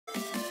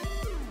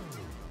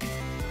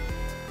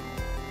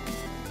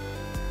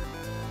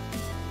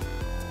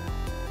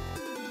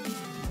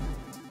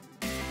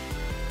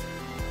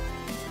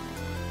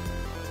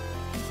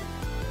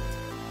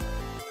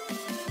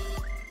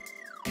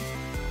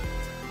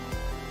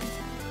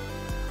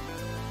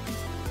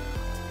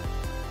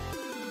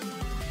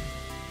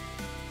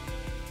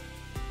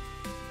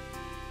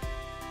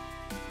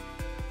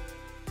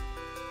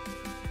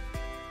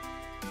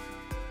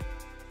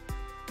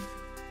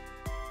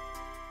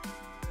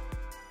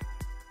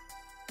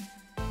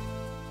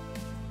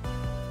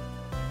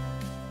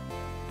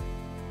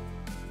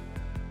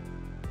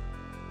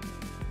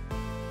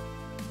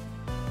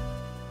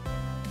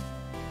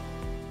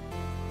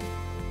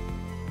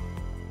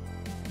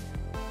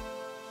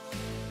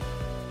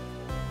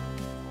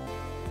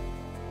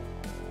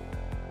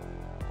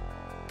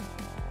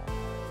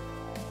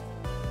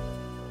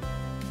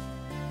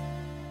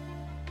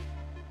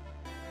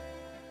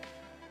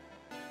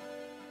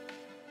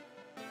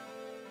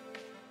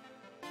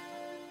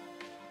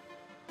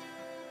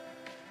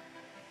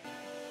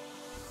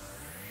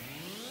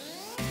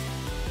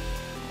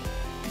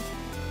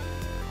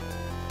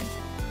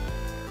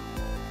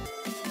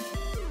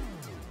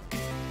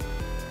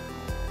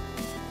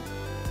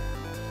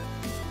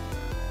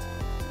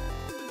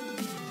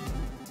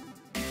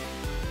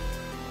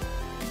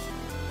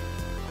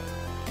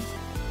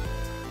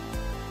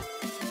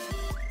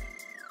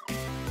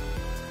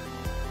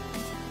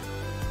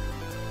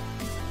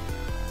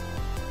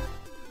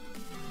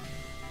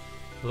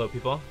Hello,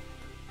 people.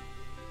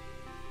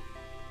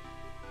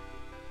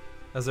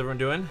 How's everyone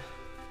doing?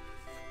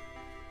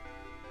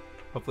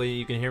 Hopefully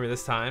you can hear me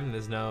this time.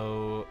 There's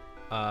no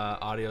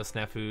audio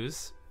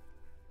snafus.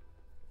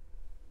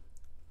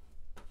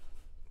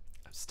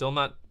 I'm still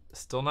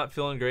not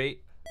feeling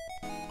great.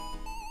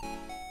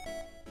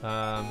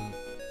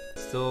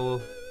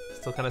 Still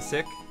kind of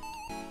sick.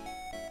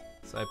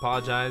 So I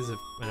apologize if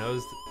my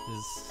nose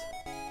is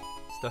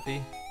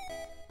stuffy,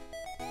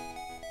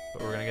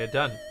 but we're gonna get it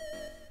done.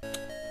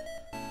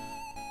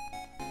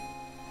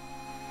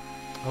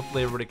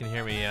 Hopefully everybody can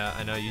hear me.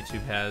 I know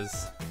YouTube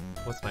has,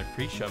 what's my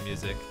pre-show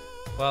music?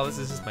 Well, this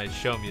is just my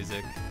show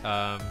music.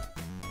 I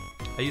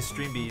use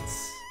Stream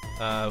Beats,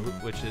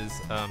 which is,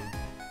 I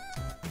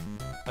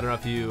don't know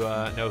if you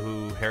know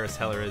who Harris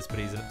Heller is, but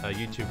he's a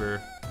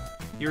YouTuber.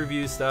 He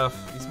reviews stuff.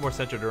 He's more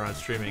centered around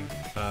streaming,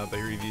 but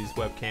he reviews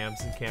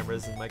webcams and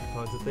cameras and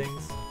microphones and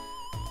things.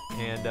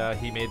 And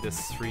he made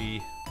this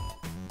free,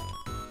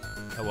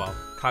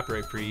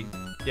 copyright free.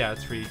 Yeah,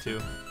 it's free too.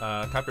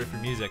 Copyright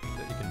free music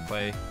that you can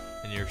play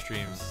in your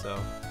streams. So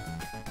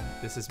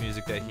this is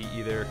music that he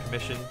either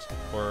commissioned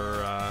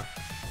or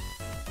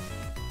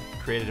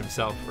created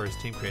himself, or his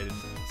team created.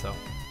 So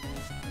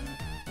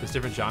there's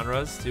different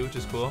genres too, which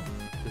is cool.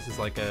 This is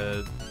like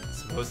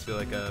supposed to be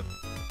like a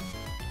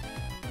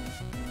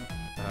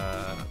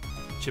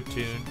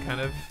chiptune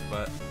kind of,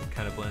 but it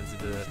kind of blends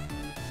into the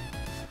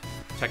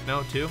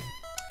techno too.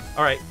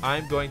 All right,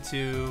 I'm going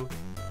to.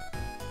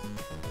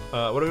 What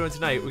are we doing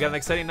tonight? We got an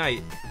exciting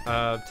night.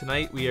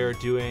 Tonight we are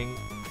doing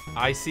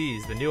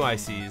ICs, the new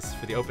ICs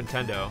for the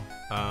OpenTendo.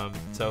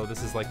 So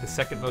this is like the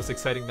second most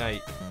exciting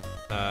night,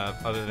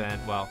 other than,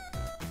 well,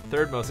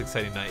 third most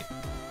exciting night,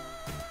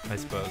 I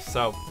suppose.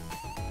 So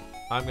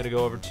I'm gonna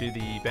go over to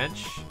the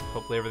bench.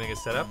 Hopefully everything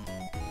is set up,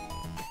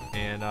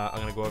 and I'm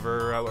gonna go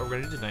over what we're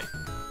gonna do tonight.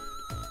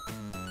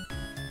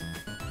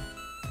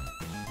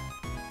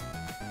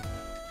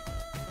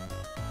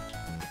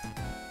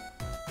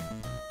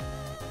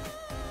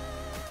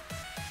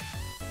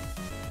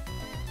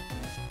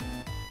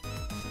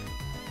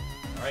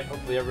 Alright,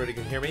 hopefully everybody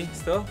can hear me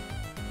still.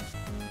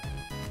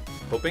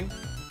 Hoping.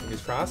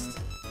 Fingers crossed.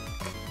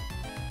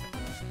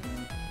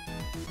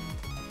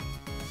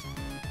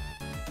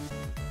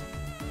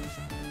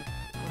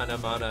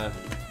 Hanamana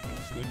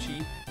Gucci.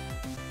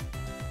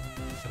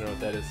 I don't know what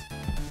that is,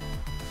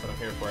 but I'm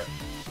here for it.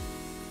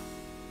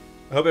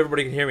 I hope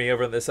everybody can hear me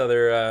over in this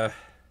other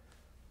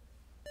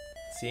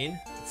scene.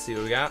 Let's see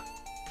what we got.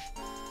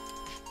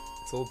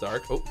 It's a little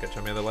dark. Oh, gotta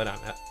turn my other light on.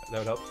 That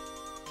would help.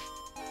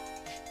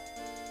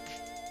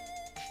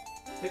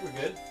 I think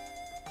we're good.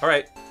 All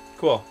right,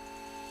 cool.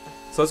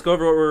 So let's go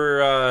over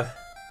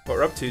what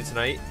we're up to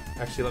tonight.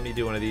 Actually, let me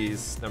do one of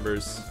these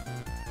numbers.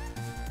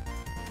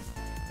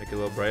 Make it a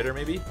little brighter,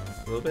 maybe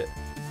a little bit.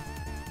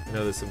 I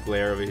know there's some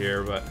glare over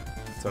here, but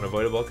it's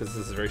unavoidable because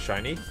this is very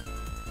shiny.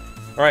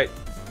 All right.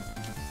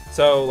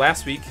 So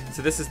last week,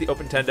 this is the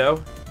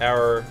OpenTendo,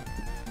 our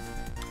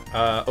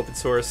open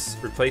source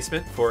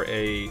replacement for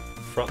a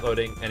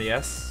front-loading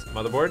NES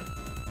motherboard.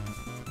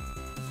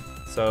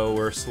 So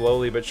we're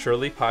slowly but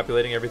surely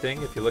populating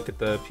everything. If you look at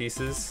the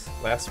pieces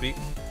last stream,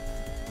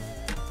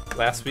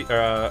 a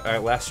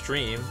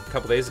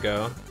couple days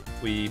ago,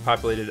 we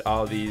populated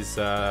all these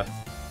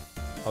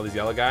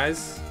yellow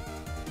guys,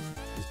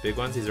 these big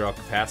ones. These are all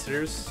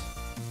capacitors.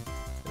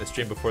 In the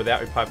stream before that,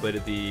 we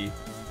populated the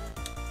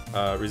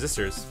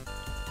resistors.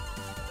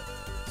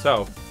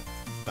 So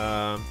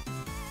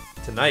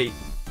tonight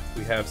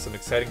we have some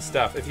exciting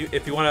stuff.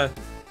 If you want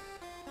to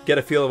get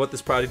a feel of what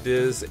this project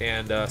is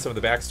and some of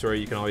the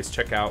backstory, you can always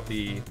check out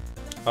the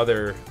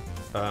other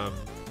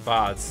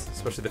VODs,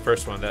 especially the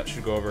first one that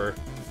should go over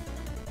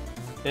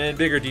in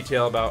bigger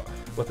detail about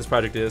what this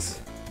project is.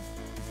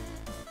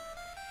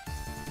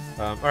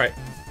 Alright,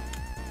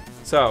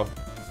 so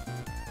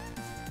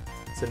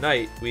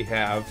tonight we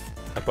have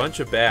a bunch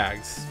of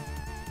bags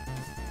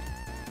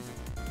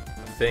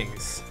of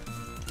things,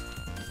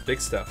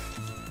 big stuff.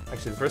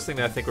 Actually, the first thing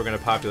that I think we're going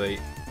to populate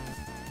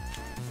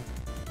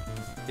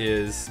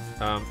is,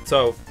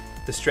 so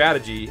the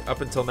strategy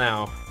up until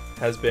now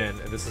has been,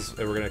 and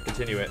we're going to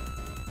continue it,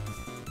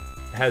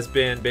 has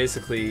been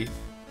basically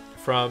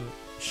from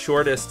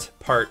shortest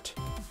part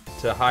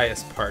to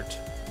highest part.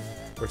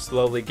 We're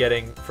slowly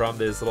getting from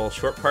these little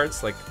short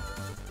parts, like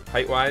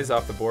height-wise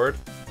off the board.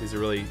 These are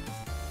really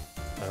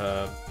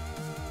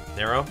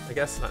narrow, I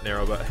guess. Not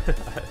narrow, but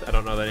I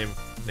don't know the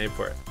name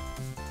for it.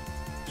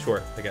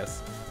 Short, I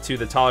guess. To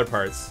the taller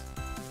parts.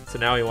 So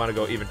now we want to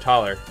go even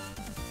taller.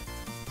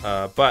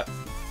 But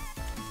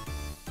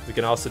we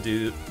can also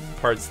do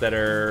parts that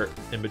are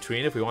in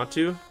between if we want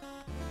to.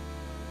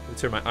 Let me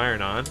turn my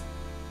iron on.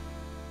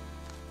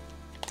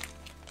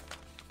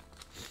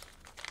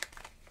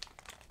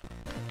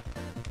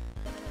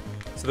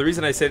 So the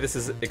reason I say this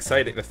is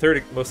exciting, the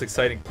third most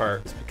exciting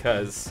part, is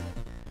because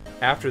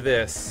after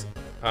this,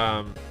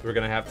 we're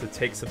gonna have to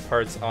take some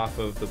parts off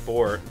of the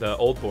board, the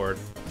old board,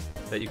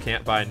 that you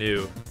can't buy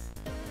new.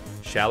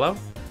 Shallow?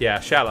 Yeah,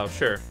 shallow,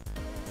 sure.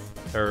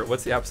 Or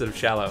what's the opposite of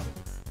shallow?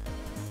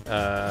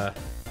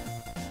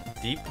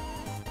 deep.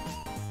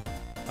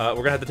 We're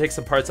gonna have to take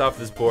some parts off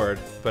this board,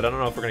 but I don't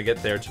know if we're gonna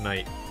get there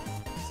tonight.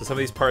 So some of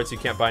these parts you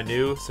can't buy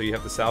new, so you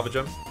have to salvage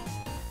them.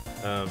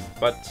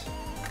 But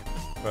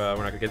we're not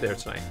gonna get there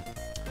tonight.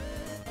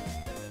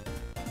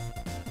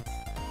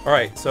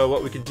 Alright, so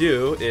what we can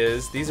do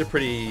is, these are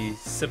pretty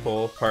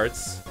simple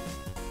parts.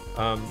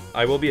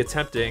 I will be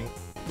attempting,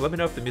 let me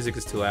know if the music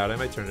is too loud, I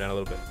might turn it down a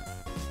little bit.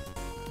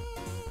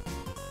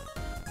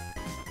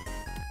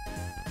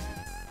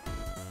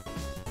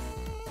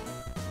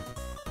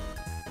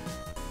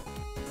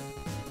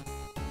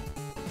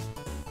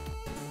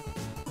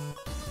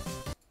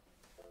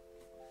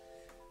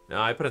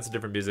 No, I put in some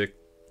different music.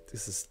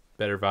 This is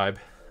better vibe.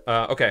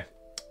 Okay,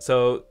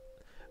 so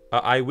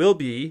I will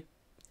be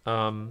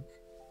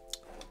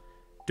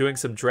doing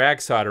some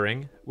drag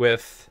soldering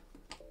with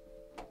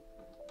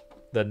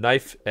the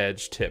knife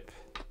edge tip.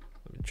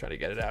 Let me try to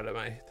get it out of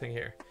my thing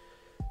here.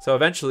 So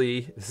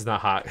eventually, this is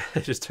not hot. I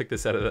just took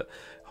this out of the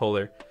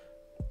holder.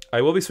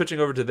 I will be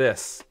switching over to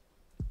this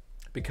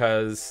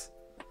because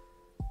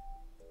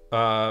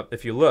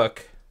if you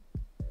look,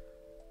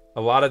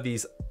 a lot of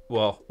these,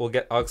 well,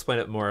 I'll explain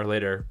it more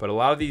later, but a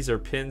lot of these are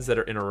pins that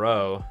are in a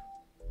row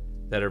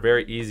that are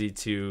very easy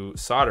to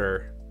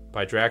solder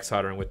by drag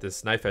soldering with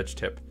this knife edge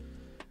tip.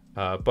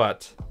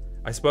 But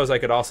I suppose I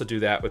could also do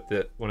that with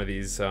one of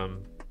these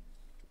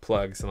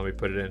plugs, and let me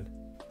put it in.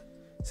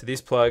 So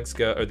these plugs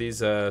go, or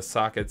these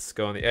sockets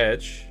go on the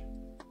edge,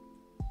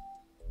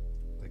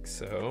 like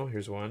so.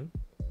 Here's one.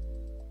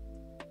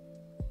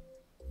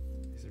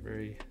 These are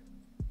very,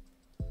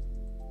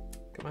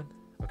 come on,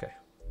 okay.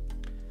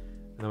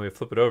 And then we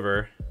flip it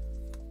over.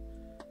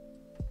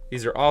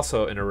 These are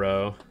also in a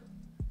row,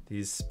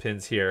 these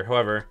pins here.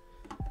 However,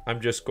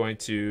 I'm just going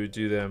to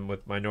do them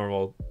with my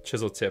normal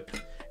chisel tip.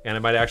 And I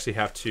might actually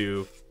have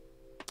to...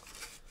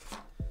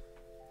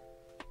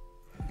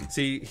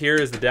 See, here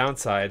is the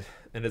downside,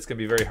 and it's going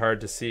to be very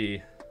hard to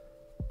see.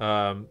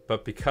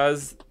 But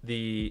because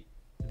the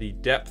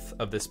depth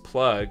of this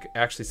plug,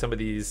 actually some of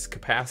these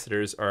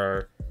capacitors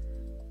are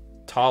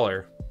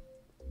taller.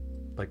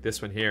 Like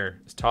this one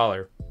here is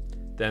taller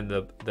than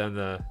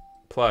the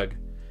plug.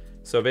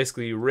 So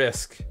basically you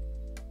risk,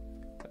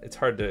 it's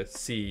hard to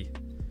see,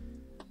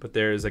 but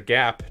there's a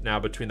gap now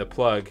between the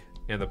plug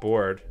and the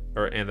board,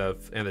 and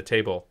the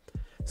table.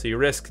 So you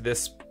risk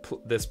this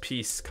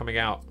piece coming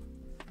out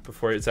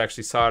before it's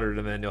actually soldered,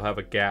 and then you'll have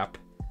a gap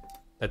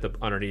at the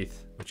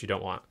underneath, which you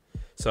don't want.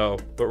 So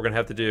what we're gonna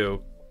have to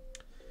do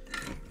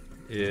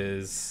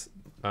is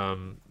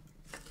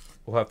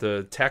we'll have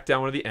to tack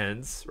down one of the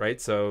ends,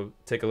 right? So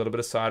take a little bit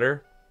of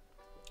solder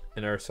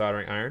in our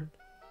soldering iron,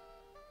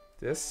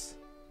 this,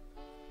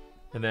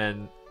 and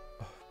then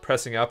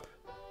pressing up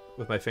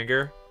with my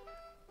finger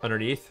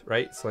underneath,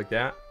 right? So like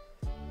that.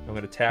 I'm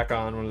going to tack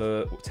on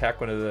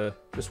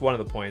just one of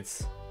the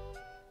points.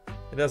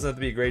 It doesn't have to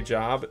be a great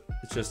job.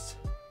 It just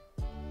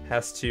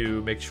has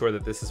to make sure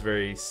that this is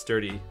very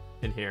sturdy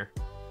in here.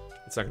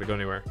 It's not going to go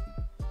anywhere.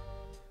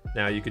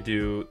 Now you could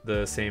do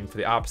the same for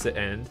the opposite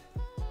end.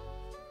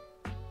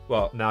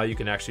 Well, now you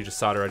can actually just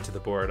solder into the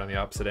board on the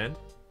opposite end.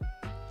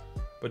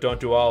 But don't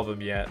do all of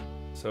them yet.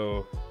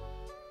 So,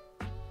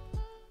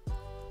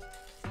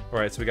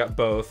 alright, so we got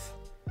both.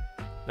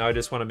 Now I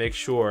just want to make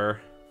sure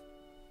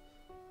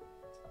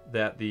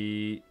that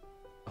the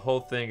whole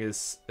thing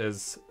is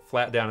as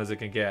flat down as it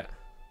can get.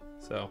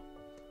 So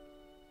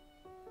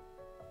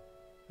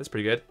that's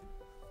pretty good.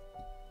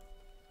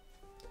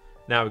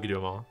 Now we can do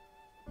them all.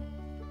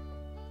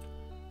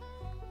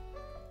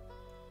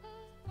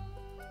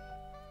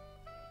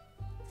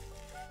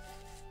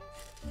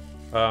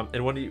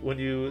 And when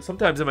you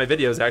sometimes in my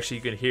videos, actually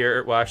you can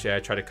hear, well, actually I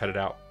try to cut it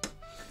out.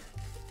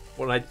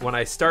 When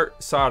I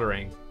start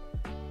soldering,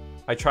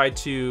 I try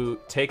to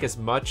take as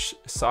much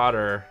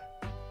solder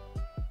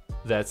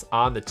that's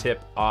on the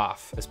tip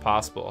off as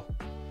possible.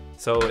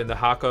 So in the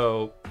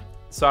Hako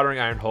soldering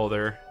iron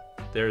holder,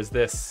 there's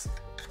this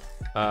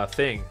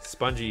thing,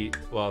 spongy,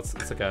 well, it's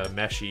like a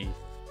meshy,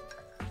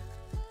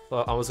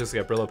 well, almost looks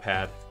like a Brillo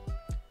pad.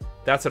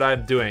 That's what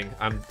I'm doing.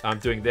 I'm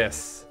doing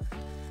this,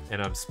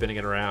 and I'm spinning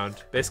it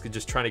around, basically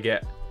just trying to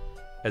get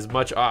as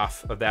much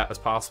off of that as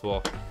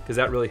possible, because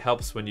that really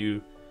helps when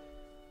you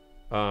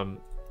go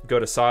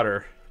to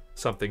solder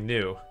something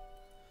new.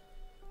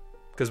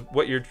 Because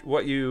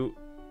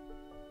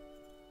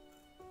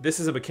this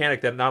is a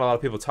mechanic that not a lot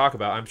of people talk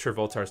about. I'm sure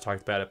Voltar's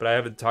talked about it, but I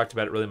haven't talked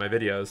about it really in my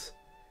videos.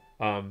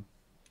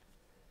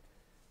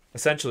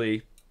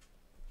 Essentially,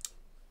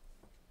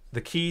 the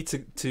key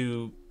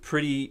to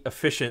pretty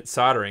efficient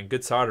soldering,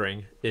 good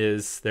soldering,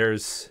 is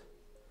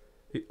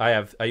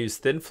I use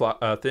thin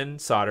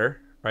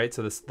solder, right?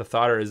 So the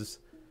solder is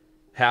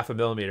 0.5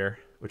 millimeter,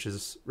 which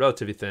is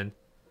relatively thin.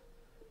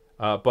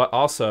 But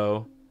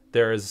also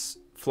there is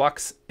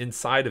flux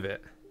inside of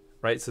it,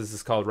 right? So this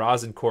is called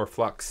rosin core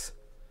flux.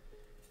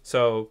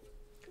 So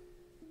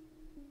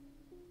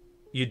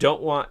you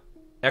don't want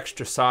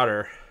extra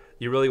solder.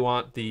 You really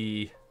want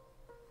the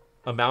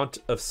amount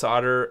of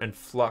solder and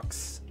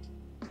flux,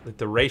 like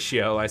the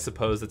ratio, I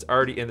suppose, that's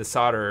already in the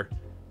solder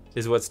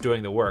is what's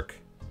doing the work.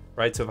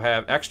 right? So if I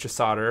have extra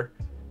solder,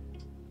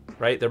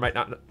 right, there might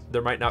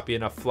not be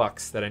enough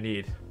flux that I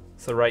need.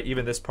 So right,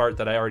 even this part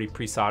that I already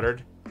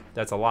pre-soldered,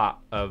 that's a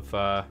lot of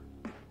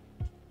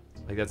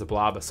like that's a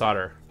blob of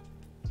solder.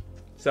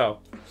 So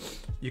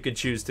you can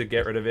choose to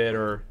get rid of it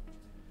or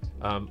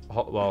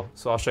well,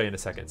 so I'll show you in a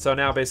second. So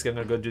now basically I'm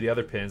gonna go do the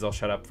other pins. I'll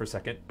shut up for a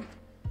second.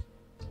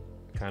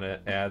 Kind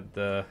of add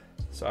the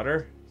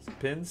solder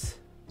pins.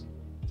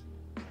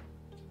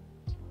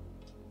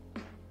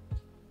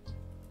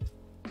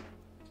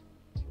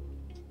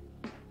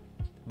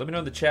 Let me know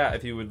in the chat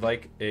if you would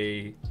like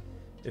me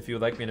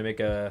to make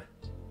a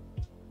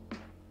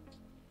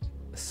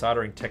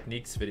soldering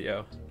techniques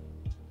video.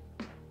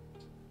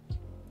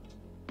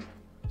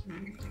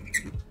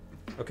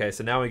 Okay,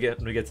 so now when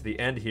we get to the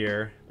end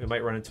here, we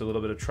might run into a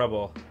little bit of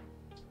trouble.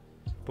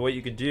 But what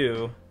you can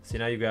do, see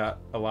now you've got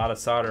a lot of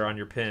solder on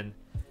your pin,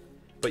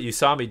 but you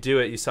saw me do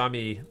it. You saw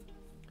me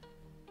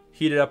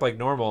heat it up like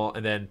normal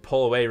and then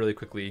pull away really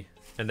quickly,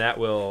 and that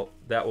will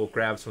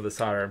grab some of the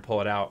solder and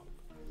pull it out.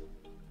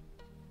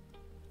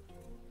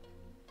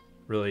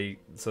 Really,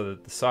 so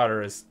that the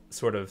solder is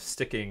sort of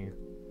sticking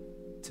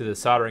to the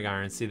soldering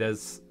iron. See,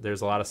 there's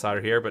a lot of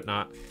solder here, but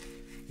not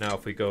now.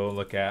 If we go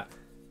look at,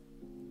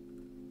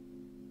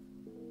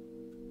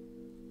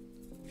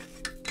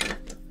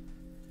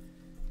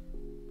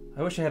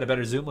 I wish I had a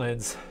better zoom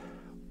lens.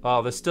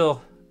 Oh, there's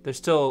still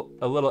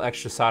a little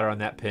extra solder on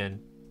that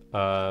pin,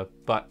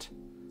 but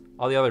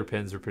all the other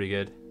pins are pretty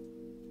good.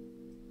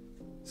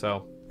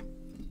 So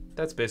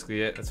that's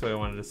basically it. That's what I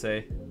wanted to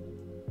say.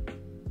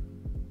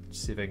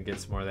 Just see if I can get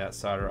some more of that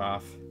solder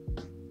off.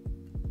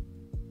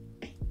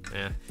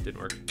 Didn't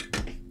work.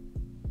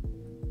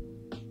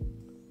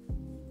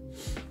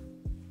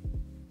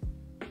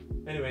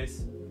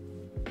 Anyways,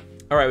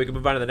 all right, we can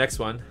move on to the next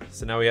one.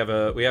 So now we have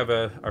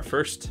our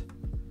first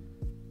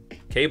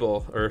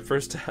cable or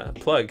first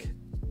plug.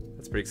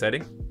 That's pretty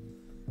exciting.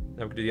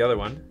 Now we can do the other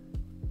one.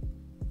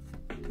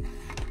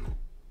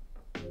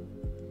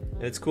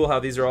 And it's cool how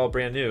these are all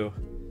brand new.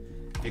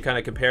 You kind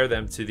of compare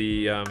them to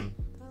the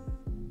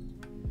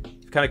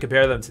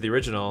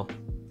original.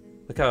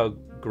 Look how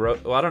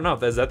gross. Well, I don't know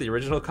if is that the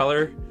original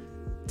color,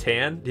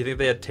 tan. Do you think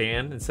they had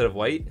tan instead of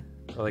white,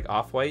 or like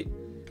off-white,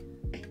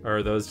 or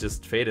are those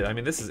just faded? I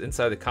mean, this is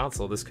inside the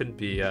console. This couldn't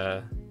be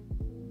the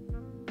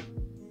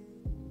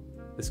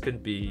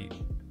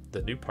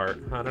new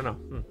part. I don't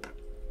know.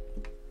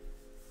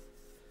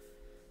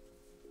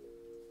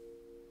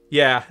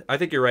 Yeah, I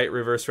think you're right,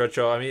 Reverse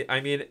Retro. I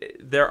mean,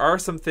 there are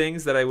some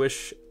things that I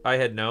wish I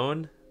had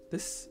known.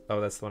 Oh,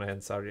 that's the one I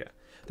hadn't soldered yet.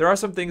 There are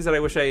some things that I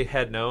wish I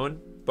had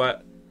known,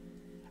 but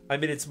I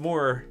mean, it's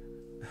more,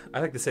 I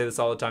like to say this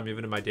all the time,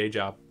 even in my day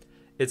job.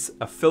 It's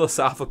a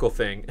philosophical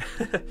thing.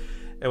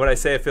 And when I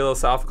say a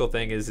philosophical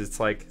thing is it's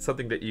like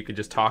something that you can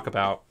just talk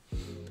about.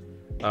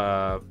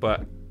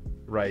 But,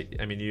 right,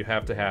 I mean, you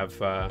have to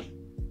have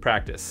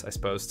practice, I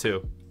suppose,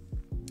 too.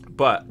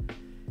 But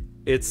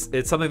it's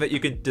something that you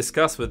can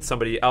discuss with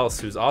somebody else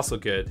who's also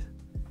good.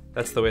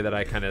 That's the way that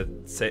I kind of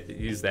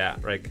use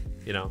that, right?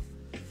 You know,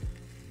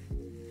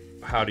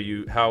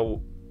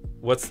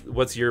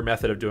 what's your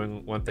method of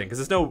doing one thing?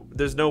 Because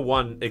there's no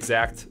one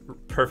exact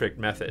perfect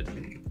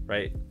method,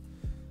 right?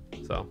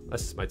 So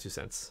that's just my 2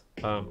 cents.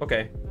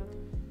 Okay,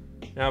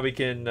 now we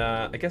can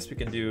I guess we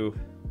can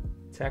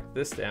tack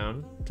this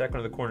down, tack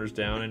one of the corners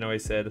down. I know I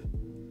said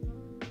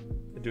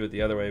I'd do it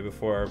the other way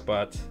before,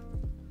 but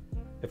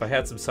if I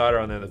had some solder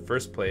on there in the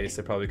first place,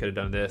 I probably could have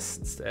done this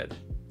instead.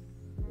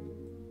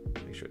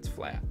 Make sure it's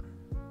flat.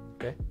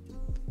 Okay.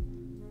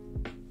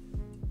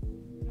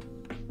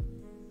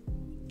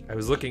 I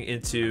was looking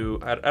into,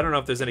 I don't know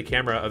if there's any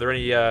camera. Are there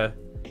any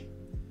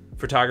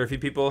photography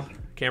people,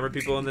 camera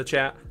people in the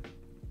chat?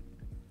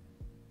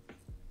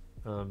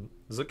 I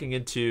was looking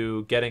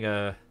into getting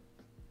a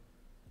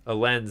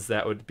lens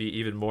that would be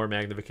even more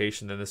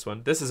magnification than this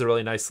one. This is a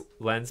really nice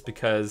lens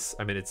because,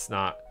 I mean, it's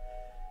not,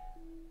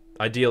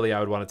 ideally I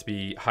would want it to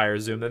be higher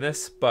zoom than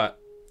this, but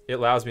it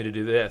allows me to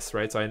do this,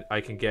 right? So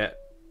I can get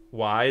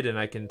wide and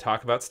I can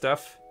talk about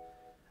stuff,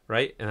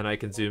 right? And then I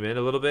can zoom in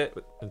a little bit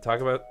and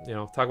talk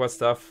about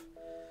stuff.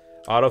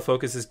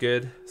 Autofocus is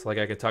good. So like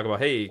I can talk about,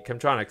 hey,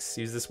 Chemtronics,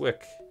 use this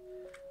wick.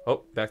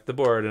 Oh, back to the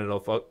board, and it'll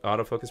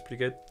autofocus pretty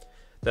good.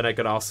 Then I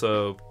could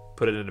also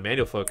put it into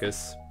manual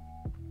focus,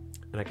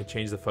 and I can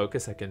change the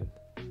focus. I can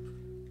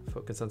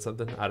focus on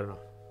something. I don't know.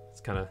 It's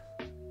kind of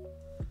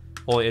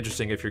only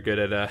interesting if you're good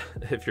at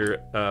if you're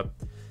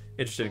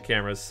interested in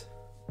cameras.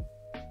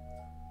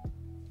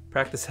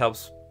 Practice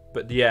helps,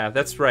 but yeah,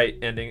 that's right.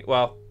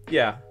 Well,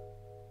 yeah.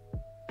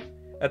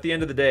 At the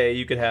end of the day,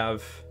 you could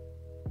have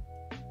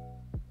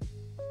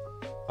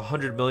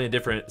 100 million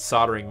different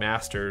soldering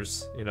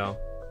masters, you know,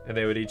 and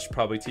they would each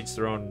probably teach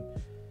their own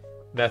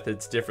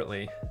methods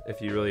differently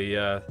if you really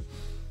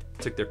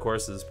took their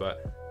courses.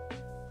 But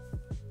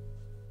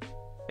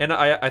and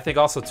I think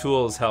also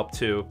tools help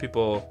too.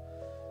 People,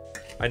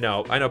 I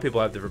know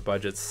people have different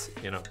budgets,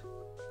 you know,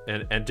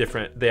 and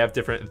they have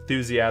different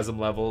enthusiasm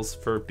levels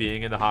for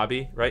being in the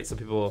hobby, right? Some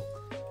people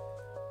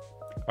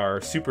are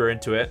super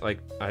into it. Like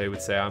I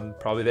would say I'm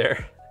probably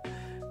there.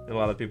 And a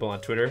lot of people on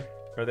Twitter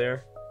are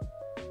there.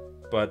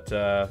 But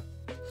I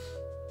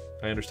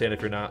understand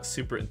if you're not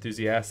super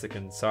enthusiastic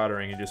in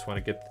soldering and just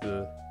want to get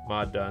the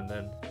mod done,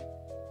 then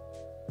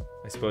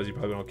I suppose you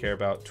probably don't care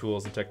about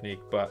tools and technique.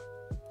 But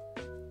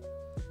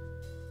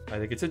I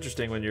think it's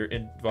interesting when you're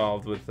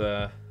involved with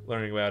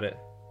learning about it.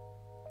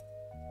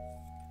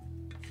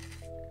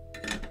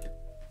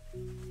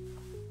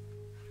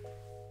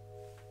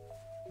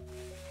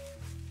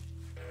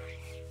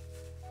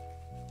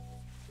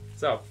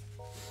 So,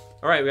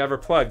 all right, we have our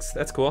plugs.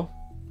 That's cool.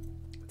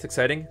 It's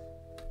exciting.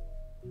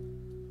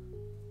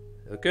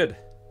 They look good.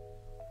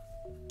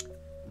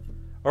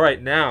 All right,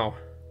 now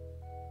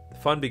the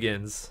fun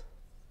begins.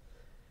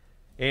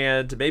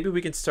 And maybe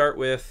we can start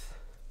with,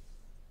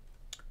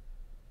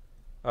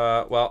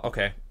 well,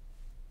 okay.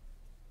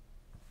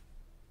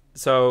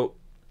 So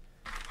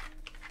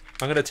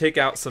I'm going to take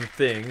out some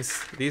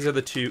things. These are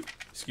the two,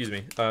 excuse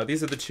me.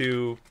 These are the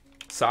two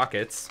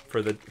sockets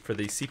for the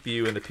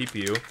CPU and the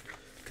PPU.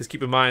 Because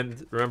keep in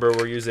mind, remember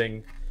we're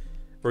using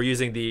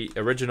the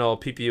original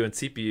PPU and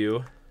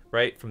CPU,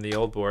 right, from the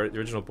old board, the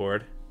original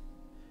board.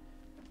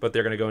 But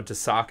they're going to go into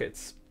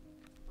sockets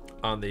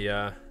on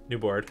the new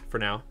board for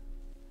now.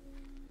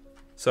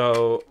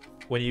 So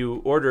when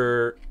you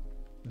order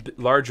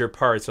larger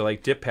parts or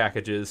like dip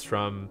packages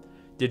from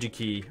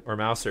DigiKey or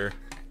Mouser,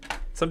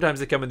 sometimes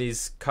they come in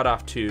these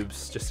cutoff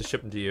tubes just to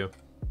ship them to you.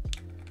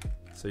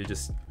 So you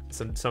just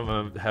some of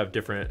them have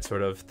different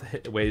sort of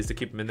ways to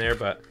keep them in there,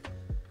 but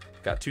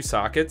got two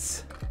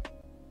sockets.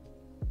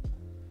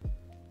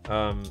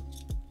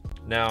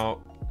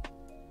 Now,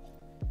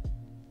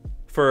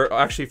 for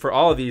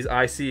all of these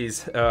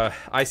ICs,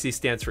 IC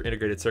stands for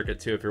integrated circuit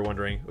too, if you're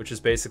wondering, which is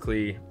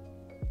basically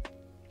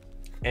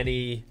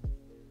any,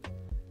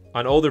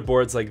 on older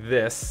boards like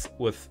this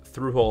with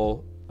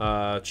through-hole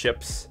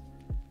chips,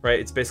 right?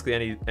 It's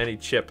basically any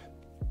chip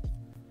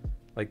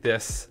like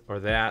this or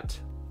that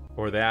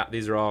or that.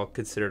 These are all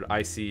considered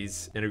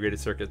ICs, integrated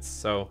circuits.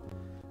 So,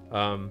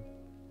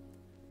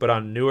 but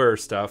on newer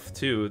stuff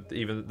too,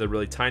 even the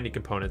really tiny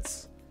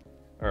components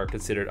are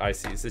considered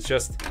ICs. It's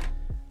just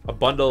a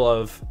bundle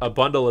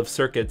of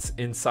circuits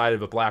inside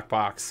of a black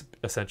box,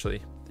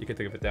 essentially. You can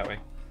think of it that way.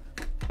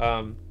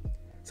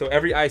 So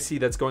every IC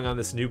that's going on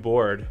this new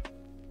board,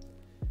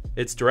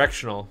 it's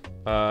directional,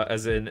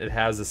 as in it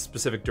has a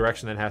specific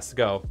direction that it has to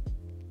go.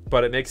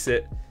 But it makes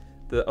it,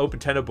 the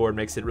OpenTendo board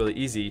makes it really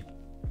easy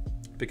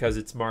because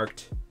it's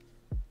marked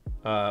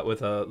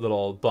with a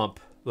little bump,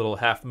 little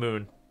half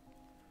moon.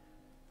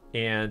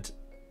 And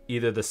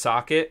either the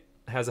socket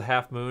has a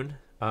half moon,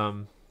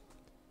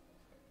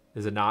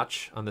 there's a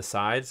notch on the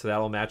side, so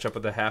that'll match up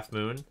with the half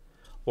moon.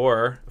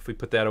 Or if we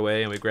put that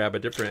away and we grab a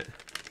different,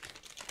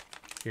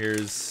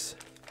 here's,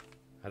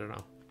 I don't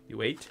know, you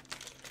wait.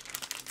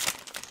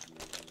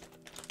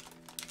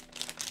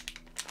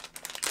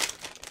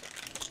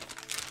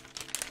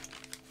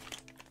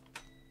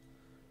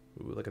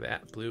 Ooh, look at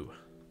that, blue.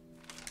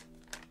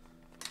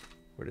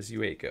 Where does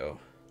U8 go?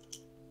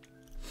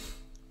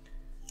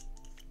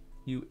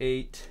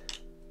 U8.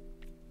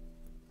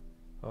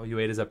 Oh,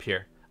 U8 is up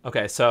here.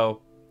 Okay,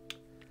 so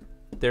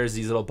there's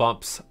these little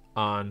bumps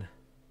on.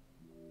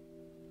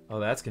 Oh,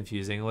 that's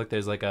confusing. Look,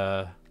 there's like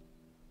a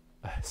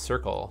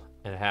circle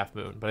and a half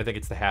moon, but I think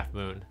it's the half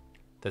moon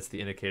that's the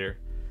indicator.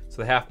 So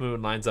the half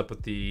moon lines up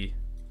with the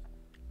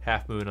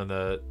half moon on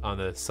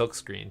the silk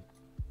screen.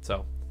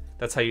 So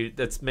that's how you,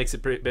 that makes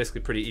it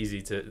basically pretty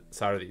easy to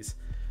solder these.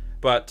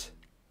 But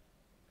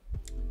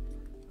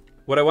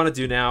what I want to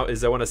do now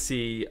is I want to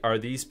see, are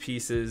these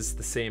pieces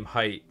the same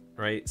height,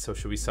 right? So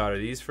should we solder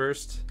these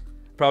first?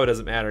 Probably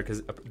doesn't matter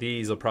because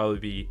these will probably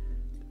be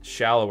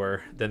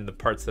shallower than the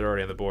parts that are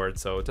already on the board,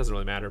 so it doesn't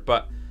really matter.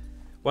 But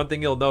one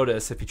thing you'll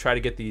notice if you try to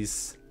get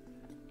these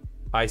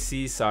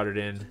ICs soldered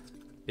in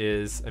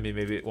is, I mean,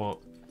 maybe it won't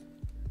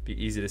be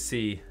easy to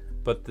see,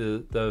 but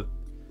the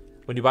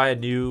when you buy a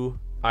new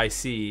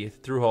IC,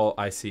 through-hole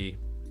IC,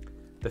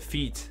 the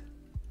feet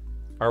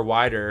are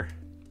wider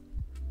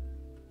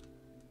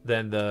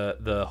than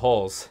the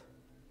holes.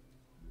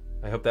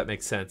 I hope that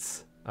makes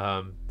sense.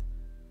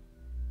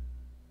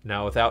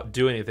 Now, without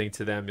doing anything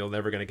to them, you're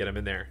never going to get them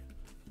in there.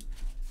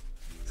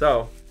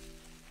 So,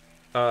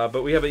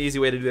 but we have an easy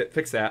way to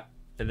fix that,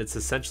 and it's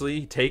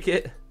essentially take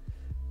it,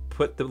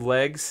 put the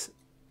legs,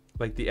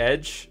 like the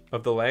edge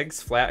of the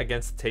legs, flat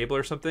against the table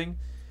or something,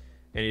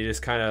 and you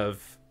just kind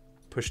of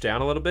push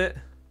down a little bit.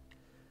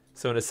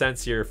 So in a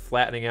sense, you're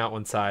flattening out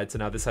one side. So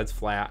now this side's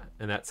flat,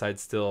 and that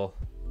side's still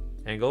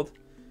angled.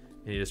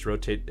 And you just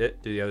rotate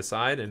it to the other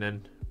side, and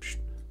then psh,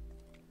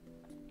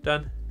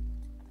 done.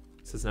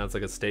 So now it's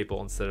like a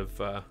staple instead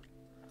of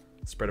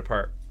spread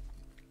apart.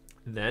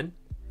 And then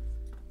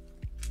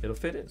it'll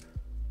fit in.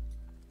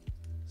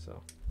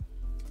 So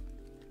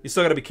you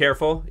still got to be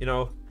careful. You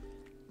know,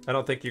 I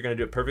don't think you're going to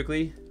do it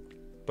perfectly,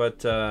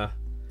 but you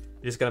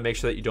just got to make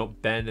sure that you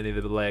don't bend any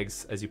of the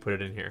legs as you put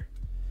it in here.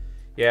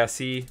 Yeah,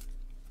 see,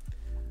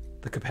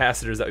 the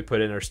capacitors that we put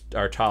in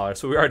are taller,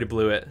 so we already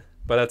blew it,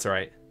 but that's all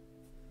right.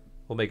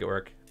 We'll make it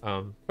work.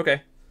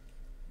 Okay.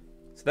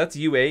 So that's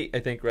U8, I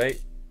think, right?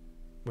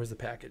 Where's the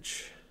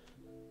package?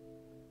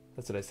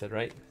 That's what I said,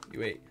 right?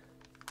 U8.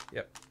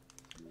 Yep.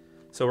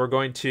 So we're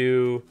going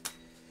to,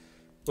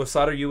 we'll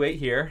solder U8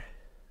 here.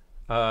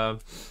 We're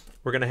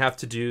going to have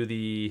to do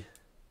the,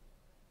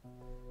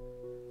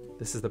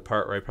 this is the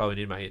part where I probably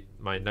need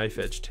my knife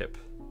edge tip.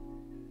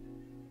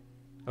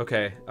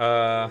 Okay.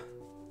 All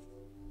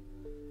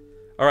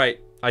right.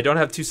 I don't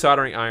have 2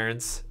 soldering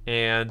irons,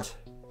 and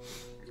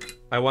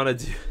I want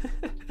to do...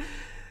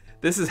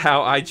 This is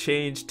how I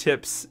change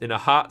tips in a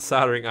hot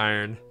soldering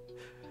iron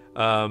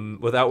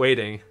without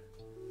waiting.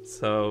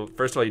 So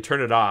first of all, you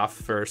turn it off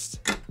first.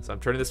 So I'm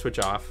turning the switch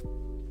off.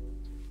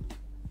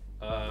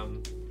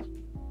 And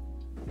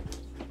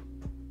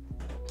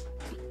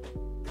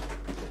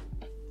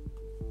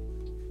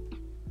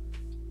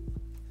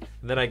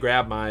then I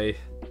grab my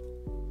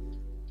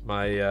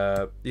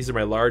these are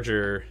my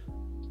larger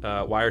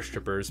wire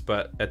strippers,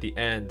 but at the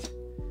end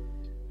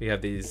we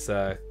have these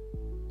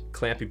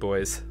clampy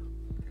boys.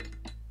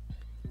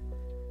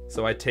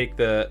 So I take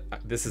the,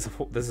 this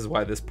is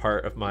why this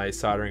part of my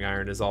soldering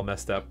iron is all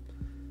messed up.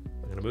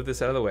 I'm gonna move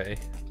this out of the way.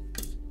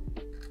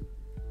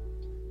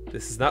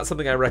 This is not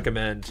something I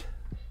recommend.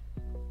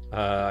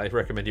 I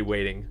recommend you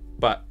waiting,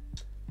 but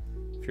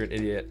if you're an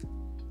idiot,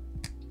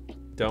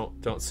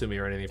 don't sue me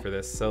or anything for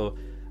this. So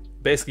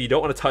basically, you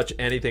don't want to touch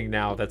anything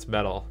now that's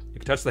metal. You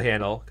can touch the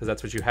handle because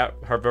that's what you have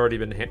already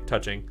been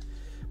touching,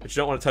 but you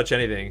don't want to touch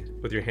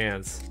anything with your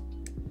hands.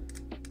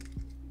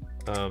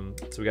 So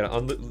we got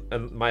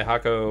my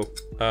Hakko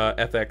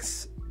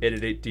FX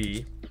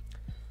 888D.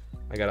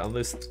 I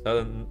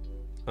gotta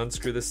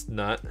unscrew this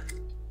nut.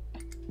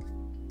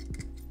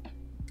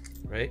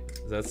 Right?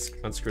 That's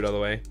unscrewed all the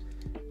way.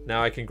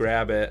 Now I can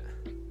grab it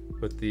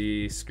with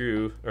the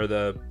screw or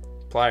the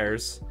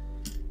pliers,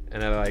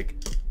 and I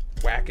like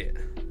whack it.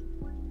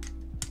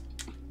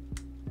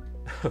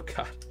 Oh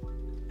god.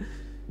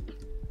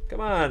 Come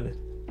on.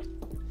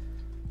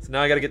 So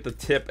now I gotta get the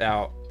tip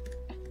out.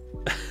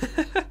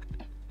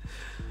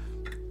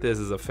 This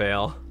is a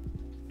fail.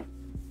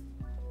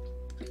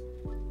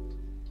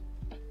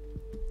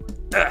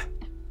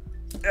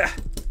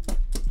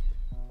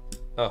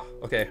 Oh,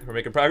 okay, we're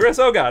making progress.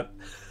 Oh god.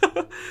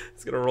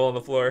 It's gonna roll on the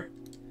floor.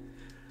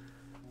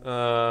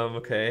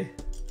 Okay.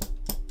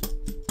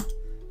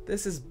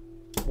 This is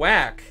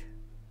whack.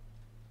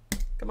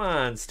 Come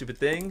on, stupid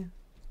thing.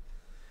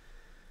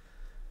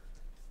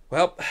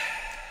 Well,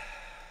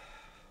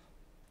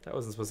 that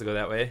wasn't supposed to go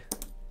that way.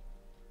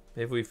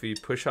 Maybe if we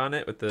push on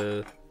it with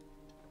the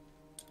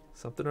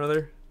something or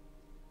other.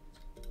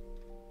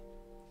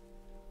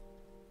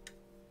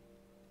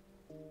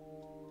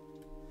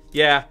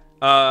 Yeah,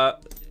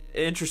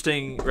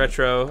 interesting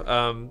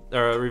retro,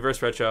 or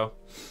reverse retro.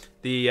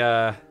 The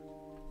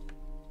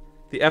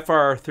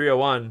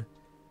FR301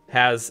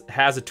 has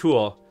a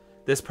tool.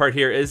 This part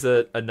here is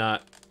a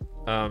nut,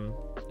 and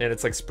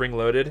it's like spring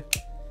loaded.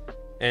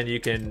 And you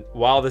can,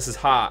 while this is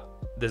hot,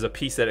 there's a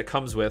piece that it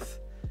comes with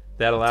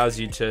that allows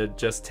you to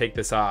just take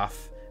this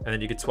off, and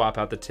then you could swap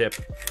out the tip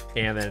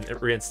and then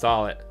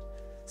reinstall it.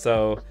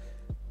 So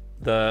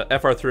the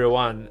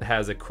FR301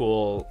 has a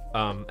cool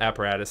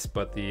apparatus,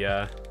 but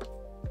the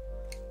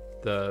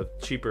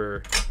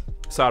cheaper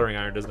soldering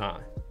iron does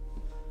not.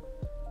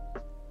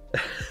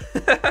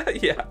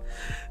 Yeah,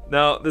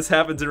 no, this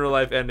happens in real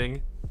life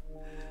ending.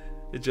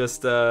 It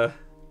just I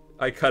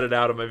cut it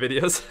out of my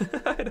videos.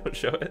 I don't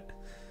show it.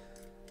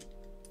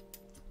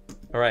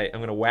 All right, I'm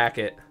gonna whack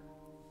it.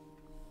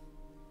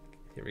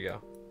 Here we go.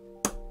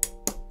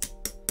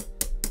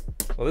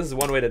 Well, this is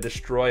one way to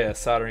destroy a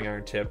soldering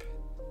iron tip.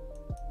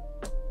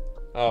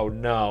 Oh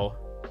no.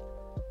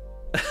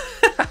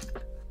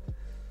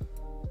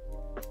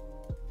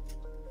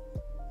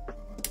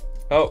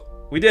 Oh,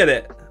 we did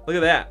it. Look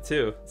at that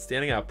too,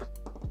 standing up.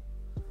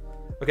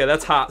 Okay,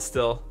 that's hot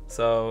still.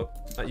 So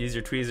use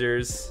your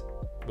tweezers,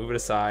 move it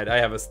aside.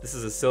 This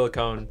is a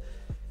silicone.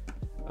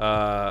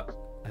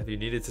 Have you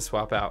needed to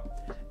swap out?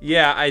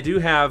 Yeah, I do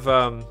have,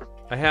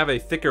 I have a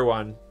thicker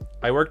one.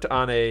 I worked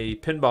on a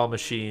pinball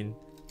machine,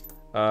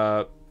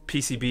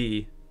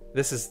 PCB.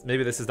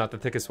 Maybe this is not the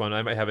thickest one.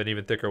 I might have an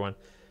even thicker one.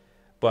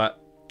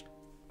 But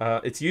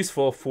it's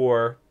useful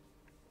for,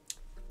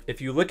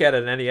 if you look at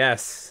an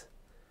NES,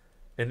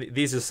 and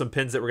these are some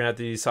pins that we're gonna have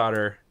to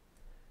desolder.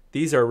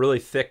 These are really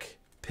thick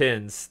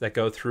pins that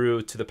go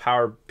through to the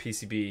power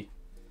PCB,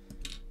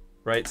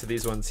 right? So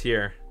these ones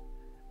here,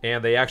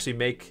 and they actually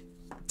make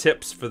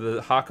tips for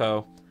the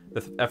Hakko,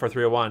 the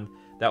FR301,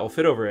 that will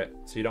fit over it,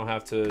 so you don't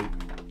have to.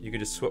 You can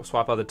just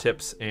swap out the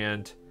tips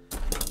and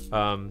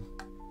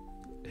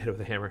hit it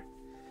with a hammer.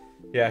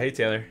 Yeah, hey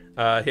Taylor.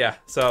 Yeah,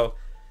 so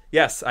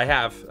yes, I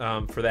have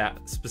for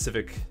that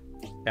specific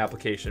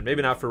application.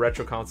 Maybe not for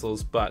retro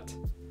consoles, but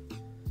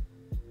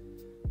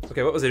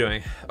okay. What was I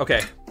doing?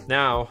 Okay,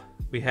 now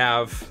we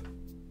have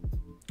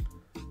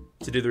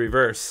to do the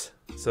reverse.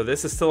 So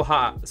this is still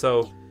hot.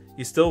 So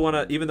you still want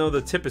to, even though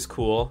the tip is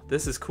cool,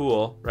 this is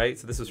cool, right?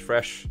 So this is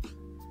fresh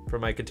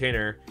from my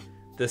container.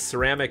 The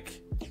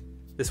ceramic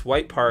this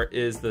white part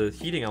is the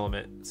heating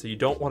element, so you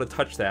don't want to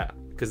touch that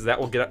because that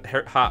will get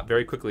hot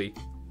very quickly.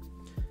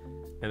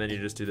 And then you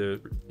just you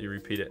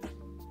repeat it.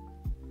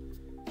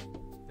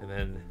 And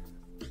then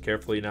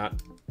carefully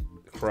not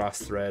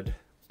cross thread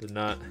the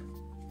nut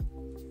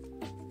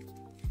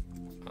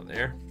on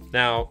there.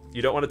 Now,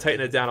 you don't want to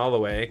tighten it down all the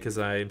way because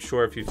I'm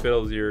sure if you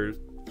fiddle with your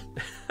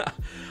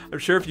I'm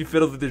sure if you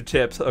fiddle with your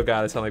tips, oh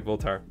god, I sound like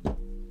Voltar.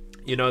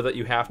 You know that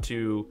you have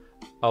to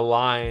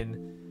align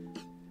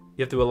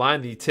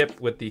the tip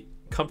with the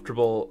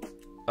comfortable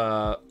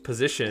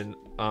position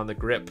on the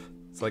grip.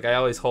 It's like I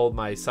always hold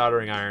my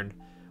soldering iron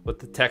with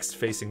the text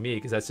facing me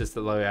because that's just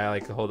the way I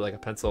like to hold it, like a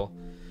pencil,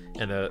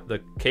 and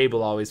the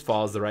cable always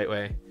falls the right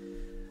way.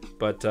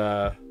 But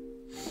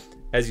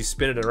as you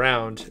spin it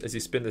around, as you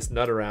spin this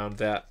nut around,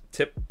 that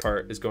tip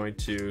part is going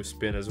to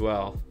spin as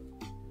well.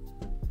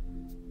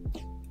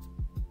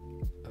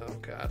 Oh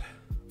god.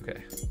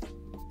 Okay.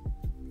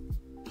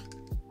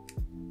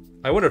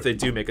 I wonder if they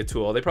do make a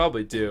tool. They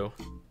probably do.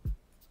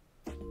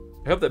 I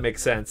hope that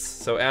makes sense.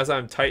 So as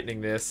I'm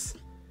tightening this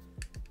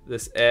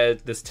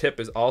tip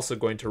is also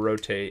going to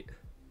rotate.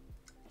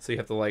 So you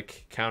have to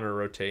like counter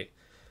rotate.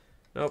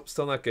 Nope,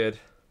 still not good.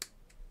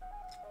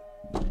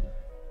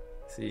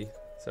 See,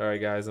 sorry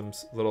guys, I'm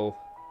a little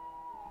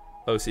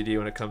OCD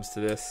when it comes to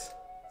this.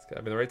 It's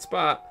gotta be in the right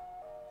spot.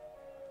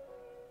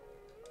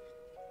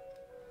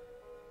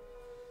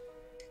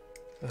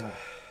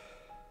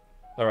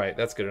 All right,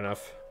 that's good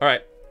enough. All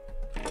right,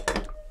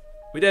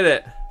 we did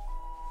it.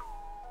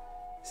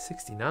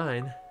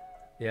 69.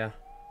 Yeah,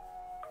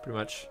 pretty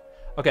much.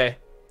 Okay.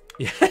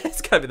 Yeah,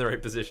 it's gotta be in the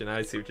right position.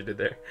 I see what you did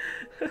there.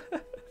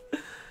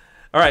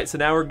 All right, so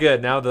now we're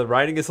good. Now the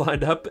writing is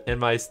lined up,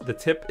 and the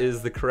tip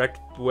is the correct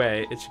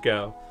way it should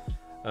go.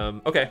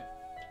 Okay.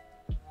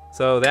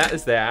 So that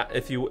is that.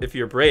 If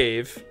you're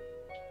brave,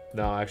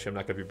 no, actually, I'm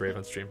not gonna be brave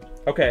on stream.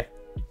 Okay.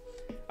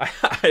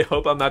 I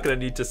hope I'm not gonna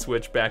need to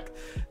switch back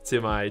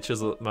to my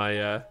chisel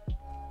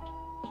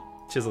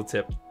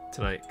tip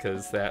tonight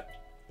because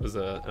that was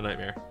a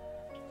nightmare.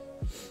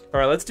 All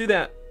right, let's do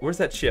that. Where's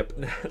that chip?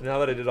 Now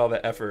that I did all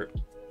that effort,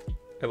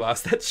 I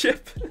lost that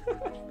chip.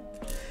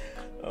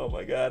 Oh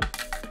my god.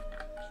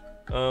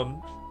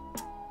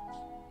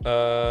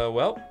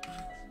 Well,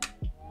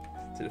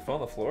 did it fall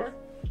on the floor?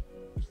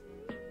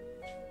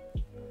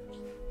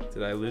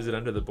 Did I lose it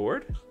under the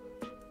board?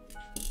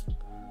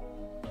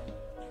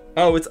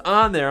 Oh, it's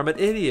on there. I'm an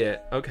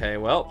idiot. Okay,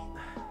 well,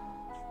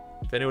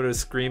 if anyone was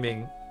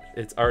screaming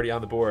it's already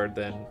on the board,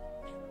 then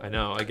I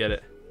know, I get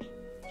it.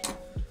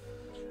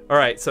 All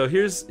right, so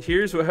here's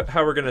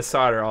how we're gonna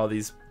solder all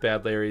these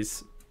bad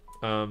Larrys.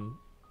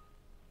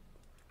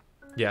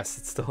 Yes,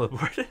 it's still on the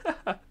board.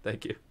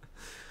 Thank you.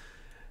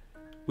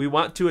 We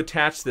want to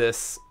attach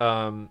this.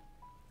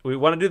 We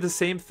want to do the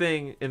same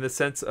thing in the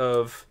sense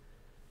of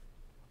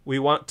we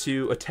want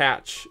to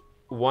attach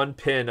one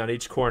pin on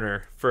each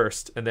corner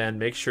first and then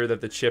make sure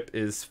that the chip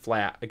is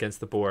flat against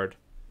the board.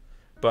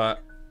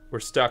 But we're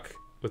stuck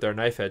with our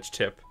knife edge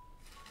tip.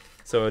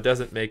 So it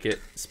doesn't make it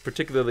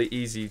particularly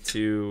easy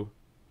to...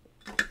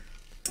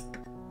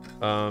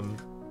 I'm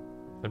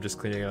just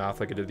cleaning it off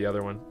like I did the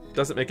other one.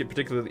 Doesn't make it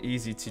particularly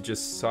easy to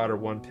just solder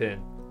one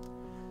pin.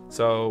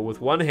 So with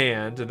one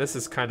hand, and this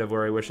is kind of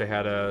where I wish I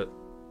had a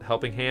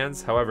helping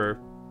hands. However,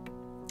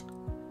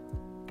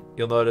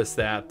 you'll notice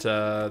that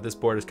this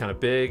board is kind of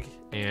big,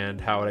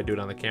 and how would I do it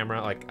on the camera?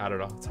 Like, I don't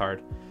know, it's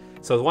hard.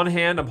 So with one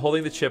hand, I'm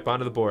holding the chip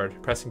onto the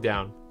board, pressing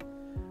down.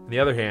 On the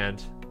other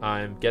hand,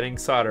 I'm getting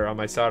solder on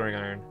my soldering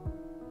iron.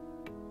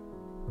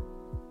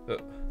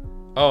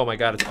 Oh my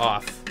god, it's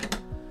off.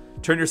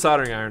 Turn your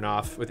soldering iron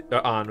off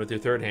on with your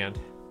third hand.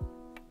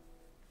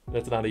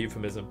 That's not a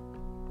euphemism.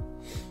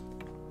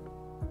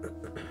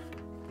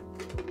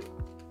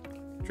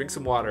 Drink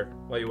some water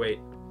while you wait.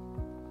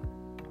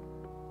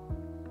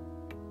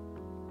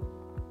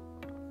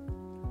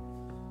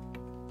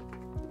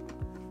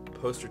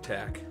 Poster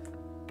tack.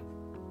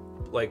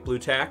 Like blue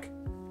tack?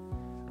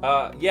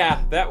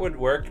 Yeah, that would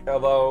work.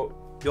 Although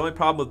the only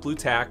problem with blue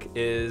tack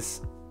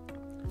is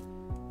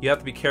you have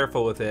to be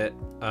careful with it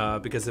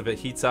because if it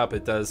heats up,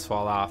 it does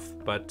fall off.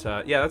 But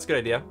yeah, that's a good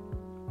idea.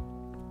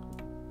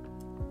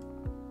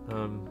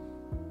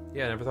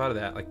 Yeah, I never thought of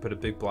that. Like put a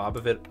big blob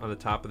of it on the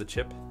top of the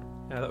chip.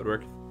 Yeah, that would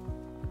work.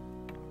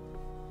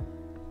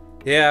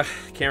 Yeah,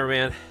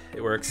 cameraman,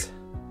 it works.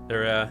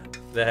 That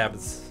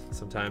happens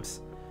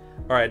sometimes.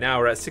 All right, now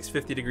we're at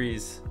 650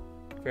 degrees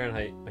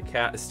Fahrenheit. My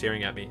cat is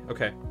staring at me.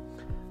 Okay.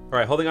 All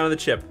right, holding on to the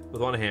chip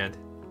with one hand.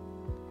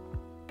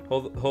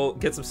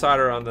 Get some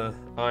solder on the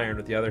iron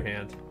with the other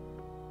hand.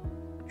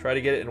 Try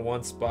to get it in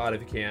one spot if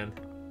you can.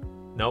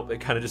 Nope,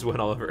 it kind of just went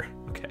all over.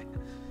 Okay.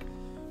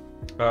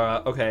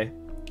 Okay.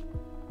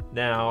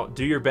 Now,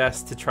 do your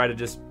best to try to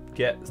just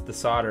get the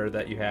solder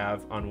that you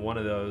have on one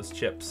of those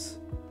chips.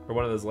 Or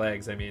one of those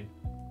legs, I mean.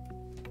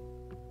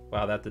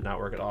 Wow, that did not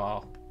work at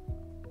all.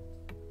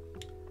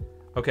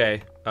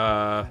 Okay.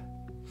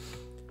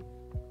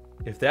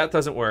 If that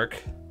doesn't work,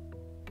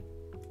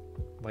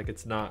 like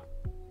it's not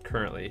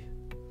currently,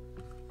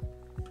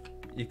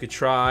 you could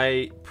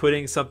try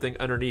putting something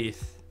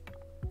underneath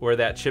where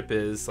that chip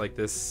is, like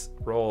this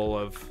roll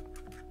of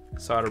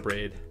solder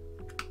braid.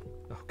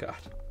 Oh god.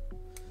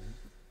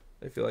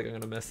 I feel like I'm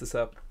gonna mess this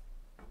up.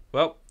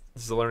 Well,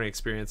 this is a learning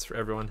experience for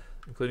everyone,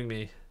 including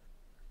me.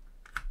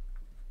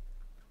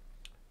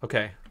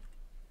 Okay.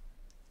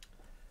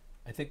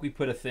 I think we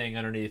put a thing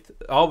underneath.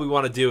 All we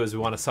want to do is we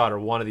want to solder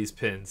one of these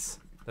pins.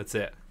 That's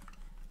it.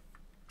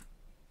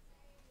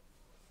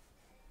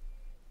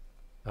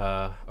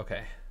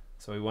 Okay.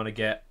 So we want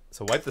to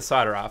wipe the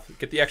solder off.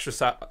 Get the excess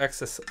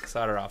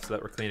solder off so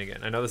that we're clean again.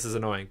 I know this is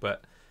annoying,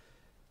 but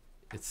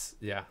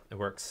yeah, it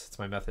works. It's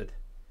my method.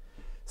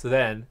 So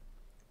then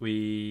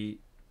we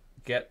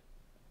get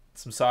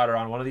some solder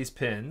on one of these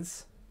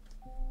pins.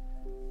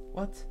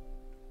 What?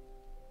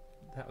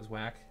 That was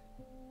whack.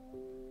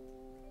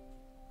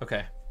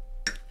 Okay.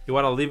 You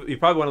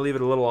probably want to leave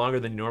it a little longer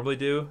than you normally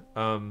do.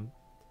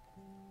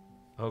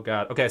 Oh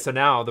god. Okay, so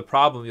now the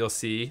problem you'll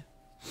see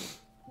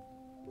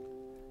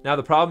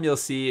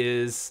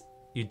is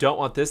you don't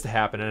want this to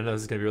happen. And I know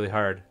this is going to be really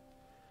hard.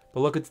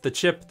 But look at the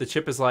chip. The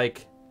chip is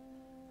like,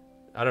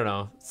 I don't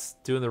know, it's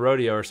doing the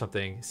rodeo or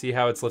something. See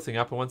how it's lifting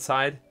up on one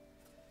side?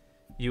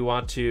 You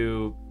want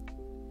to,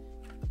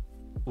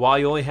 while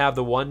you only have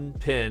the one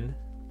pin,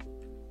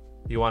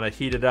 you want to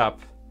heat it up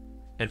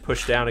and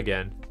push down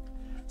again.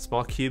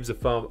 Small cubes of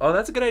foam. Oh,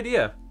 that's a good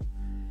idea.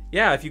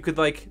 Yeah, if you could,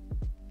 like,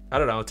 I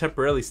don't know,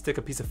 temporarily stick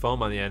a piece of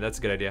foam on the end. That's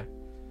a good idea.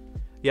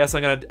 Yes,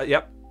 I'm going to,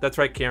 yep, that's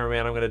right,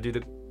 cameraman. I'm going to do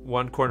the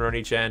one corner on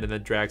each end and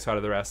then drag solder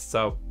the rest.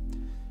 So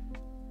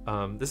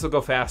this will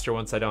go faster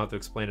once I don't have to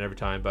explain it every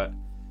time. But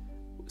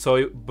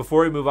so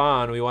before we move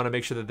on, we want to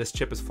make sure that this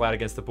chip is flat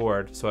against the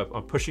board. So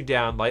I'm pushing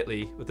down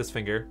lightly with this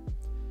finger,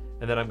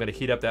 and then I'm going to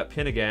heat up that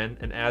pin again.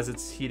 And as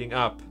it's heating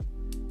up,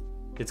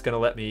 it's going to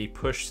let me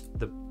push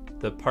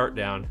the part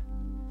down.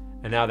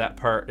 And now that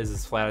part is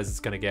as flat as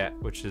it's going to get,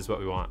 which is what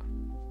we want.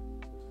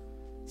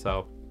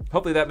 So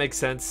hopefully that makes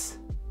sense.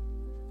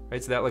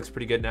 Right, so that looks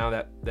pretty good now.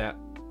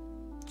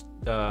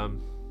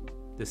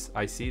 This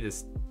IC,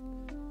 this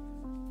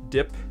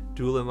dip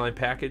dual inline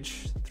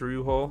package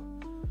through hole.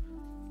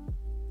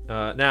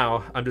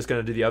 Now I'm just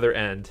going to do the other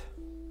end,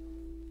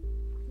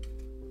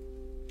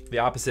 the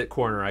opposite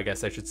corner, I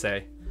guess I should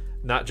say,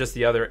 not just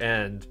the other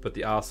end,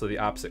 but also the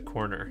opposite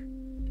corner,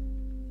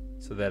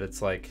 so that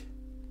it's like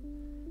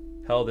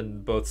held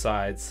in both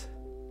sides.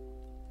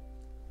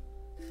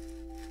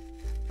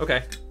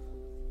 Okay.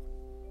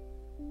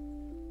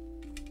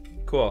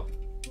 Cool.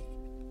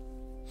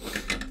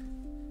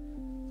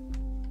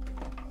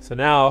 So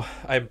now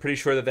I'm pretty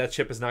sure that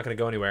chip is not going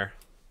to go anywhere.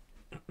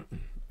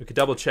 We could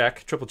double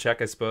check, triple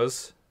check, I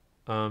suppose.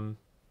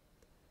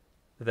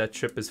 That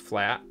chip is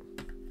flat.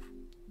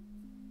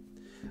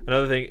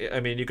 Another thing,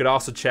 I mean, you could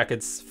also check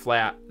it's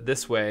flat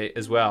this way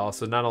as well.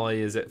 So not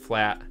only is it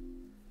flat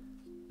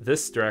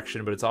this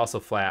direction, but it's also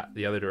flat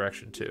the other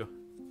direction too.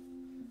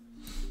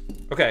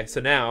 Okay,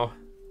 so now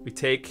we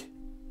take...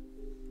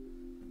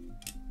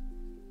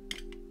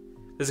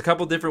 There's a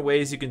couple different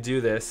ways you can do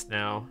this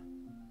now.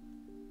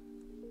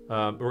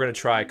 We're going to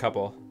try a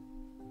couple.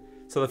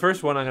 So the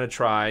first one I'm going to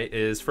try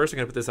is, first I'm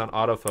going to put this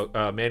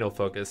on manual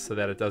focus so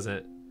that it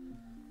doesn't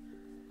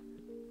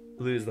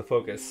lose the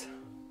focus.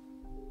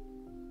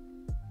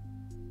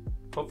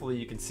 Hopefully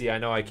you can see. I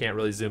know I can't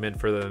really zoom in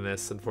further than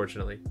this,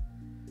 unfortunately.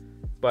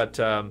 But,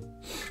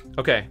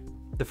 okay.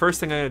 The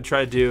first thing I'm going to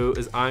try to do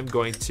is I'm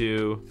going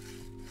to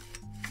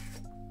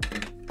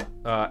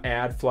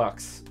add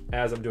flux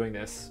as I'm doing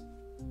this.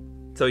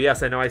 So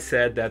yes, I know I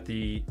said that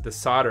the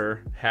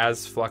solder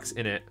has flux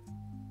in it,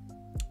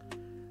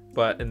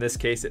 but in this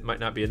case it might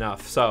not be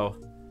enough. So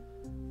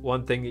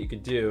one thing that you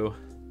could do,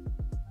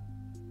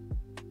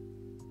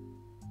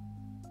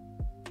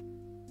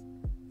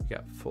 you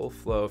got full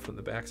flow from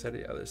the back side to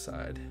the other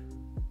side.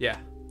 Yeah,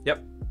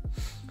 yep.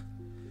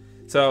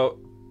 So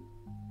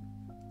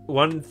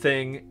one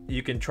thing,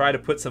 you can try to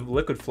put some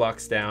liquid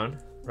flux down,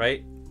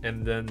 right?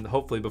 And then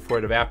hopefully before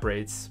it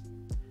evaporates,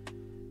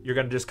 you're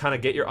gonna just kind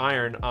of get your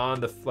iron on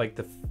the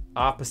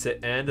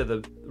opposite end of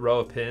the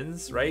row of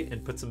pins, right?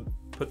 And put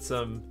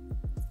some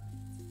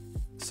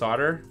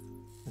solder.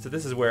 And so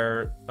this is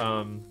where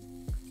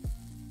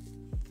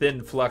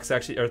thin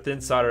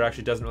solder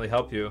actually doesn't really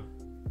help you,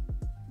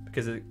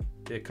 because it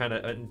kind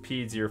of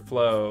impedes your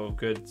flow of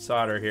good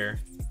solder here.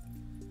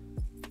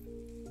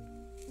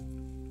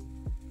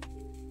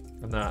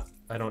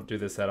 I don't do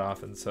this that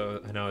often,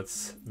 so I know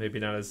it's maybe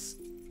not as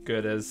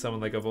good as someone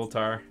like a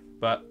Voltar,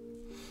 but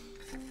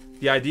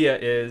the idea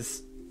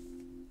is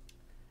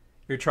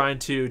you're trying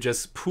to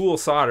just pool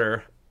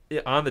solder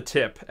on the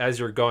tip as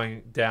you're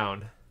going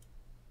down.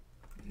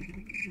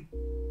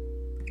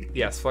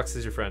 Yes, flux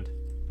is your friend.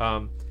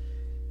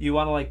 You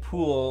want to like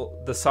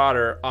pool the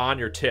solder on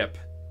your tip,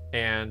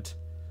 and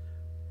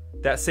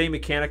that same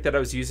mechanic that I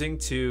was using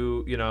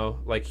to, you know,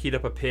 like heat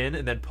up a pin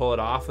and then pull it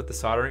off with the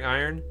soldering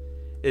iron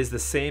is the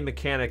same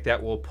mechanic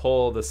that will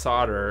pull the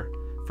solder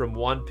from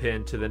one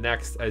pin to the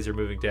next as you're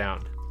moving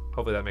down.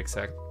 Hopefully that makes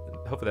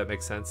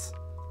sense.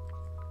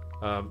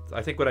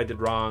 I think what I did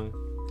wrong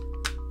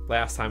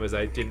last time is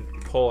I didn't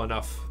pull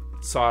enough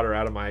solder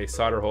out of my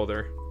solder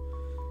holder.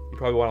 You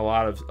probably want a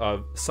lot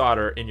of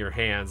solder in your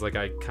hands, like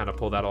I kind of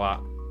pulled out a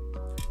lot,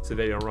 so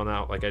they don't run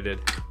out like I did.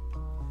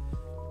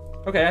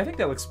 Okay, I think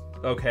that looks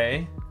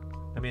okay.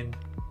 I mean,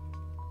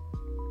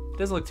 it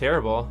doesn't look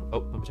terrible. Oh,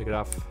 let me take it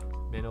off.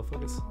 Manual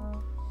focus.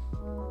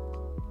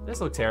 It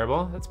doesn't look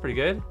terrible. That's pretty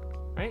good,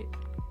 right?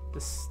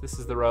 This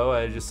is the row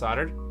I just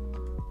soldered.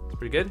 It's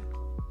pretty good.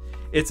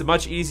 It's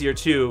much easier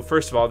too.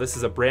 First of all, this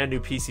is a brand new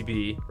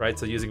PCB, right?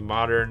 So using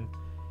modern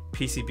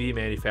PCB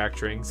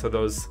manufacturing. So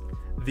those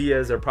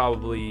vias are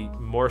probably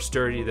more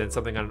sturdy than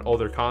something on an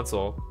older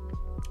console.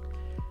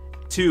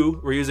 Two,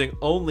 we're using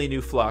only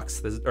new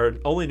flux, or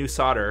only new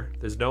solder.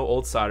 There's no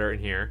old solder in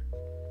here.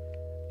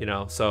 You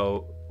know,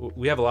 so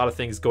we have a lot of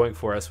things going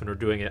for us when we're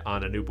doing it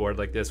on a new board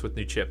like this with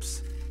new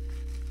chips.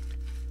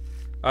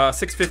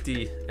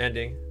 650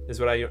 ending is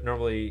what I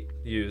normally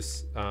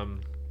use.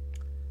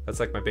 That's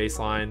like my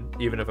baseline,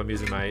 even if I'm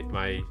using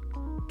my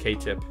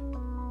K-tip.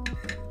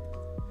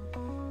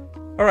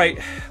 All right,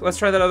 let's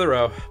try that other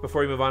row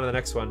before we move on to the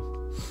next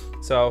one.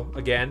 So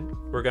again,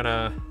 we're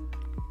gonna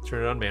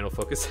turn it on manual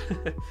focus.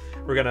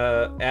 We're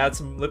gonna add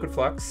some liquid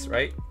flux,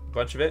 right? A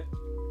bunch of it.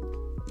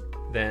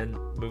 Then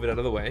move it out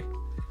of the way.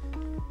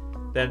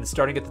 Then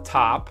starting at the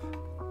top,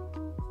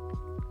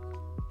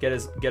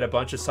 get a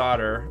bunch of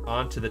solder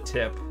onto the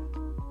tip,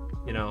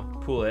 you know,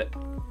 pull it,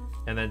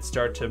 and then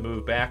start to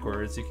move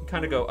backwards. You can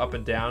kind of go up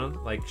and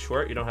down like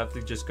short. You don't have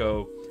to just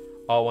go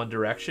all one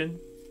direction.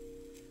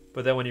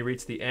 But then when you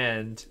reach the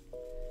end,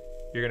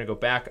 you're gonna go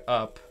back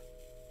up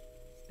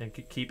and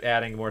keep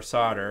adding more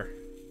solder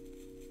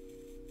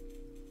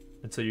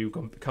until you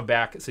come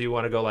back. So you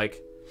want to go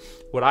like,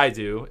 what I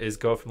do is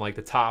go from like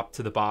the top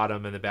to the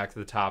bottom and then back to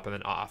the top and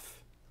then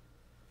off.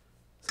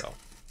 So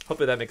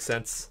hopefully that makes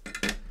sense.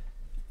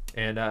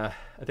 And I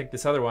think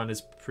this other one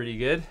is pretty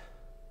good.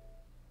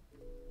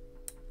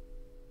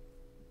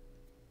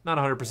 Not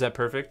 100%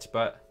 perfect,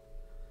 but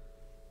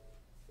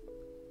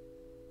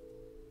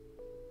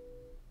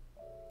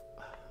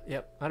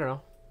yep, I don't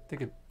know. I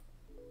think it,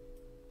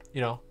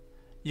 you know,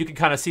 you can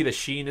kind of see the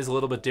sheen is a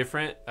little bit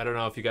different. I don't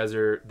know if you guys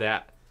are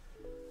that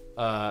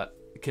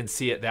can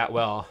see it that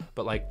well,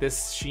 but like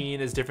this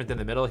sheen is different than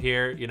the middle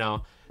here. You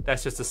know,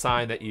 that's just a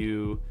sign that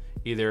you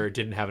either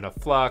didn't have enough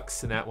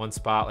flux in that one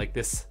spot. Like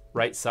this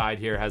right side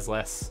here has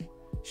less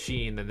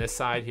sheen than this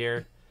side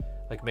here.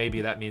 Like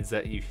maybe that means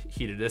that you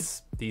heated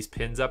these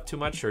pins up too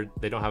much, or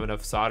they don't have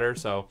enough solder.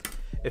 So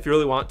if you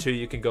really want to,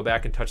 you can go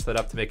back and touch that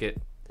up to make it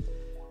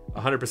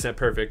 100%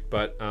 perfect.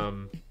 But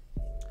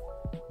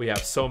we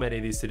have so many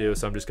of these to do,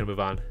 so I'm just gonna move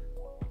on.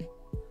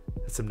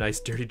 That's some nice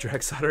dirty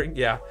drag soldering.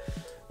 Yeah,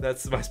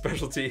 that's my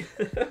specialty.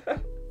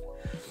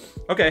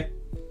 Okay,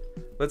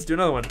 let's do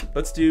another one.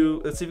 Let's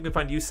see if we can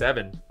find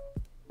U7.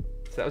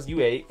 So that was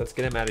U8. Let's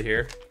get him out of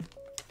here.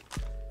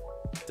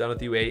 Done with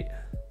U8.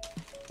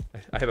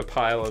 I have a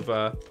pile of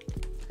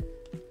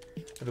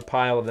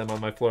them on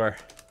my floor.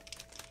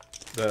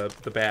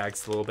 The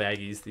bags, the little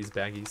baggies, these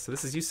baggies. So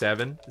this is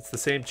U7. It's the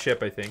same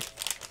chip, I think.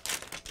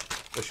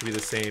 That should be the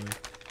same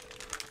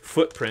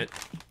footprint.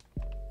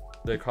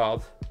 They're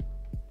called.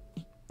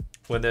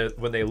 When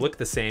they look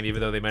the same,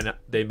 even though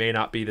they may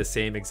not be the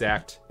same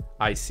exact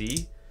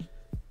IC.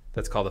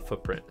 That's called a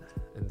footprint,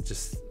 and it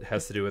just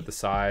has to do with the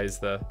size,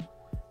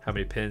 how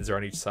many pins are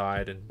on each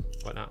side, and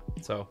whatnot.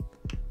 So.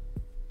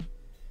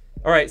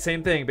 All right,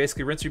 same thing,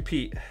 basically rinse,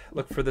 repeat.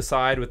 Look for the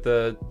side with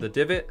the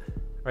divot,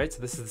 right? So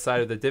this is the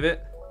side of the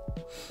divot.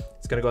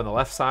 It's gonna go on the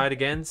left side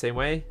again, same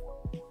way.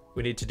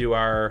 We need to do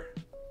our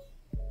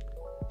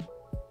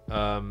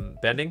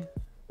bending.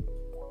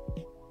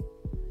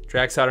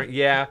 Drag soldering,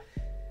 yeah.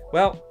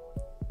 Well,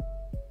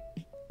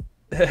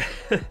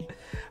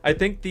 I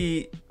think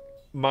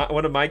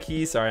one of my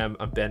keys, sorry, I'm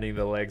bending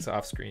the legs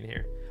off screen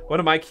here. One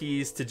of my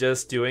keys to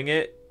just doing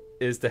it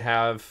is to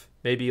have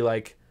maybe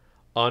like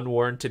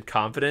unwarranted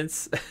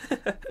confidence.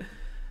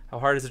 How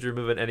hard is it to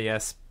remove an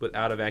NES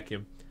without a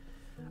vacuum?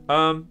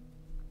 My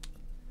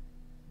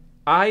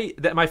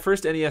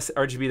first NES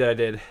RGB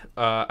that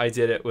I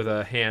did it with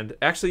a hand.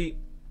 Actually,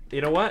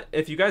 you know what?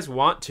 If you guys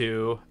want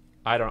to,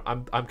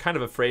 I'm kind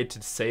of afraid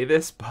to say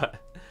this, but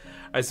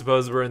I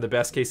suppose we're in the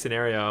best case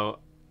scenario.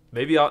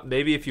 Maybe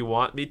if you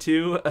want me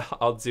to,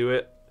 I'll do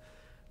it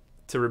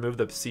to remove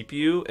the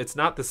CPU. It's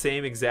not the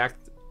same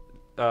exact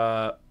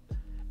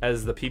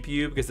as the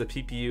PPU, because the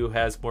PPU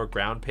has more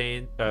ground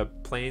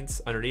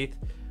planes underneath,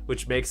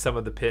 which makes some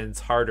of the pins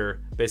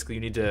harder. Basically,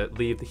 you need to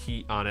leave the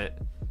heat on it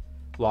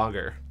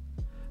longer.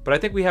 But I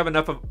think we have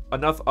enough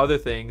other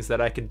things that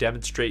I can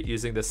demonstrate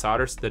using the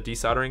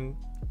desoldering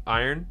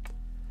iron.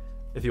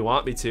 If you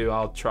want me to,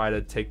 I'll try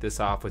to take this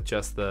off with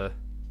just the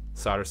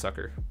solder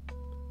sucker,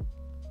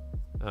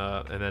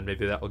 and then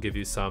maybe that will give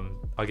you some.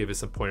 I'll give you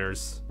some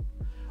pointers,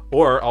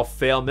 or I'll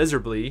fail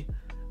miserably,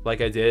 like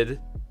I did.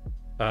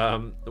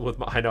 With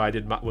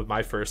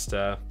my first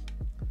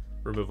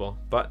removal,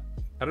 but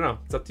I don't know.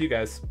 It's up to you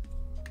guys.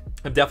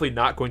 I'm definitely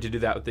not going to do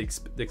that with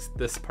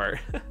this part.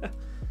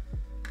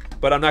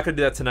 But I'm not going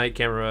to do that tonight,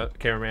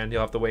 cameraman.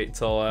 You'll have to wait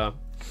until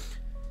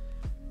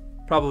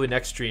Probably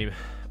next stream.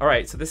 All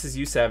right, so this is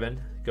U7.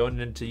 Going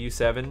into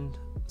U7.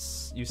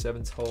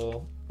 U7's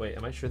hole. Wait,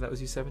 am I sure that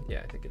was U7? Yeah,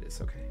 I think it is.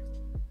 Okay.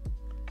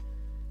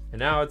 And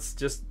now it's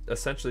just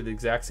essentially the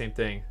exact same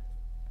thing.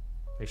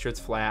 Make sure it's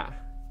flat.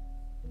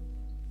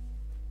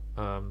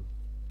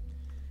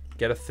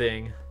 Get a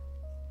thing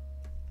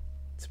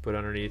to put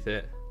underneath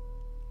it.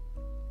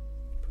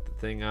 Put the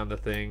thing on the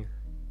thing.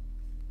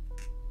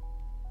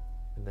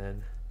 And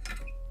then...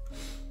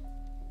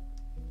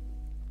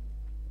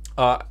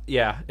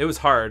 yeah, it was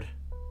hard.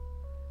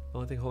 The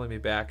only thing holding me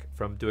back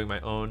from doing my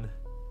own.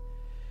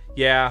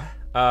 Yeah,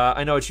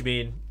 I know what you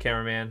mean,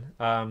 cameraman.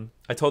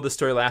 I told this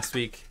story last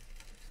week,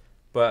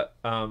 but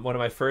one of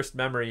my first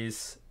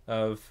memories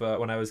of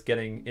when I was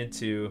getting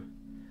into,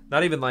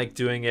 not even like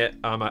doing it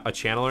on a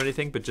channel or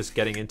anything, but just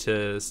getting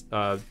into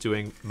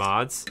doing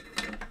mods,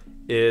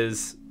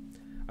 is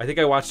I think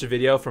I watched a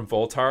video from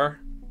Voltar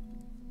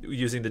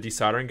using the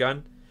desoldering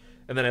gun,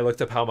 and then I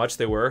looked up how much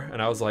they were,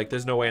 and I was like,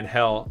 there's no way in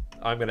hell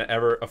I'm going to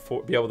ever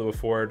be able to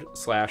afford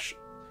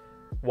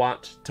 /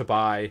 want to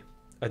buy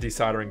a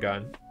desoldering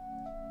gun.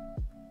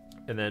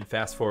 And then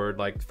fast forward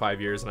like 5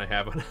 years and I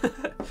have one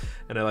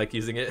and I like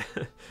using it.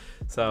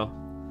 So,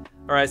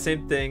 all right,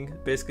 same thing.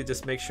 Basically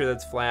just make sure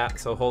that's flat.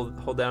 So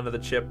hold down to the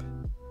chip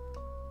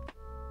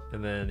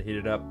and then heat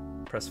it up,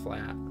 press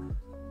flat.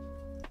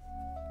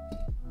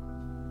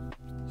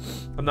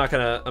 I'm not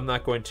going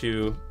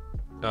to,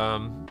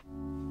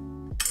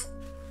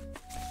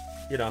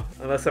 you know,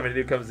 unless somebody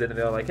new comes in and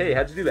they're like, hey,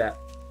 how'd you do that?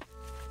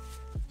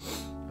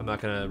 I'm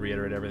not going to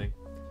reiterate everything.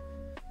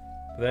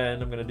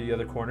 Then I'm going to do the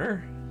other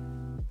corner.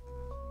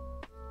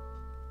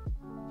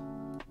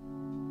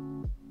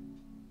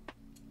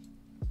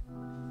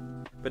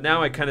 But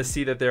now I kind of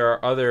see that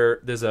there are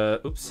there's a,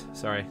 oops,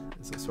 sorry.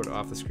 This is sort of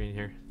off the screen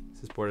here.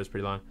 This board is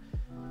pretty long.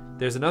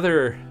 There's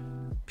another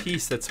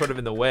piece that's sort of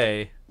in the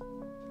way.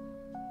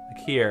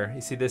 Like here,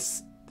 you see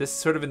this is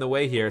sort of in the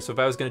way here. So if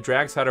I was going to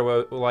drag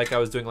solder like I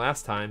was doing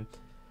last time,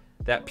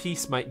 that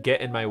piece might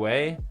get in my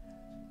way.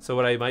 So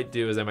what I might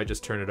do is I might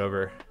just turn it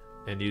over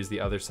and use the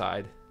other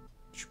side.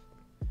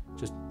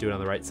 Just do it on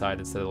the right side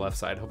instead of the left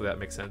side. Hopefully that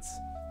makes sense.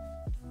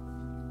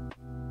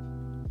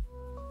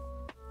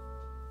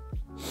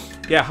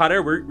 Yeah, hot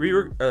air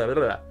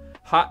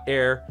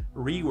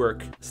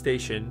rework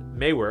station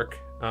may work.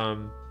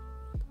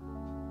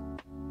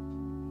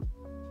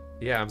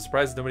 Yeah, I'm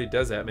surprised nobody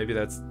does that. Maybe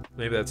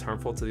that's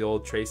harmful to the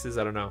old traces.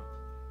 I don't know.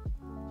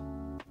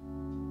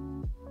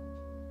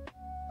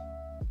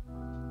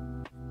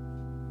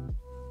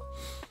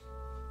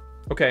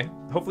 Okay,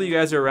 hopefully you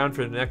guys are around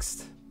for the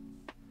next.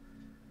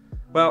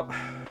 Well,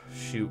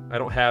 shoot, I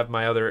don't have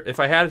my other.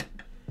 If I had,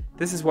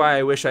 this is why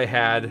I wish I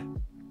had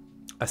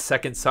a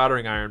second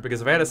soldering iron,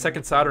 because if I had a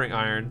second soldering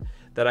iron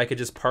that I could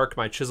just park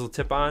my chisel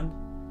tip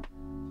on,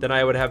 then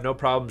I would have no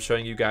problem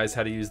showing you guys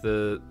how to use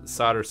the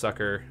solder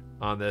sucker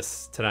on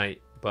this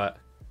tonight, but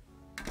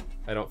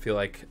I don't feel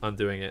like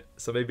undoing it.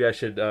 So maybe I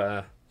should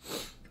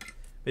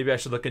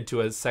look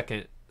into a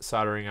second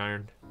soldering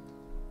iron.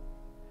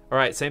 All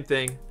right, same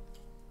thing.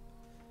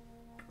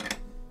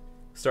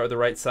 Start with the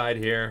right side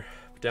here,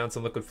 put down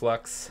some liquid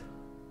flux,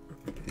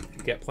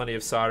 get plenty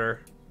of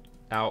solder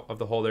out of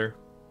the holder.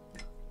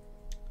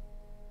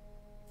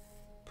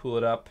 Pull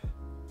it up.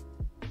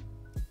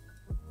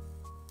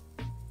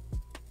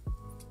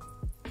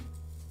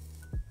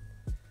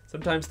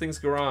 Sometimes things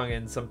go wrong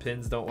and some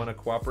pins don't want to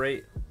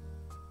cooperate.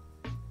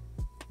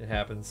 It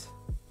happens.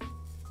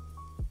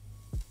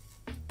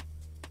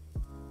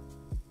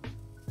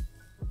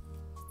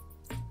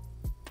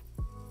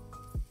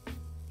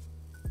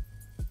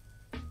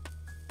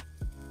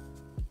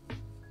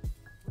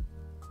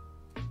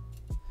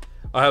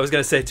 I was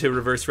going to say, to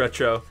reverse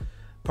retro,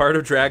 part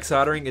of drag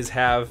soldering is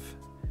have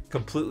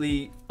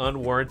completely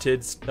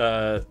unwarranted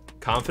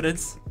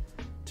confidence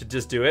to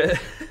just do it.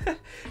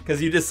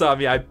 Because you just saw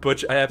me, I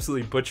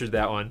absolutely butchered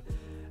that one,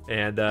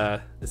 and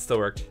it still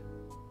worked.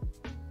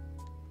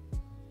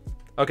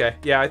 Okay,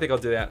 yeah, I think I'll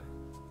do that,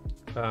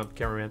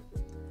 cameraman.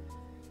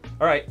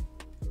 All right,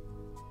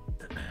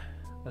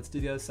 let's do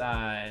the other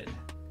side.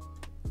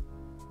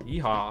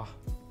 Yeehaw.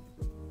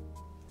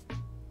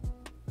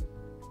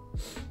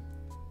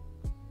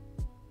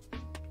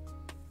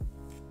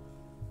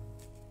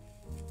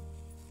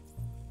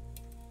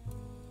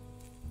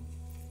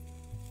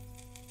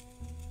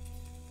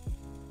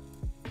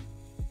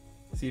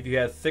 See, if you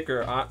had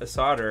thicker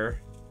solder,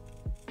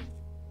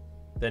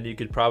 then you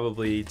could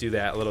probably do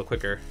that a little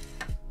quicker,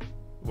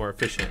 more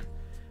efficient,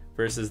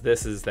 versus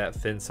this is that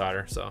thin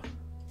solder. So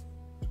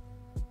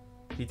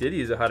he did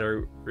use a hot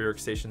air rework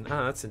station.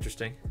 Ah, that's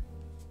interesting.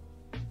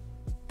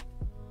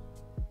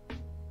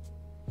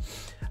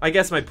 I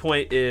guess my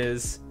point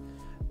is,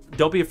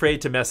 don't be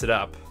afraid to mess it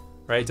up,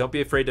 right? Don't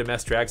be afraid to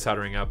mess drag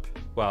soldering up.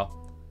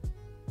 Well,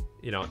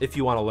 you know, if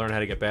you want to learn how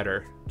to get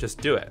better, just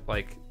do it.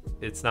 Like,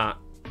 it's not,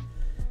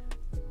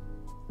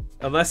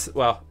 unless,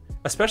 well,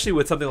 especially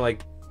with something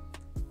like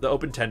the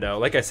OpenTendo,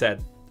 like I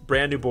said,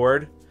 brand new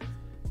board,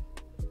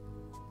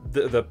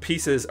 the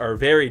pieces are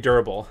very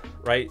durable,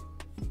 right?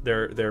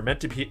 They're meant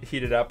to be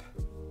heated up.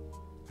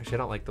 Actually, I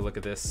don't like the look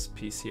of this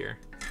piece here.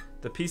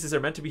 The pieces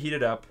are meant to be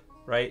heated up,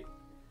 right?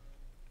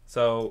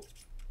 So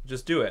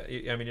just do it.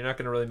 I mean, you're not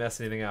going to really mess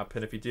anything up.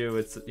 And if you do,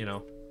 it's, you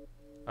know,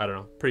 I don't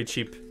know, pretty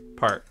cheap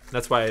part.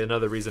 That's why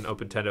another reason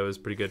OpenTendo is a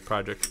pretty good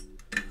project.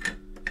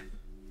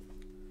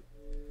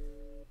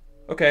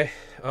 Okay.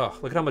 Oh,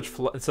 look at how much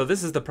so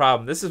this is the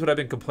problem. This is what I've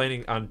been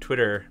complaining on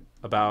Twitter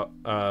about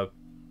I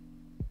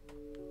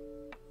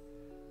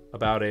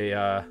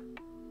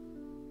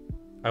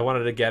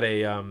wanted to get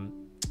a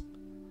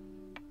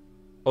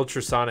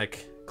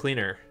ultrasonic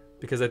cleaner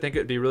because I think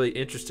it'd be really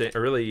interesting or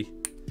really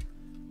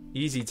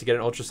easy to get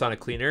an ultrasonic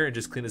cleaner and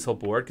just clean this whole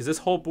board, because this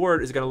whole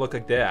board is going to look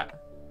like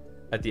that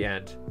at the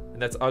end,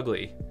 and that's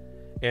ugly.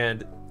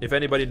 And if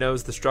anybody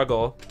knows the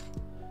struggle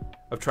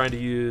of trying to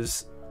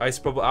use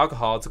isopropyl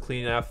alcohol to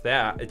clean off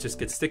that, it just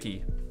gets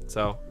sticky.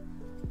 So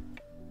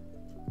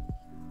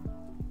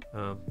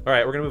all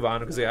right, we're gonna move on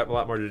because we have a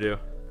lot more to do.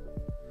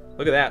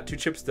 Look at that, 2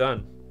 chips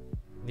done.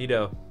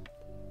 Neato.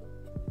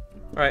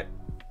 All right,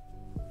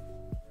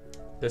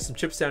 there's some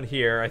chips down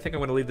here. I think I'm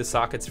gonna leave the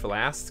sockets for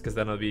last because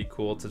then it'll be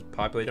cool to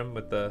populate them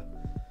with the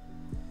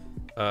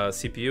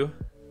CPU,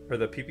 or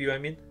the PPU I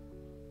mean,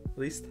 at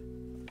least.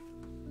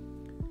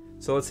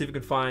 So let's see if we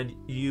can find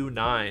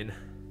U9.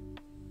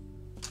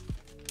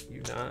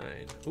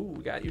 U9. Ooh,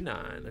 we got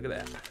U9. Look at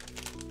that.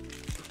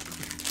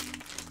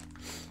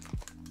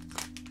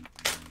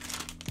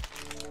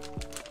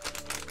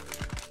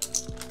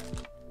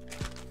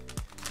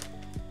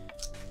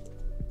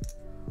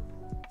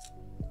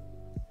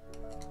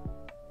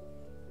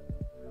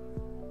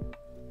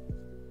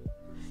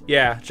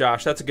 Yeah,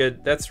 Josh, that's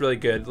really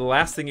good. The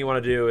last thing you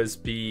want to do is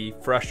be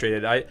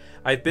frustrated.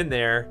 I've been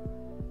there.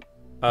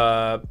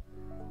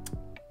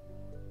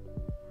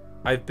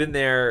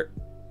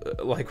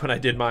 Like when I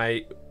did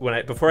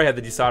before I had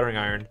the desoldering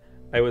iron,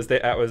 I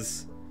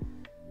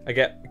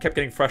kept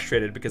getting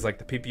frustrated because like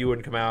the PPU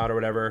wouldn't come out or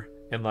whatever,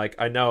 and like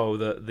I know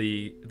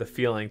the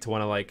feeling to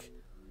want to like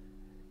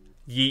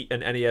yeet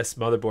an NES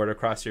motherboard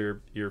across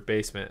your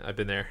basement. I've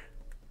been there.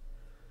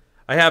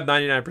 I have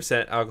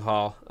 99%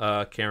 alcohol,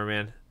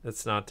 cameraman.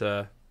 That's not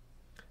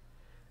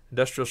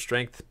industrial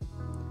strength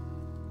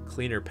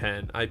cleaner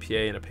pen,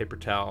 IPA, and a paper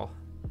towel.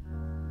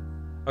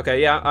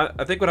 Okay, yeah,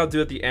 I think what I'll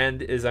do at the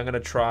end is I'm gonna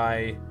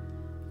try.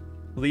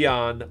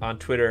 Leon on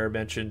Twitter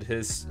mentioned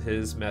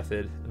his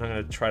method, and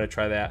I'm gonna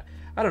try that.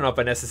 I don't know if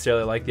I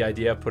necessarily like the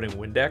idea of putting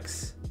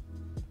Windex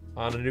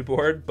on a new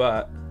board,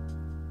 but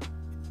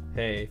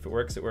hey, if it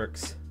works, it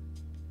works.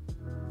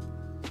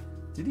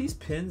 Do these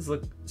pins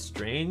look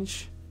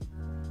strange?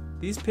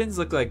 These pins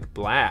look like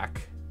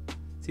black.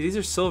 See, these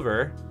are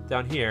silver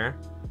down here,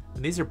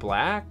 and these are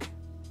black.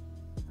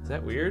 Is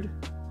that weird?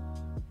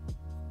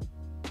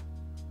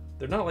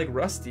 They're not like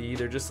rusty,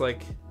 they're just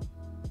like...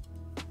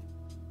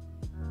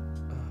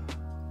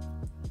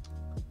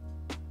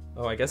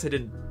 Oh, I guess I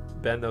didn't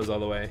bend those all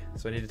the way,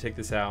 so I need to take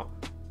this out.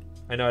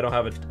 I know I don't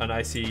have an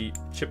IC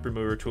chip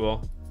remover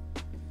tool.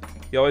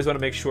 You always want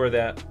to make sure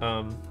that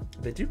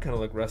they do kind of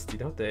look rusty,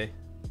 don't they?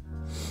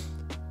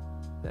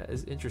 That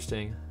is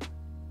interesting.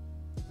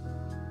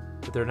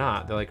 But they're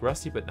not. They're like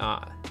rusty, but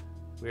not.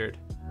 Weird.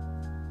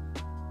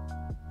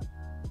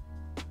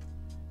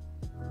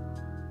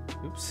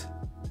 Oops.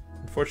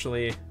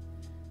 Unfortunately,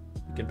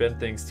 you can bend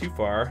things too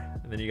far,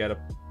 and then you gotta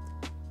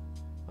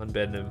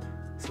unbend them.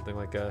 Something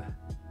like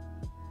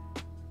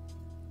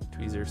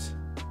tweezers.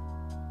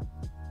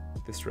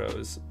 This row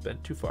is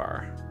bent too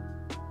far.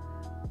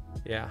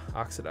 Yeah,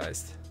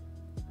 oxidized.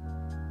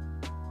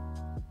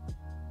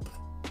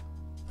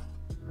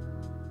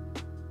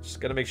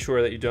 Just gotta make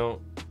sure that you don't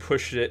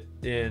push it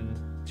in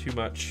too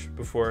much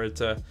before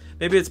it.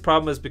 Maybe its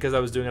problem is because I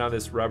was doing it on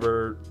this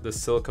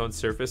silicone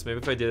surface. Maybe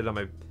if I did it on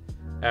my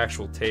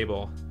actual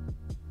table,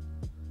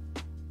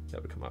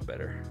 that would come out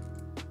better.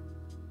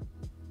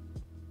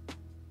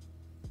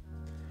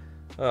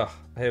 Oh,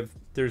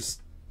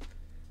 there's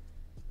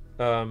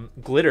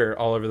glitter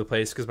all over the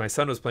place because my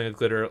son was playing with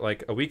glitter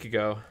like a week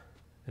ago,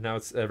 and now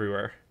it's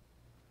everywhere.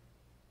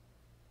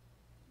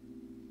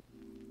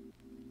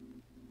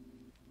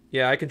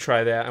 Yeah, I can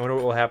try that. I wonder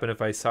what will happen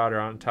if I solder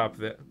on top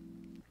of it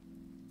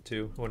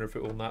too. I wonder if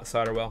it will not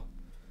solder well.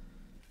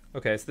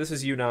 Okay, so this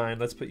is U9.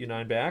 Let's put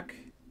U9 back.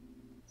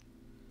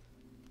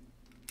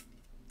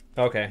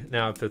 Okay,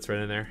 now it fits right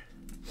in there.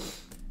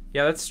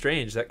 Yeah, that's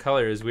strange. That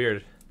color is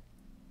weird.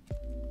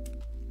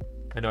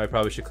 I know I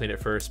probably should clean it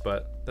first,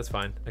 but that's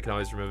fine. I can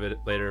always remove it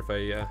later if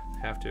I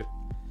have to.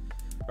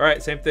 All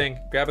right, same thing.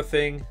 Grab a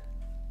thing,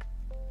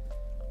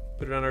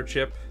 put it on our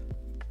chip.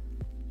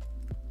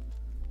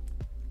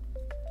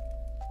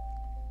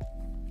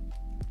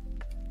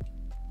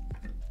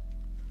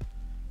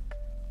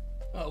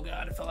 Oh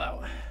God, it fell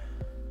out.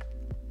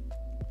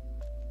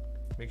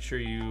 Make sure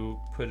you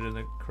put it in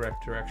the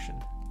correct direction.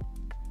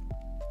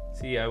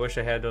 See, I wish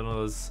I had one of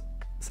those,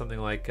 something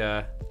like,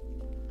 yeah,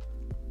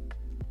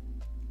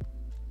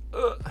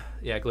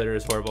 glitter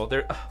is horrible.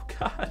 Oh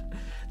God,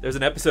 there's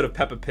an episode of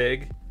Peppa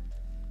Pig.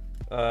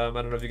 I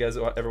don't know if you guys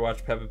ever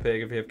watch Peppa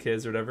Pig, if you have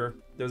kids or whatever.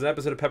 There was an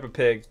episode of Peppa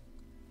Pig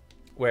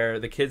where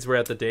the kids were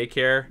at the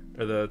daycare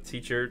or the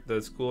teacher,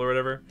 the school or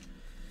whatever,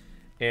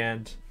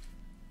 and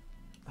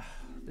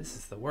this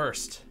is the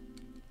worst.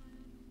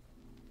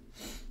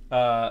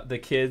 The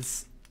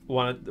kids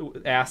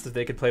asked if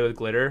they could play with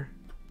glitter,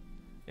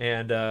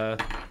 and the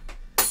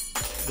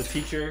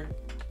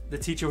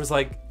teacher was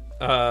like,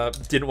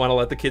 didn't want to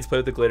let the kids play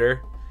with the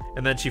glitter,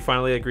 and then she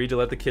finally agreed to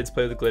let the kids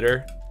play with the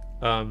glitter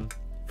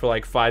for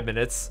like 5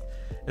 minutes.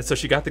 And so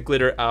she got the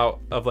glitter out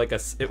of like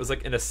it was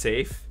like in a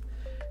safe,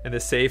 and the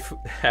safe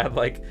had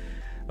like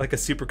a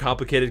super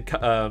complicated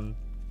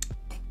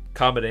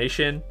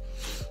combination.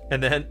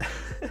 And then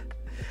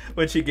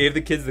when she gave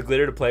the kids the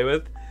glitter to play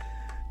with,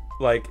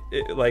 like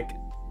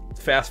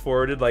fast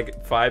forwarded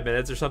like 5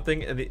 minutes or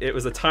something, and it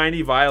was a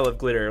tiny vial of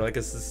glitter, like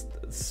it's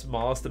the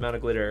smallest amount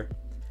of glitter,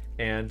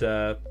 and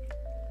the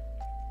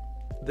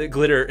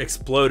glitter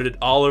exploded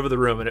all over the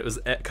room, and it was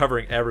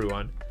covering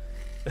everyone.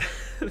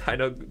 I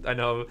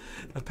know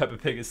Peppa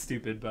Pig is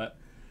stupid, but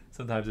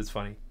sometimes it's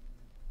funny.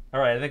 All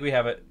right, I think we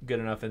have it good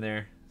enough in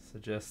there. So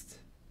just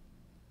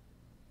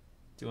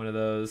do one of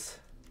those.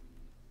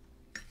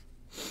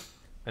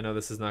 I know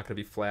this is not going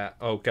to be flat.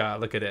 Oh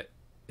God, look at it.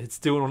 It's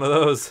doing one of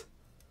those.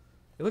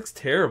 It looks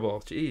terrible.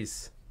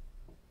 Jeez.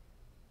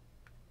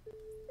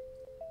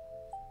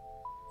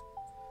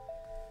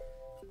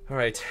 All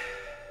right.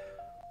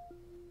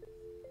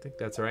 I think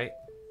that's right.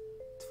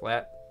 It's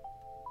flat.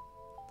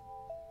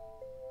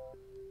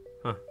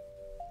 Huh.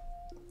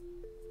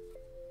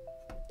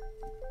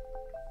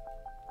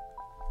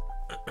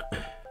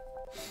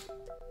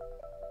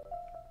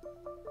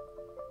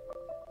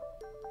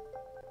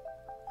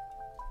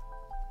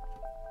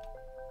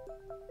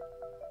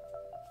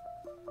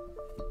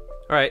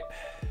 All right.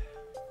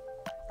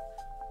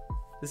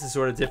 This is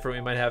sort of different.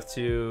 We might have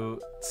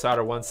to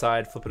solder one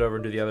side, flip it over,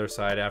 and do the other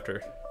side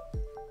after.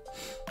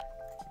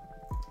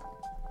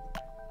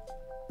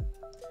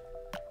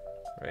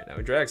 All right, now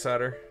we drag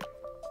solder.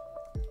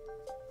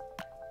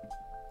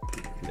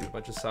 Get a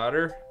bunch of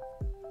solder.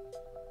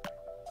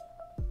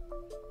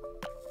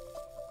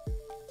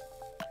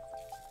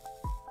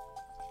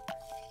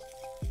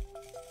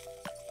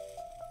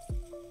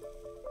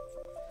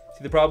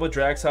 See, the problem with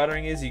drag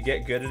soldering is you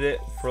get good at it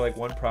for like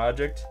one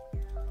project,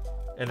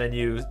 and then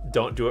you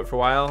don't do it for a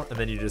while, and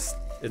then you just,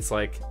 it's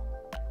like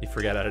you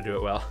forget how to do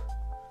it well.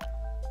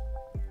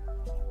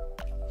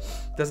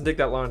 It doesn't take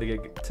that long to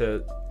get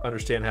to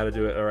understand how to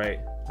do it all right,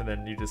 and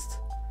then you just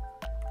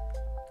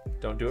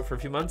don't do it for a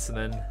few months, and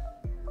then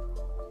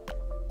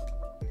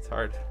it's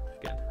hard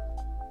again.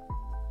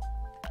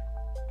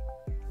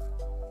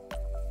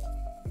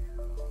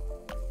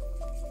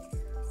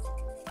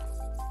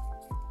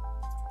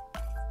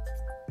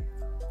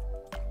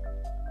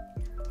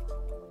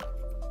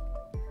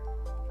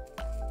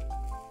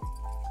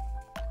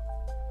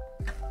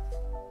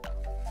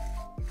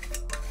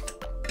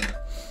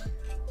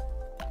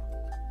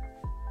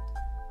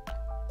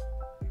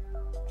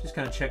 Just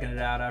kind of checking it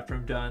out after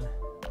I'm done.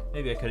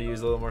 Maybe I could have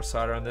used a little more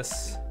solder on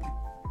this.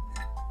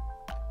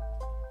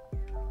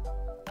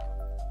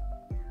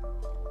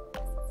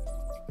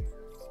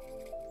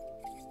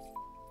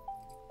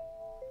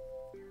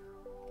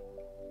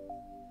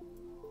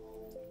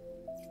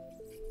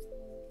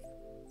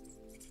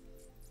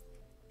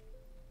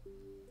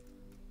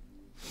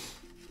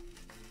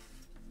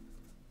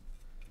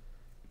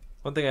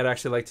 One thing I'd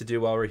actually like to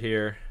do while we're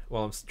here,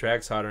 while I'm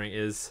drag soldering,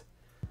 is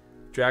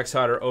drag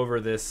solder over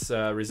this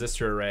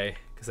resistor array,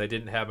 because I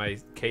didn't have my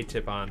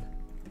K-tip on,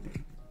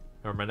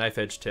 or my knife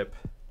edge tip.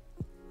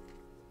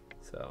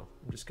 So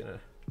I'm just gonna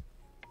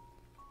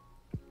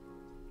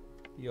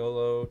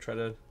YOLO try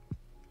to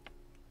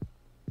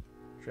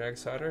drag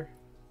solder.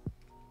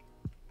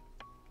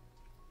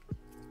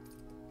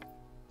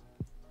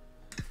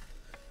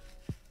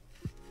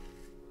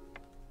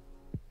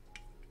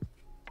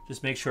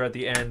 Just make sure at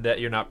the end that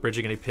you're not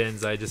bridging any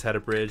pins. I just had a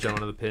bridge on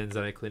one of the pins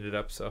and I cleaned it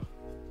up, so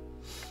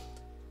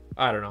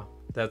I don't know.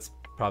 That's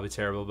probably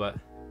terrible, but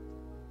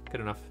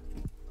good enough.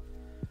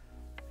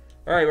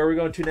 All right, where are we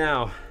going to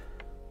now?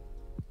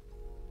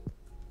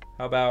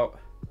 How about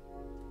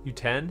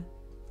U10?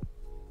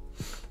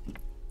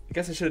 I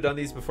guess I should have done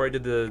these before I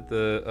did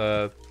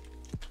the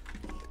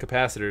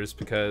capacitors,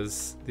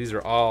 because these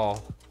are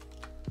all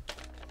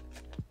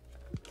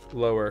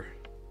lower.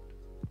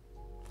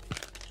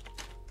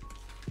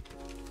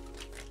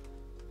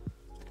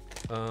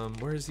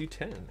 Where's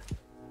U10?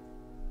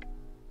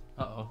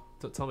 Uh-oh.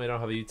 Don't tell me I don't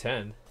have a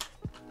U10.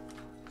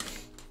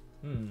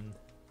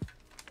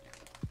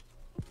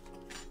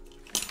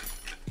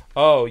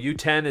 Oh,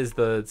 U10 is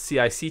the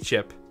CIC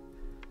chip.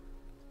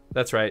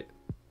 That's right.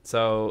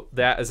 So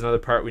that is another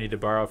part we need to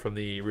borrow from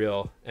the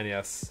real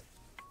NES.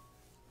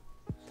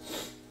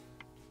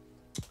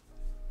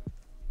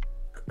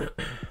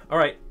 All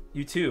right,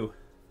 U2.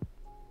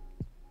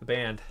 The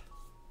band.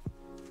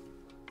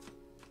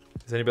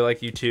 Does anybody like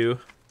U2?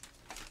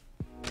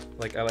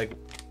 Like, I like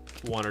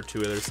one or two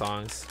of their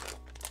songs.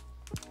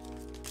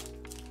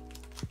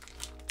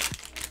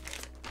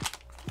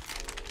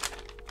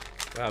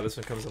 Wow, this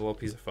one comes with a little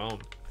piece of foam.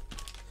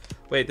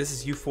 Wait, this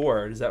is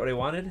U4. Is that what I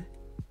wanted?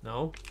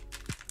 No.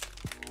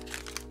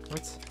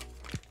 What?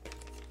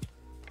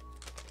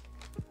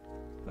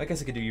 I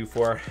guess I could do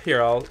U4.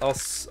 Here,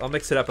 I'll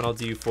mix it up and I'll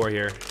do U4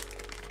 here.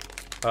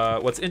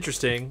 What's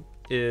interesting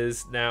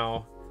is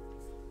now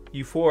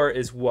U4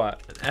 is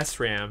what? An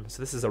SRAM.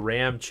 So this is a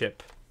RAM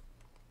chip.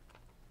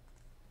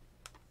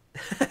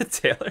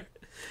 Taylor,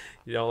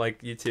 you don't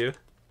like U2?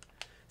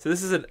 So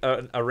this is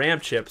a RAM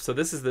chip. So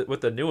this is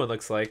what the new one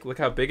looks like. Look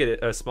how big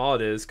small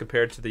it is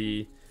compared to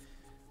the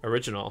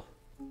original.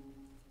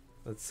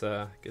 Let's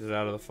get it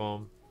out of the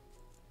foam.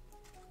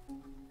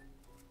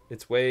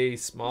 It's way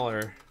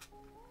smaller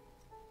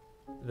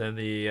than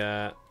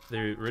the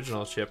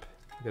original chip.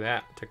 Look at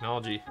that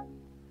technology.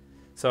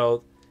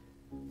 So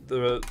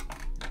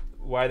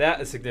why that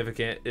is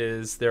significant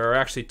is there are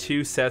actually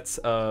two sets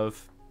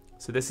of.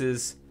 So this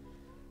is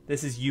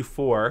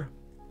U4.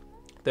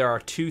 There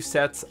are two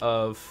sets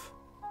of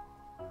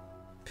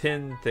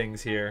pin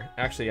things here.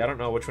 Actually, I don't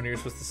know which one you're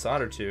supposed to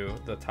solder to.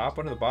 The top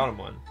one or the bottom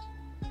one?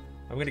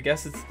 I'm gonna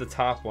guess it's the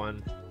top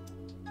one.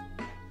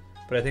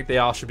 But I think they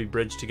all should be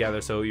bridged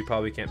together, so you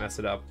probably can't mess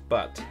it up.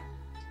 But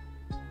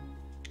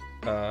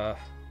that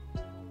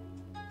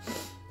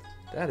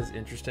is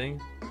interesting.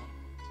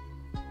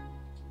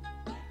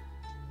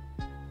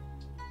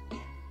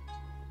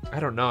 I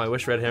don't know. I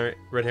wish Red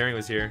Herring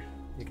was here.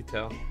 You could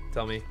tell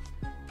me.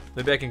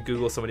 Maybe I can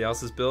Google somebody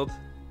else's build.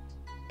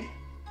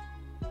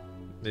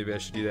 Maybe I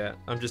should do that.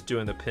 I'm just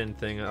doing the pin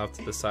thing off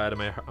to the side of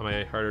my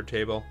harder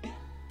table.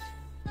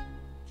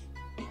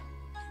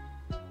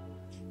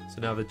 So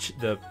now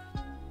the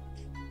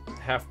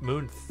half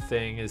moon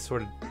thing is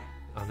sort of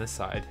on this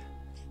side.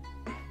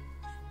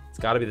 It's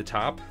got to be the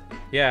top.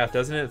 Yeah,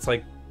 doesn't it? It's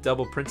like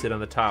double printed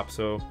on the top.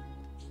 So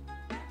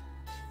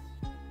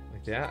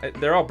like that.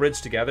 They're all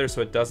bridged together,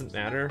 so it doesn't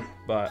matter.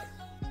 But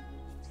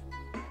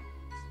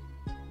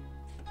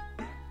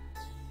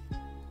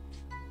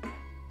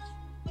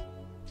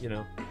you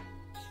know,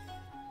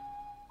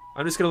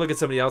 I'm just gonna look at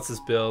somebody else's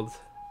build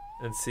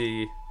and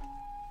see.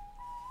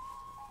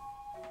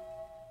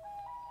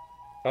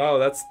 Oh,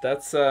 that's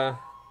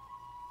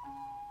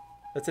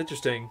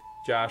interesting,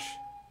 Josh.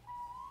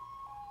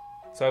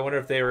 So I wonder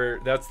if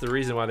that's the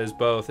reason why there's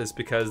both, is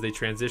because they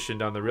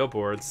transitioned on the real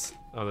boards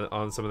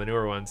on some of the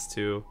newer ones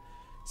to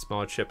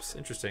smaller chips.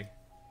 Interesting.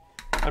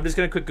 I'm just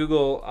gonna quick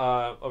Google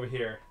over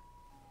here.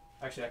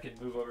 Actually, I can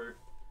move over.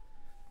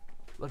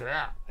 Look at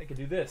that. I can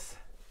do this.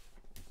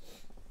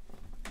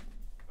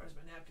 Where's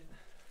my napkin?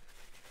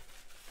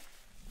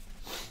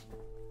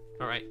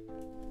 All right.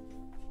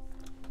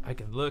 I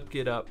can look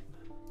it up.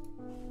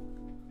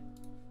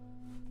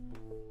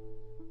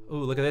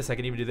 Ooh, look at this. I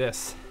can even do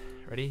this.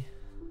 Ready?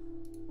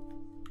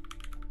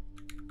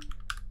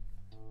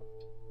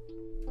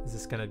 Is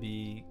this gonna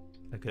be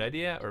a good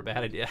idea or a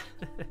bad idea?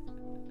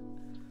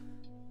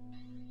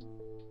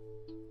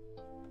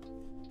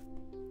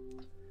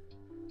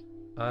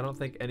 I don't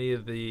think any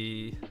of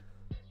the...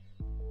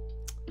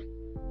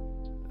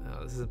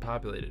 Oh, this isn't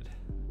populated.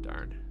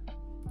 Darn.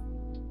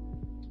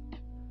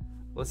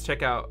 Let's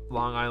check out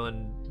Long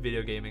Island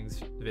Video Gaming's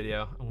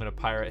video. I'm gonna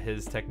pirate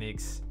his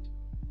techniques.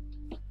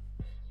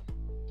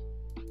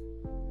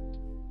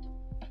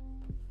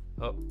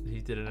 Oh, he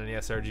did an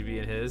NES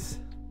RGB in his.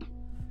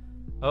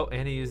 Oh,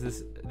 and he used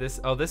this.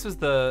 Oh, this was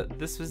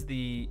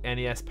the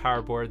NES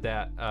power board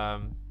that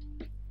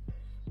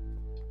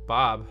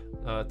Bob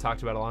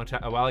talked about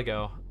a while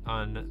ago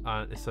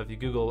on. So if you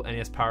Google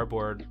NES power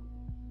board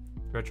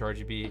retro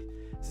RGB,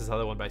 this is the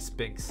other one by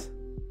Spinks,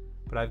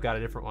 but I've got a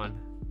different one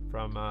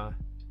from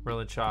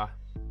Merlin Shaw.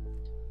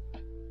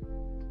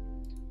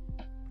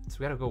 So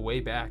we gotta go way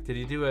back. Did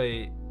he do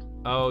a?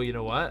 Oh, you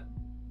know what?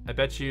 I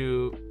bet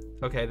you.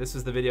 Okay, this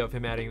is the video of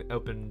him adding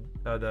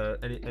the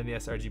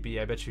NES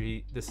RGB. I bet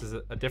you this is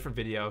a different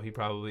video. He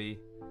probably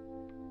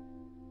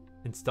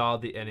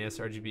installed the NES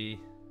RGB.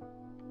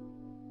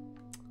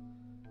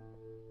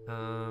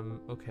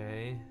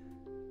 Okay.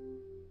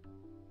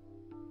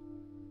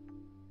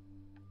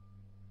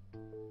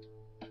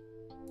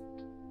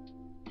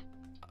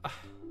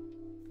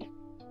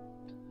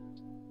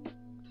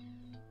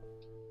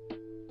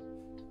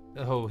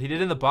 Oh, he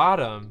did in the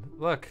bottom.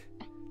 Look,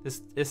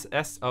 this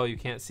S. Oh, you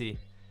can't see.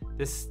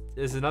 This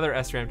is another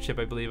SRAM chip,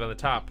 I believe, on the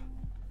top.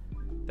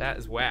 That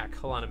is whack.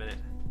 Hold on a minute.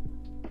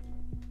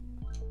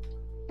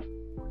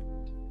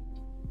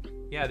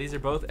 Yeah, these are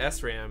both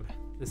SRAM.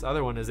 This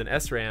other one is an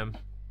SRAM.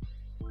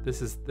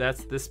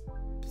 That's this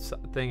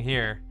thing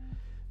here.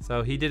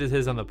 So he did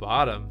his on the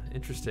bottom.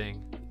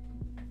 Interesting.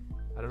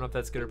 I don't know if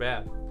that's good or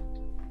bad.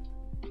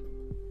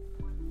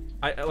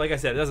 Like I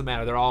said, it doesn't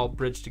matter. They're all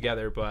bridged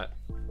together, but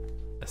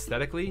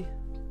aesthetically,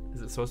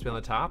 is it supposed to be on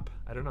the top?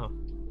 I don't know.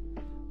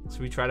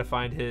 Should we try to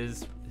find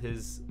his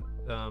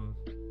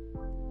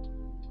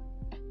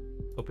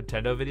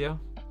OpenTendo video?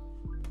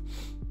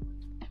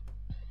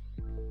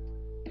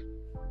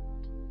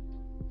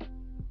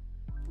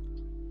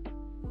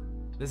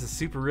 This is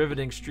super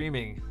riveting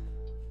streaming.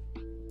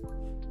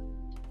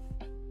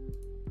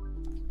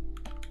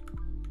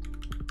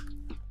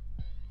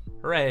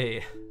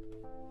 Hooray!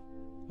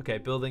 Okay,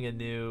 building a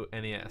new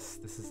NES.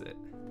 This is it.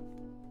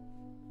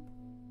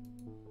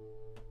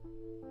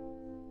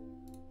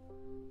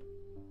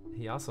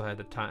 he also had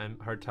a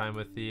hard time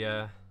with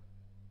the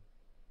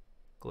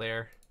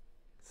glare.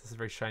 This is a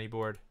very shiny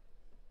board.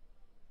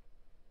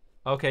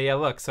 Okay, yeah,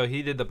 look. So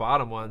he did the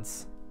bottom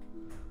ones.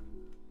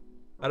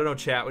 I don't know,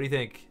 chat. What do you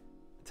think?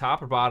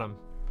 Top or bottom?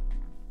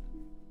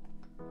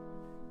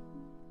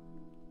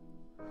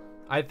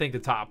 I think the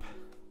top.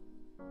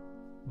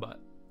 But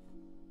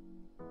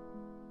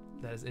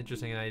that is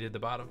interesting, and I did the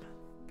bottom.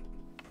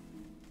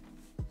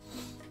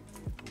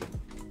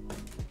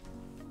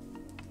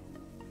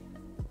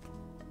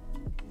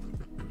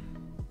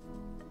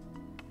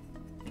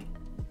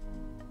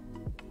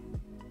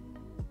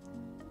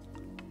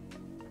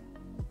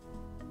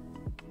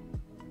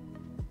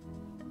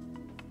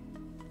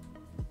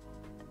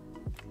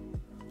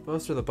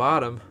 Most are the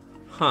bottom.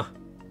 Huh.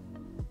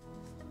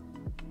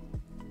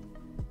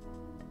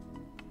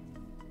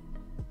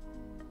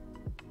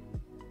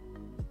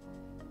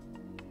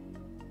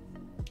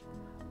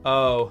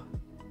 Oh.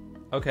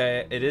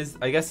 Okay, it is.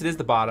 I guess it is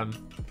the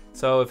bottom.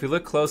 So if you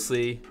look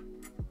closely,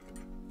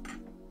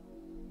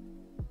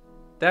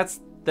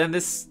 then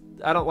this.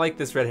 I don't like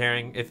this red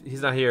herring. If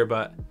he's not here,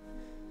 but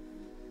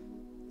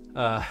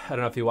I don't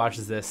know if he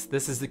watches this.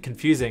 This is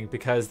confusing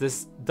because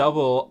this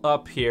double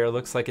up here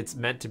looks like it's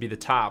meant to be the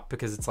top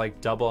because it's like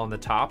double on the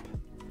top.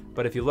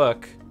 But if you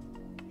look,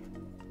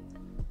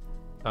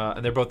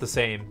 and they're both the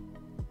same.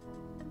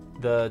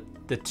 The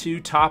two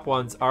top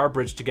ones are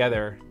bridged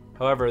together.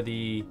 However,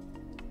 the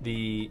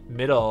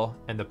middle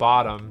and the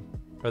bottom,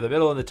 or the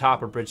middle and the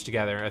top, are bridged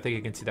together. I think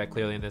you can see that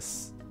clearly in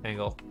this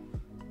angle.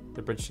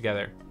 They're bridged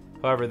together.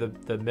 However,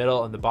 the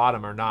middle and the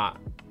bottom are not.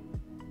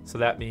 So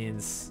that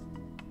means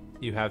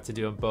you have to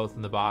do them both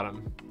in the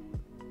bottom,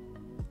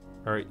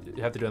 or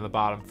you have to do it on the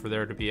bottom for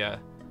there to be a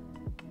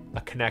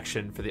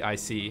connection for the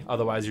IC.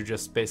 Otherwise, you're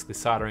just basically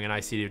soldering an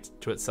IC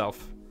to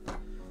itself.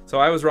 So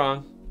I was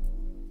wrong.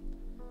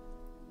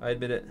 I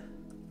admit it.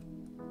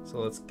 So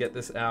let's get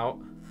this out.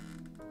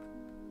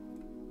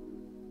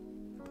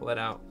 Pull that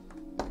out.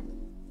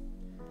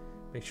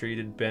 Make sure you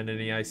didn't bend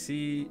any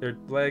IC or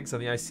legs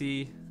on the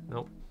IC.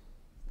 Nope.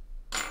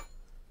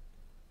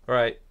 All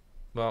right.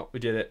 Well, we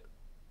did it.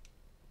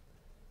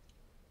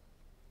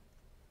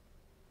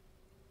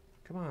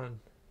 Come on,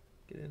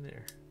 get in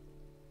there.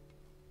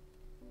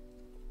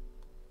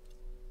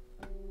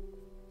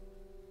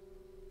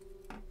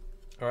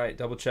 All right,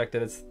 double check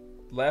that it's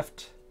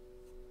left.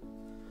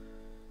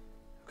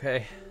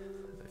 Okay,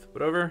 I flip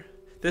it over.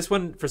 This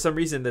one, for some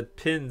reason, the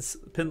pin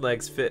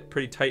legs fit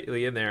pretty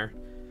tightly in there,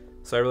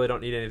 so I really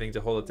don't need anything to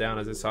hold it down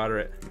as I solder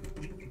it.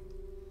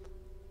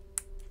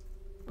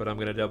 But I'm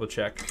gonna double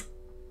check.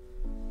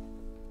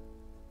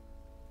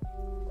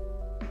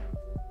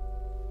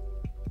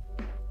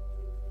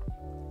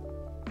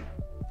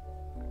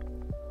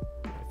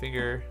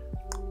 Finger,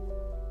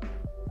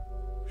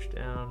 push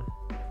down.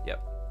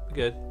 Yep,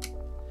 good.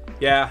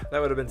 Yeah, that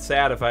would have been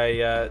sad if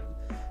I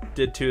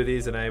did two of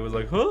these and I was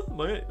like, huh,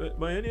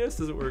 my NES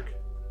doesn't work.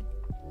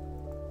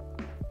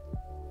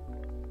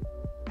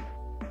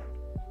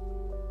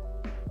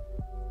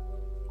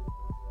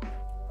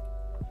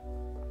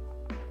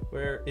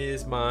 Where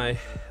is my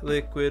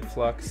liquid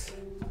flux?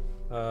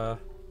 Oh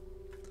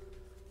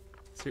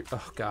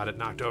god, it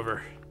knocked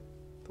over.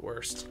 The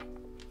worst.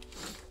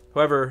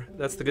 However,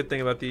 that's the good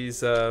thing about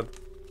these. It's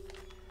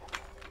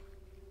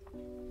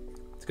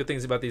good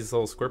things about these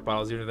little squirt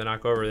bottles. Even if they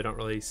knock over, they don't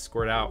really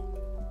squirt out,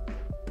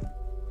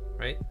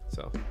 right?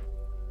 So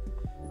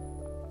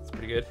it's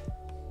pretty good.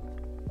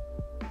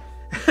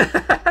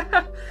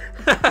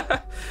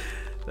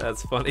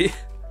 That's funny.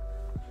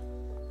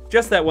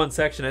 Just that one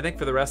section. I think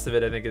for the rest of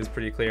it, I think is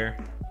pretty clear.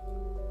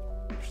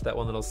 Just that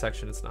one little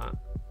section, it's not.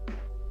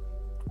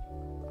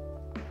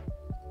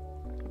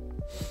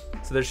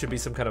 So there should be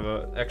some kind of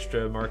a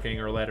extra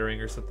marking or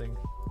lettering or something.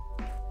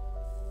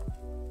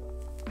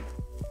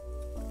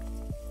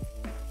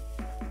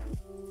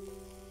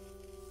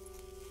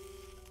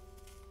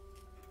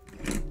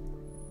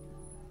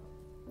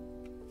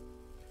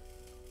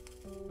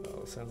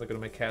 Oh, sounds like one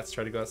of my cats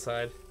try to go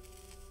outside.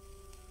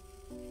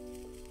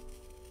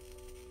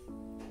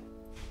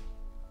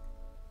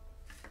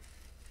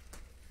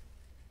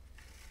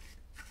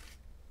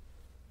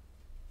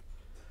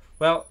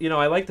 Well, you know,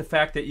 I like the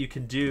fact that you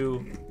can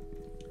do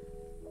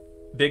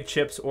big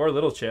chips or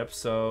little chips,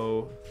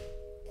 so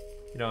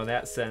you know, in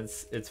that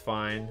sense it's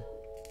fine,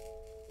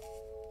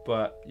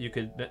 but you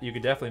could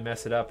definitely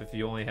mess it up if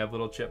you only have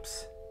little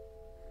chips.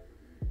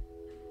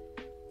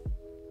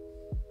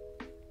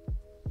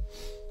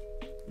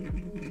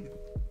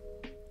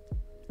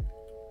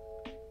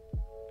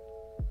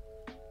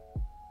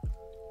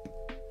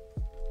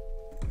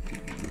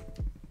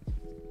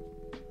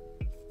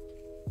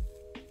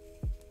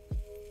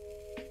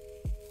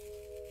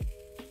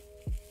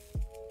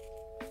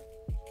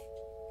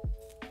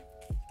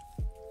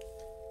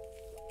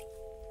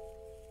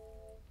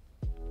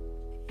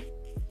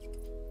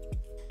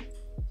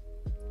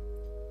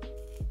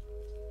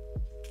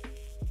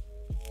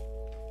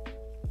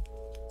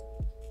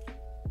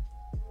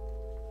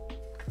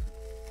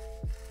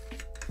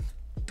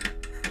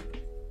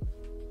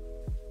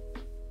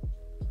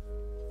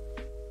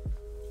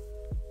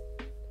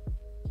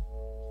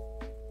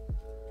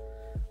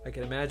 I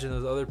can imagine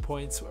those other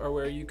points are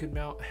where you can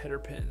mount header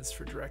pins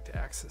for direct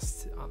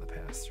access on the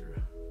pass-through.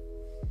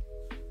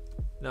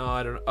 No,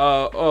 I don't know.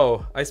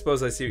 Oh, I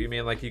suppose I see what you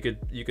mean. Like you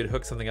could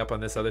hook something up on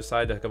this other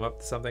side to hook them up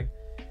to something.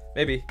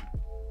 Maybe.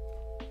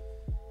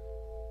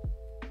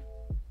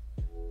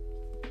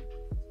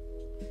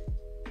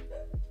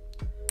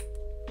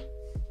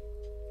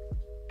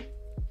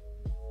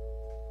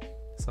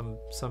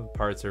 Some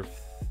parts are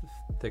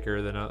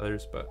thicker than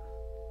others, but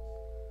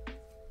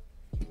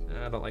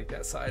I don't like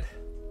that side.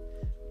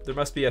 There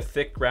must be a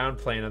thick ground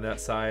plane on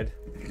that side.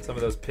 Some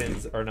of those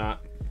pins are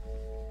not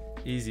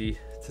easy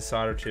to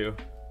solder to.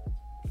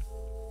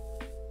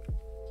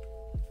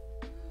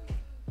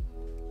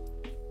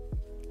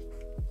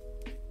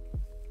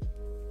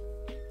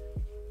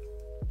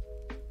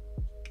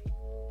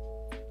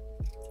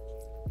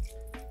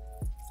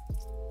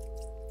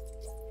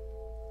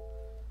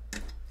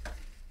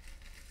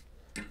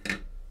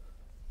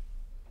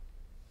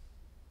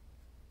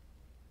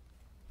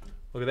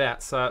 Look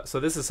at that. So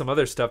this is some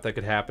other stuff that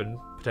could happen,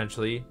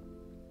 potentially,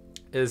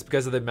 is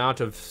because of the amount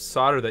of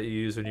solder that you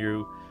use when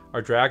you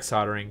are drag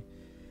soldering,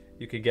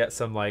 you could get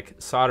some like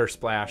solder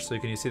splash. So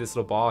you see this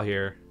little ball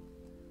here.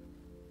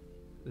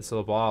 This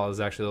little ball is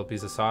actually a little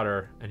piece of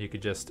solder, and you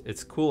could just,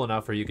 it's cool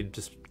enough where you can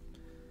just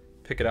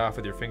pick it off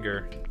with your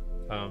finger.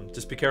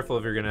 Just be careful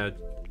if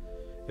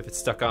if it's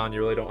stuck on, you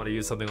really don't want to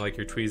use something like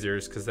your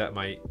tweezers, because that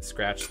might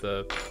scratch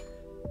the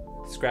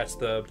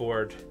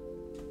board.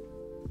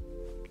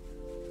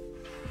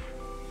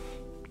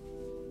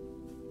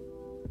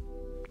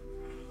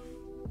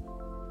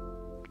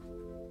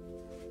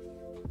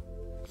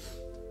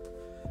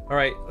 All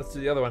right, let's do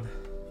the other one,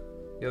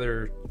 the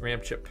other RAM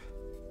chip.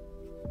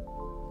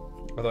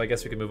 Although I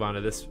guess we can move on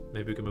to this.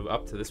 Maybe we can move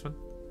up to this one.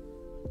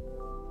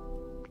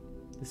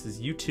 This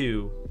is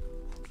U2.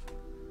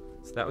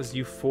 So that was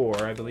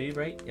U4, I believe,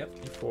 right? Yep,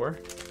 U4.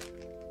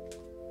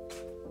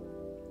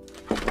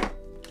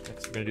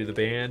 Next we're gonna do the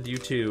band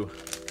U2.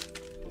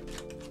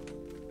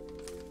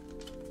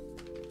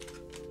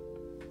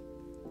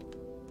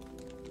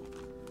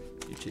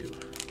 U2.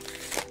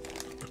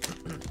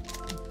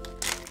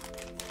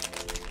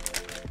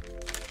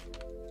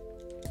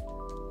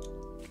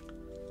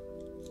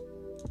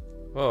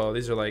 Oh,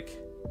 these are like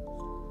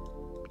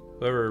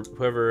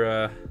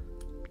whoever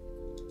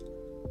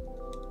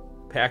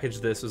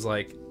packaged this was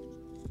like,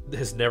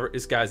 this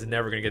guy's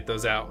never gonna get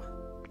those out.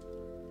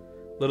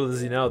 Little does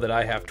he know that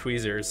I have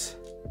tweezers.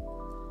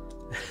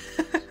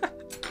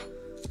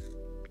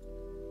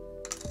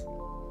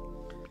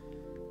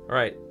 All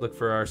right, look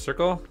for our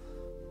circle.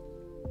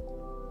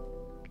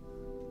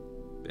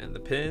 Bend the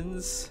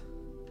pins.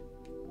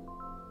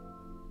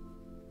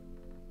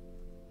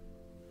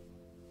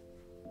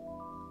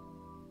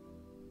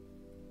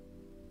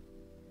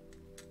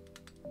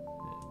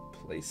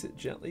 Place it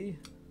gently.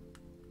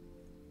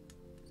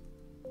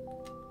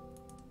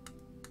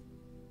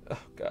 Oh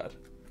God.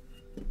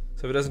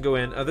 So if it doesn't go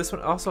in, this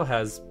one also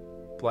has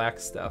black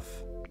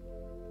stuff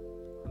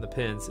on the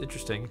pins.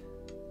 Interesting.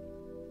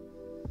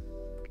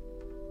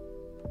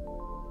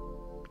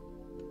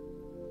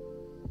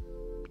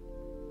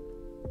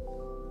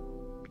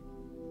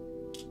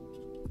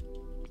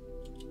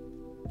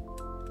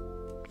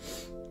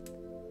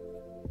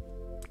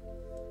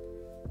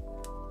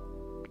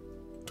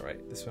 All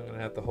right, this one I'm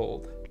gonna have to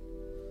hold.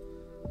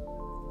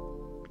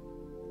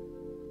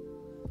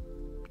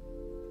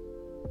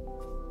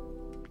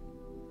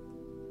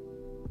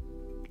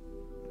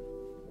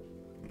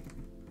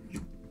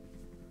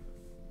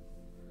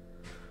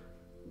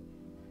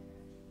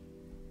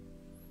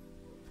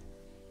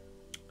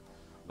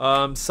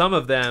 Some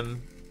of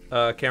them,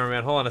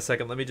 cameraman, hold on a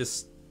second. Let me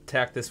just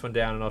tack this one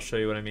down and I'll show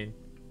you what I mean.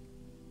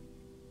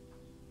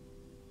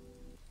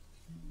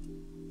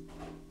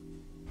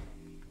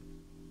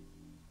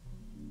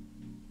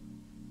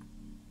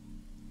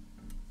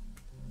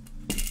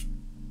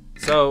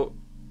 So,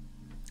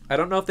 I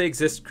don't know if they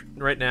exist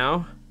right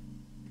now.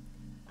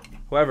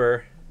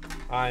 However,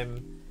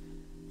 I'm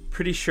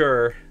pretty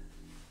sure...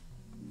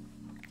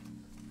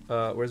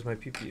 where's my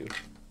PPU?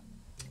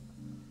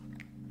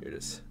 Here it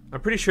is. I'm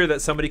pretty sure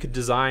that somebody could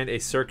design a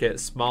circuit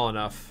small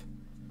enough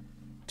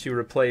to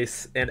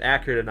replace and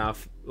accurate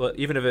enough, well,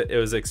 even if it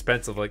was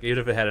expensive, like even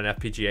if it had an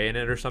FPGA in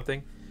it or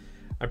something.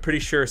 I'm pretty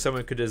sure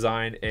someone could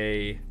design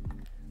a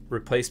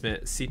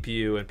replacement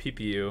CPU and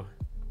PPU.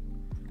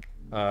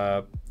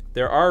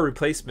 There are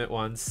replacement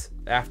ones,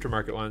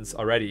 aftermarket ones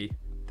already,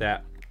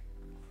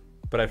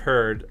 but I've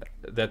heard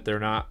that they're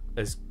not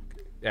as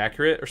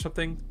accurate or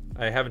something.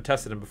 I haven't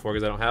tested them before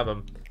because I don't have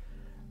them.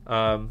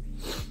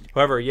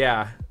 However,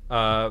 yeah,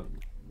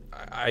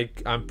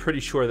 I'm pretty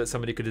sure that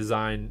somebody could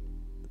design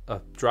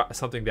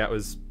something that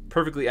was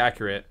perfectly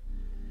accurate,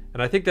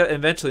 and I think that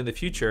eventually in the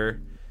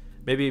future,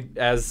 maybe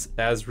as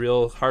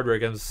real hardware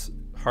becomes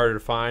harder to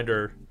find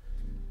or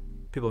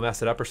people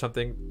mess it up or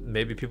something,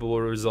 maybe people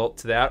will result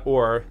to that,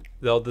 or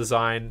they'll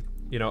design,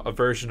 you know, a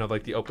version of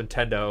like the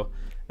OpenTendo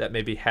that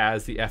maybe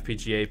has the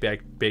FPGA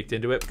baked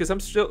into it, because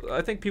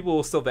I think people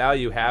will still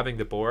value having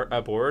a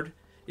board,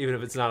 even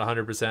if it's not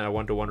 100% a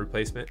one-to-one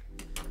replacement.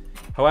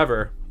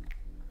 However,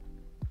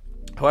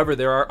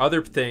 there are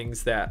other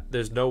things that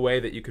there's no way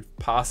that you could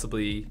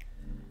possibly,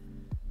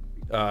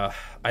 I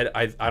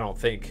don't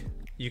think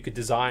you could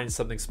design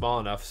something small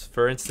enough.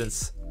 For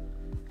instance,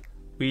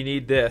 we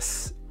need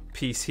this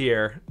piece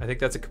here. I think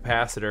that's a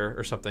capacitor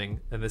or something,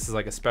 and this is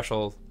like a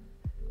special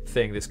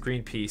thing, this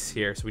green piece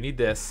here. So we need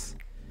this.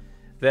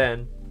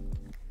 Then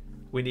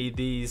we need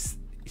these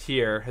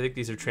here. I think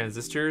these are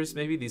transistors,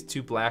 maybe these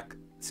two black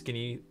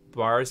skinny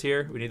bars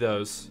here. We need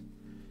those.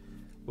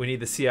 We need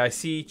the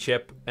CIC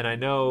chip, and I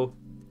know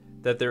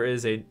that there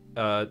is a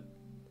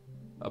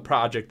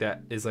project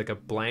that is like a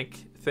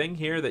blank thing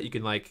here that you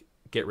can like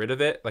get rid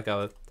of it, like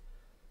a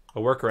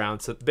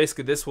workaround. So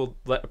basically this will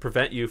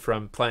prevent you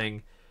from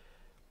playing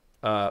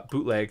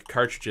bootleg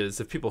cartridges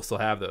if people still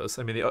have those.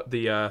 I mean,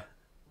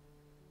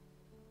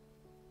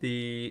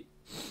 the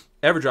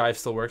EverDrive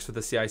still works with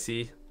the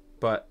CIC,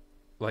 but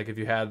like if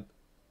you had,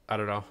 I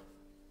don't know,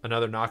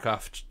 another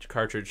knockoff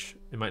cartridge,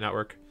 it might not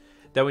work.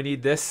 Then we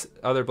need this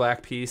other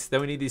black piece.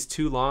 Then we need these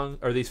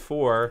these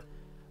 4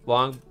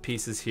 long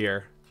pieces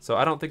here. So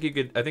I don't think you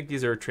could, I think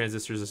these are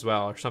transistors as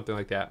well or something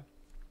like that.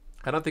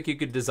 I don't think you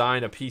could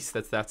design a piece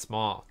that's that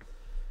small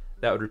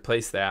that would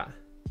replace that.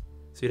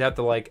 So you'd have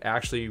to like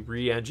actually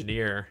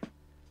re-engineer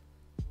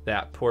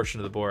that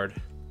portion of the board.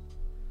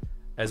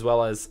 As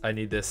well as I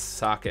need this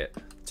socket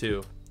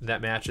too.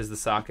 That matches the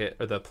socket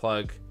or the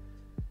plug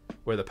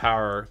where the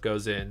power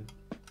goes in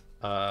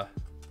to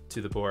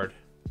the board.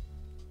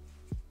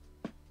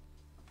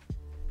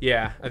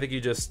 Yeah, I think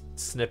you just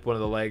snip one of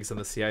the legs on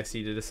the CIC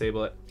to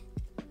disable it.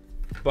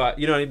 But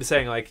you know what I'm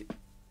saying, like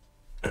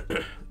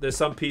there's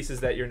some pieces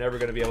that you're never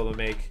going to be able to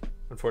make,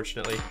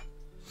 unfortunately.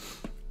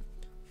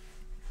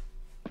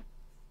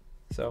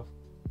 So,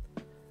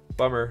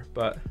 bummer,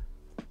 but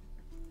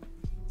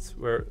it's the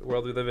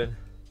world we live in.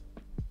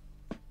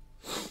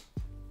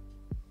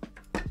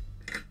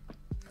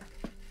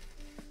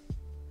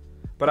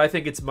 But I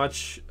think it's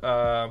much,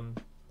 I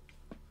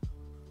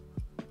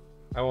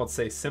won't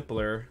say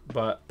simpler,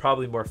 but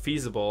probably more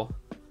feasible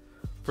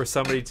for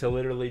somebody to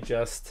literally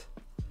just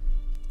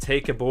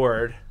take a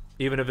board,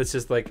 even if it's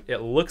just like, it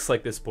looks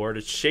like this board,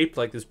 it's shaped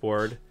like this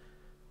board.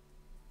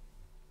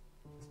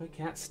 Is my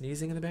cat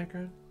sneezing in the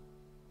background?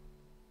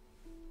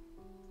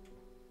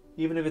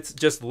 Even if it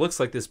just looks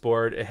like this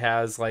board, it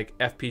has like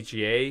an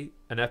FPGA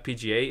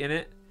in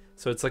it.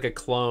 So it's like a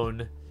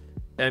clone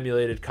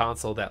emulated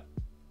console that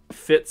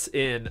fits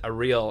in a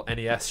real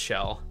NES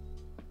shell.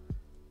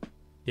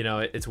 You know,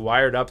 it's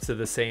wired up to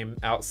the same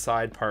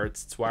outside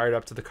parts. It's wired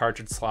up to the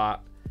cartridge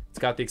slot. It's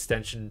got the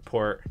extension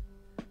port.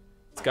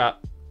 It's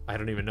got, I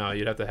don't even know,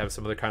 you'd have to have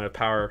some other kind of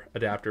power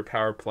adapter,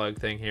 power plug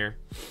thing here.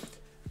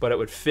 But it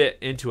would fit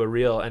into a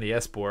real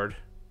NES board.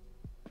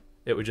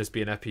 It would just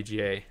be an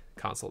FPGA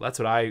console. That's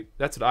what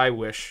I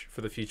wish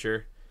for the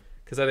future,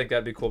 because I think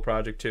that'd be a cool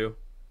project too.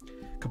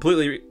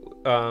 Completely,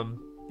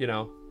 you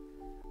know,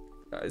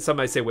 some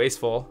might say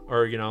wasteful,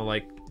 or you know,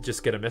 like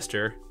just get a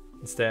Mister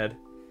instead.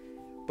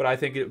 But I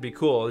think it would be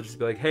cool to just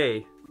be like,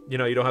 hey, you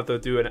know, you don't have to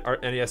do an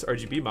NES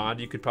RGB mod.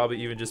 You could probably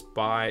even just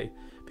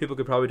people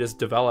could probably just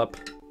develop,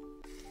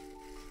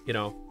 you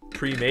know,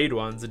 pre-made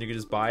ones, and you could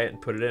just buy it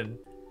and put it in.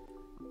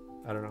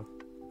 I don't know.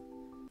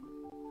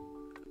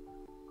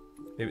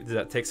 Maybe does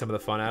that take some of the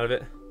fun out of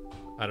it?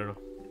 I don't know.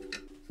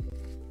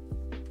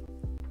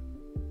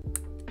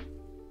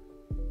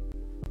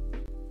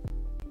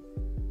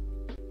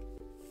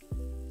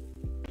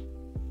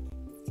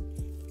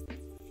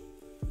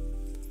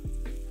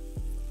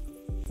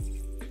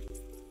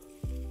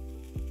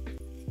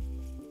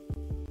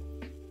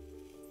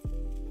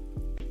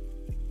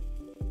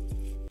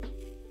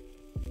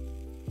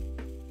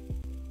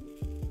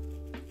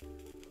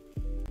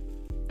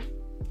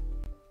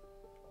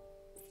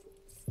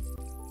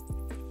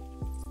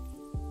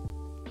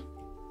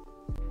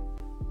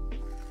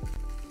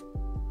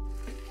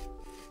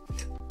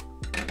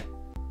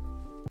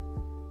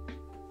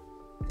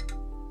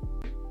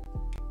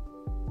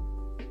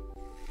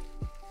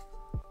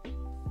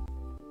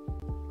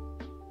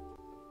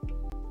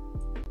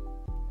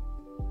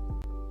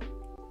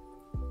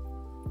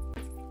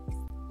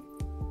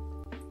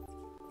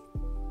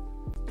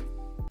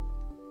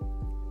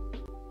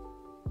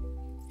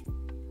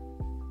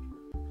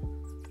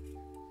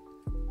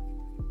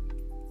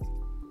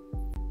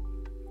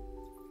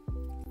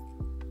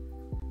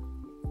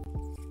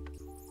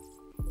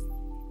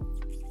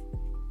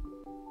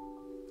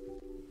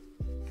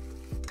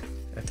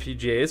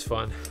 FPGA is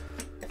fun.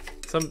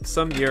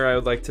 Some year I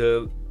would like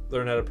to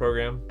learn how to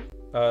program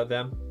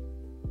them.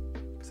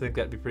 I think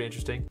that'd be pretty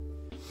interesting.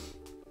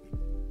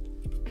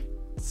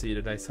 Let's see,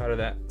 did I solder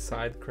that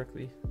side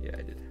correctly? Yeah,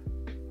 I did.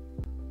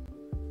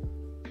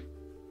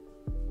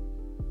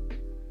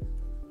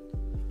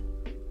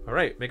 All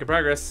right, making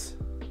progress.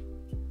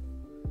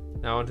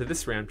 Now onto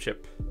this RAM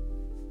chip.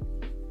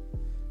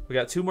 We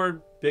got 2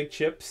 more big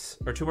chips,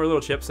 or 2 more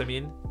little chips, I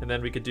mean, and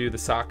then we could do the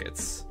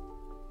sockets.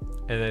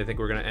 And then I think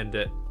we're gonna end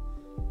it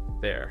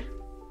there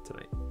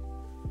tonight.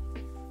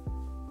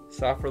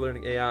 Software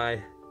learning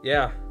AI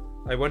Yeah,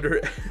 I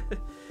wonder.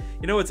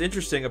 You know what's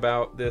interesting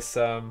about this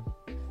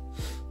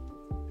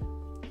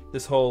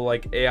this whole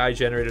like AI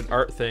generated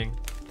art thing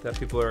that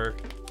people are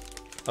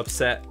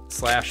upset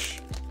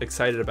 /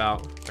 excited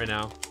about right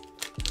now.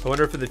 I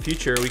wonder if in the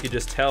future we could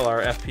just tell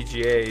our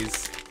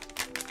FPGAs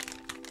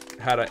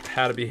how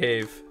to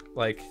behave.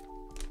 Like,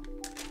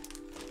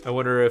 I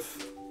wonder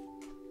if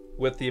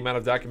with the amount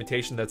of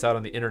documentation that's out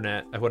on the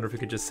internet, I wonder if we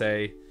could just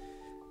say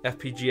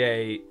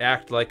FPGA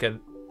act like a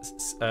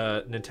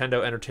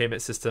Nintendo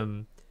Entertainment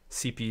System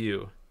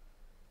CPU,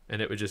 and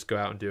it would just go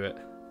out and do it.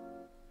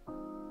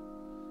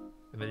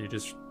 And then you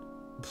just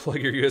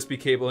plug your USB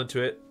cable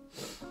into it,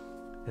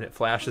 and it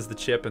flashes the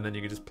chip, and then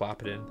you can just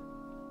plop it in.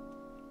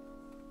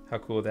 How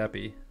cool would that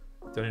be?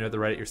 Don't even have to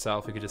write it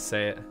yourself. You could just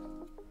say it.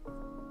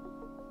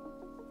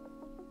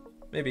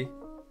 Maybe.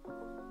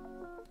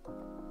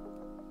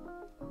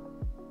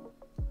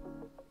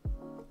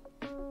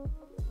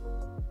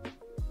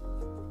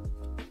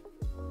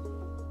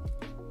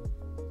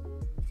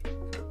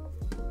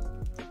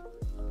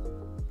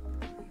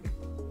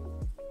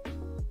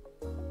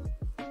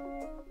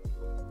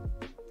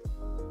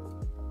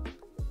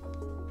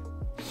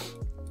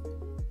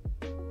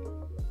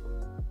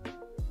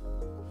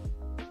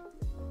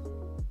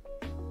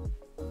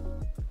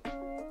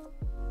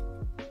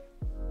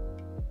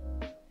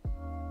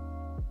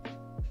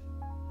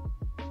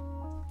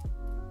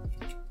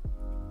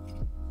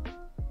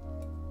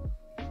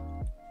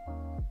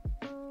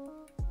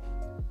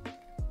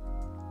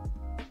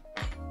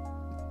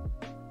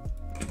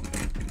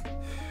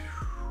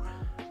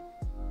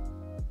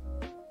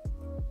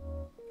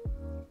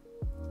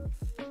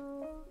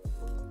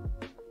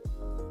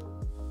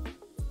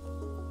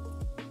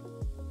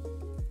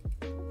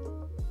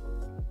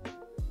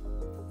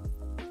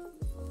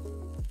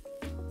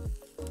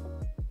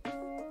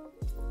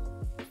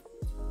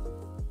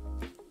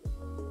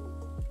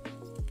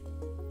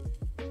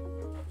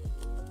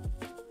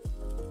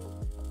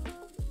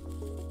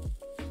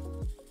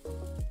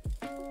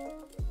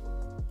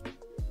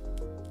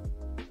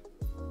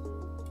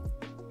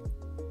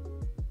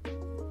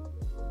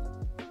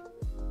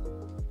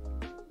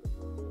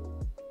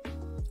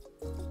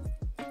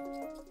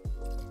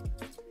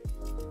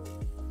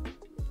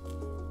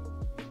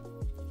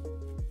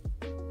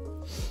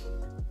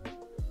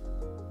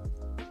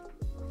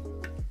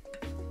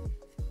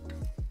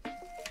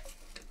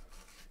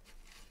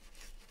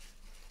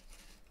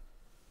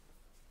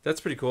 That's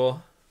pretty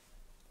cool.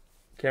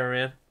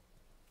 Cameraman.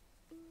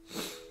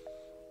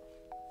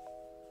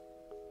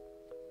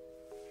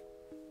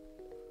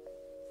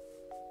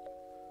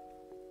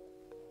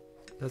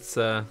 That's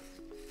I'm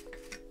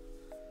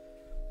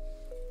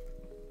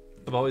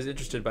always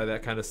interested by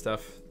that kind of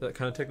stuff, that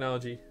kind of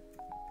technology.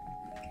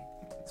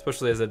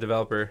 Especially as a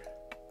developer.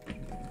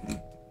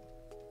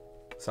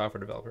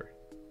 Software developer.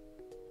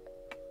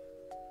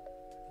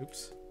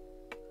 Oops.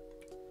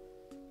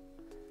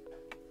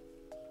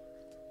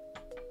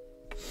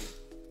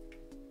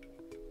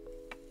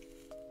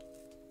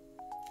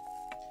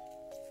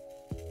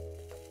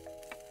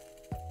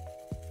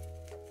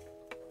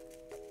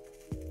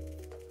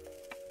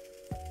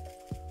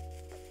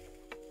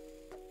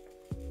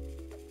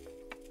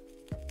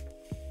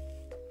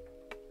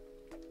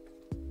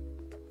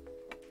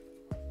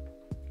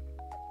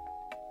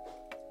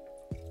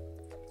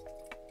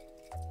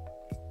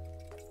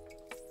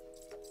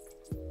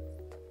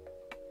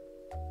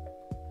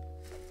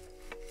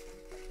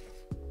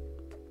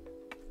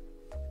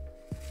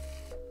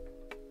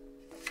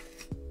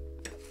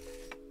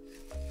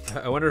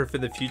 I wonder if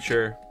in the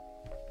future,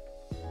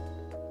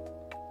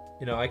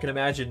 you know, I can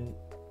imagine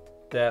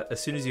that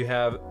as soon as you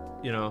have,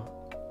 you know,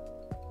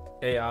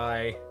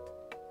 AI,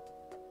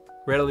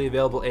 readily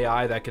available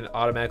AI that can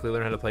automatically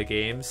learn how to play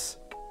games.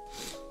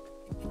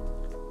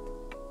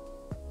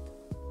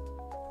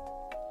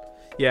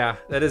 Yeah,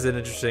 that is an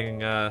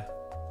interesting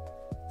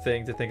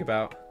thing to think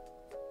about.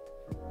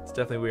 It's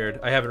definitely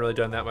weird. I haven't really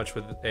done that much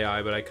with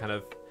AI, but I kind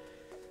of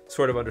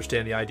sort of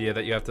understand the idea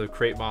that you have to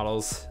create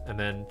models and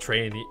then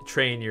train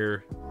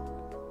your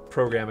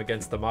program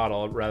against the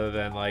model rather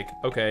than like,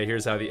 okay,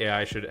 here's how the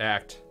AI should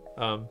act.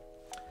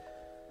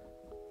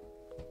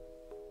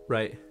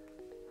 Right.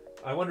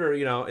 I wonder,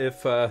 you know,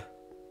 if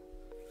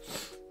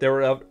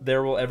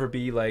there will ever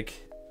be like,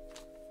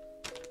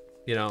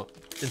 you know,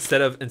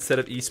 instead of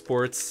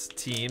esports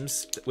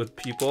teams with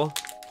people,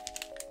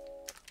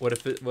 what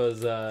if it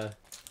was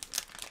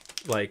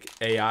like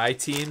AI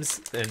teams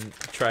and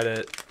try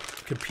to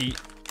compete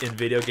in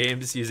video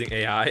games using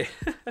AI?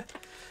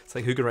 It's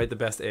like, who can write the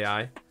best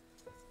AI?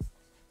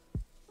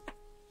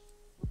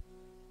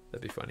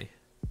 That'd be funny.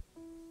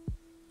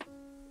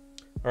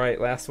 All right,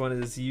 last one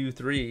is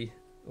U3,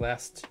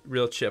 last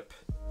real chip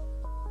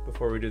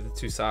before we do the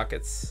 2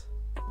 sockets.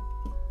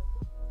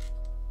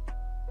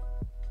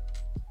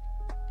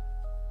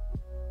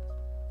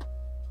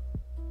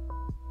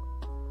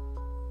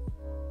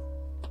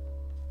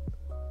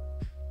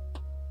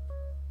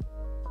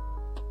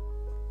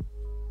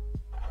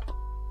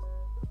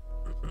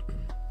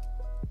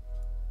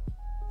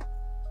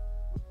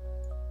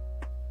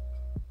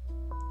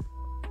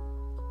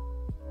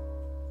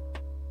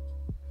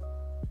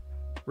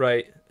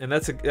 Right, and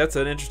that's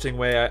an interesting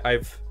way.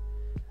 I've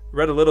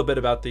read a little bit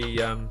about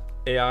the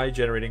AI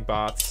generating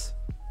bots,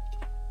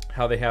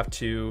 how they have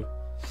to,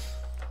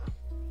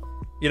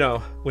 you know,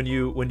 when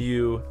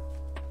you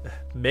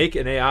make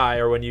an AI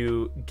or when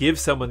you give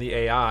someone the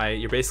AI,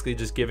 you're basically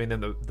just giving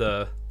them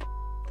the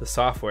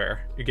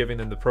software. You're giving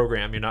them the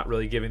program. You're not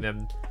really giving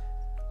them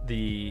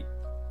the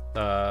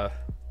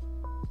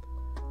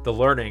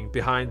learning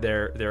behind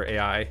their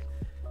AI.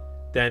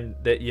 Then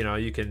that, you know,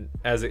 you can,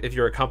 if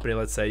you're a company,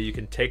 let's say, you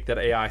can take that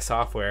AI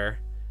software,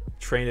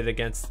 train it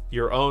against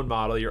your own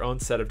model, your own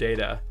set of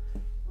data.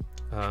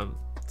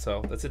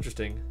 So that's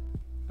interesting.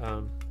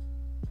 Kind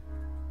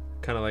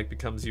of like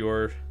becomes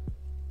your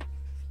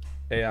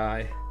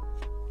AI.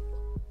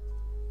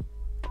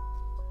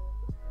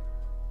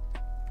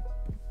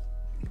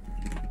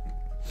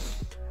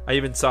 I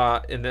even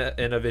saw in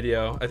a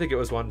video, I think it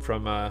was one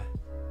from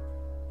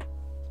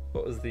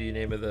what was the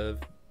name of the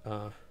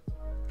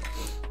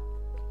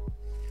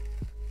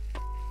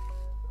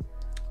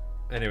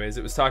anyways,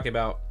 it was talking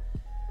about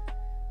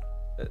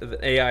the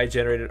AI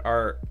generated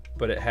art,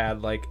 but it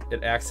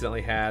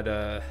accidentally had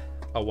a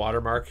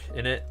watermark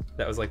in it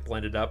that was like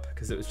blended up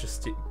because it was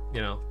just,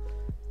 you know,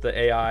 the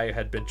AI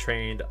had been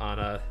trained on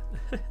a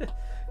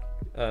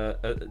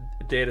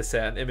data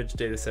set, an image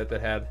data set that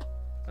had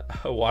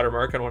a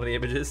watermark on one of the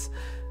images.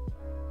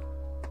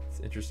 It's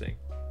interesting.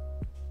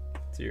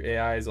 So your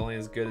AI is only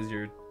as good as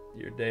your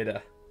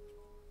data.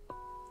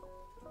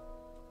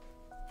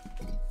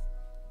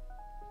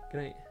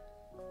 Good night.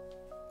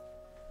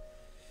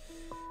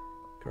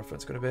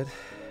 Girlfriend's going to bed.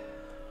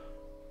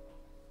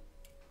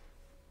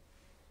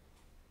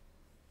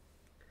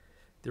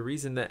 The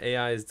reason that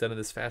AI is done in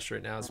this fashion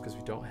right now is because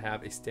we don't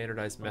have a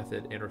standardized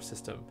method in our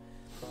system.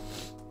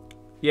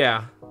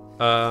 Yeah.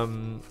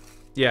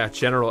 Yeah,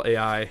 general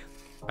AI.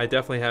 I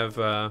definitely have...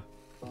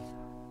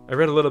 I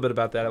read a little bit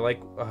about that. I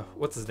like...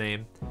 what's his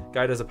name?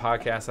 Guy does a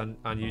podcast on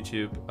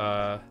YouTube.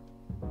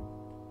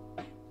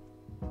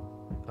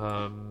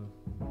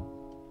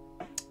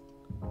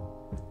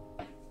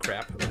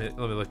 Crap. Let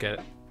me look at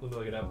it. Let me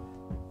look it up.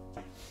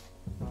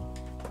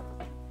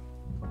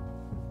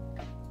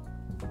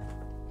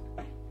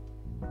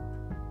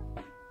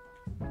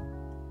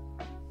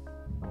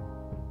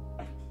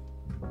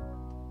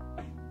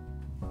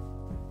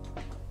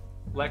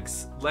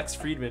 Lex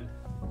Friedman.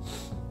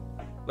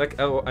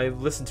 I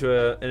listened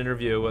to an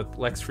interview with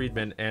Lex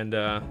Friedman and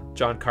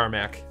John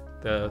Carmack,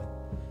 the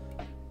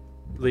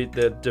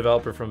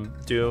developer from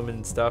Doom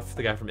and stuff,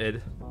 the guy from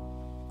id.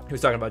 He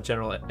was talking about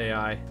general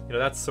AI. You know,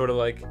 that's sort of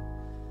like,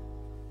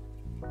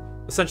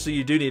 essentially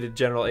you do need a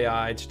general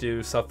AI to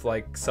do stuff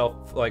like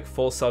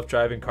full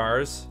self-driving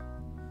cars,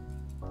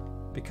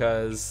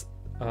 because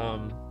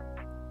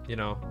you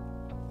know,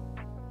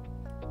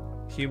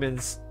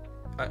 humans,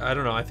 I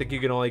don't know, I think you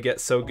can only get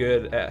so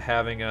good at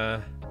having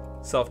a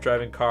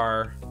self-driving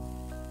car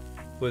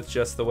with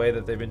just the way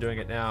that they've been doing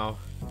it now,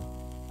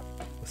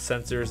 with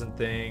sensors and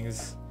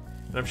things.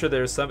 And I'm sure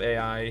there's some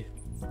AI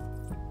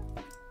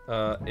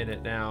in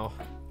it now,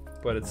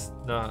 but it's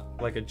not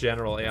like a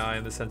general AI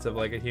in the sense of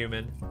like a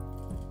human.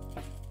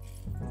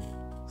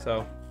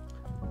 So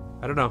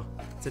I don't know,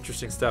 it's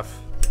interesting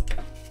stuff.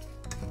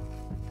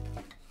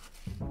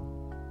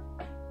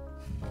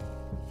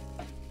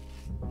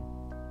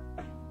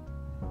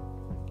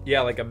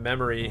 Yeah, like a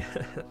memory,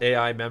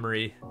 AI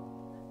memory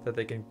that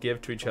they can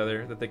give to each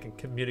other, that they can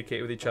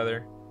communicate with each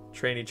other,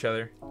 train each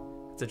other.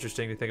 It's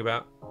interesting to think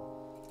about.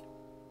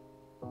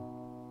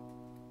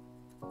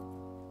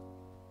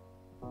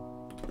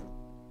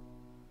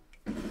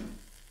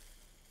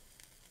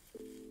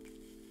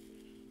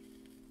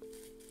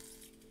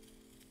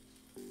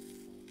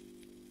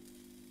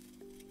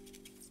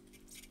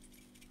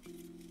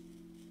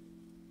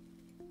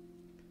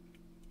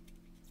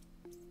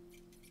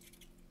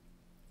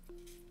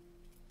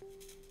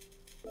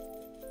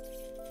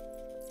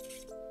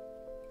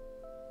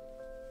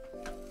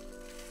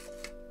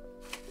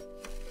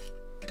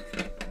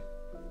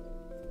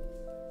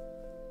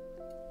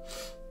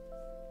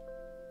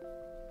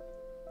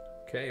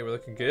 Okay, we're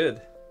looking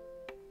good.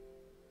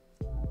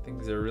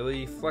 Things are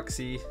really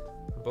flexy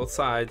on both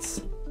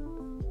sides.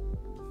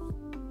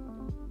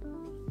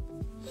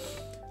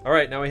 All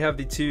right, now we have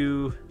the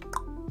two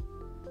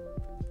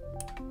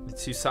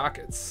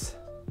sockets.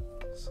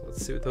 So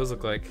let's see what those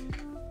look like.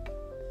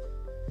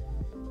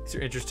 These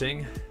are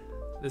interesting.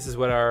 This is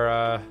what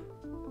our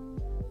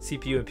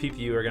CPU and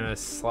PPU are gonna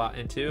slot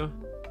into.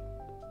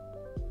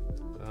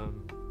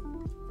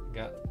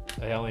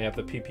 I only have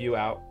the PPU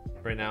out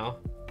right now.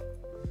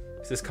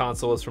 This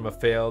console is from a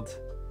failed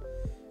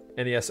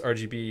NES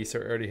RGB, so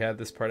I already had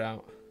this part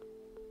out.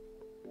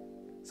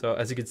 So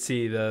as you can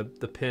see,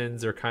 the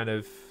pins are kind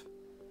of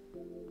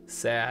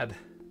sad,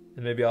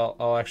 and maybe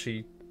I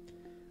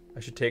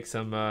should take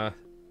some I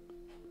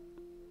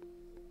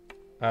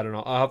don't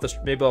know,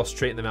 maybe I'll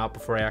straighten them out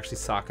before I actually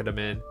socket them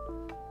in,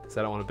 because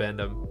I don't want to bend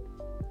them.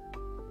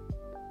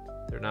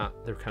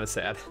 They're kind of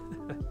sad.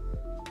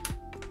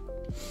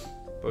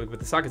 But we put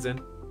the sockets in.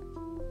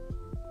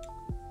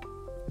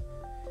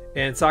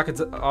 And sockets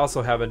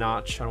also have a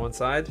notch on one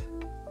side.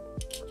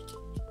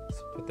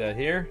 Let's put that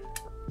here.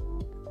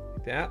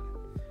 Like that.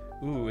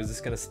 Ooh, is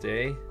this gonna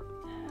stay?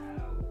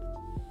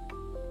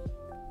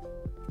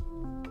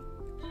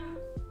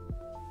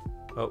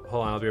 Oh,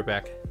 hold on, I'll be right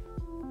back.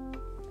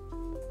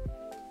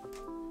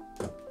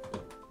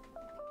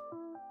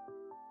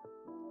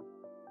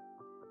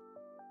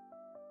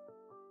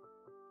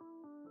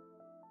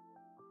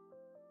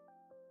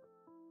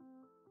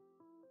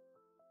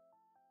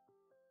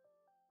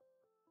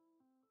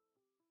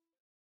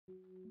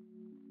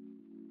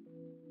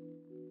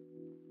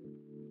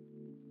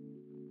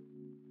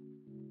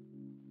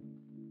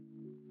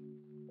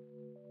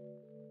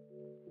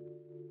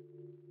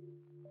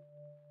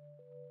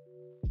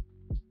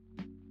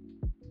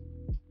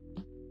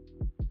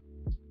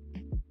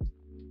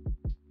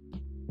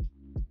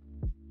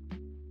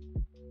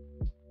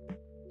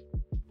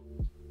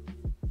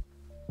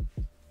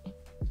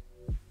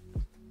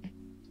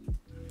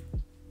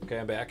 Okay,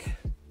 I'm back.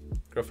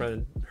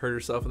 Girlfriend hurt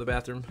herself in the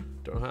bathroom.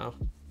 Don't know how.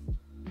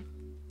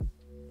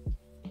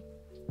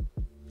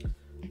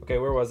 Okay,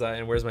 where was I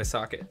and where's my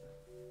socket?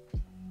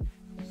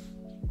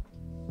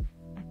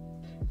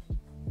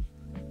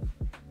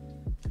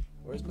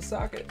 Where's my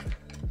socket?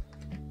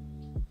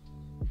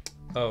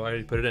 Oh, I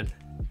already put it in.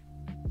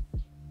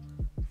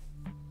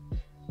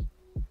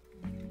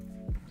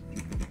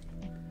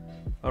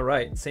 All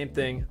right, same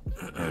thing.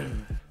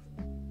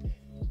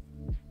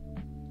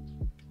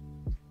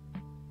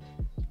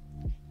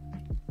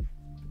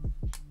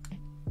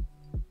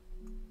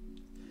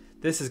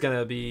 This is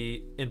gonna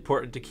be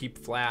important to keep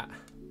flat.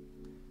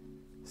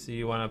 So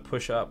you wanna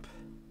push up.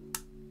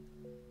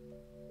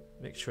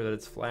 Make sure that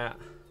it's flat.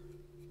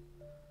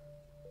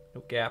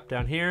 No gap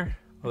down here.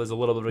 Well, there's a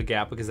little bit of a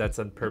gap because that's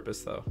on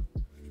purpose though.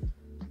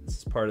 This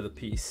is part of the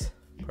piece,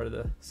 part of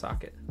the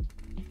socket.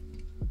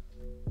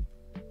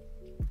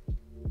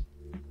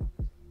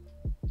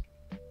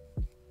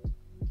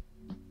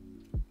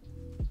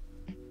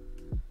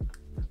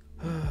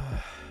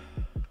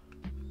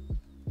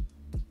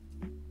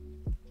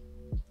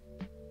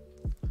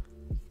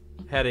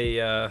 Had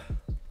a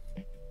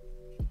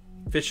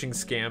phishing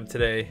scam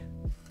today.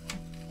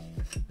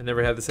 I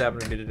never had this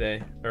happen to me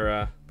today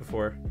or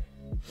before.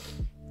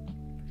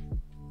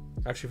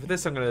 Actually, for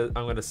this, I'm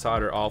gonna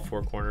solder all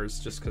four corners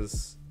just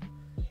cause.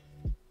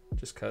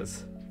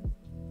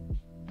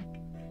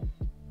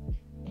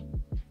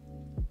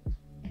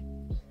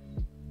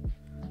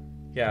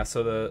 Yeah.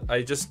 So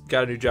I just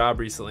got a new job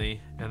recently,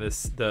 and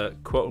the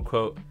quote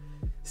unquote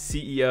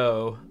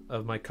CEO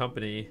of my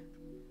company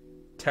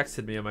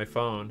texted me on my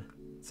phone.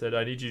 Said,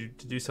 I need you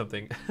to do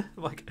something.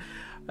 I'm like,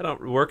 I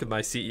don't work with my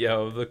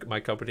CEO of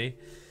my company.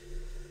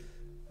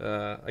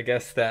 I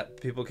guess that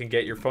people can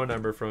get your phone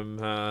number from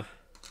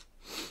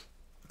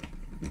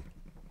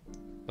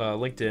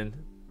LinkedIn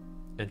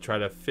and try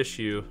to phish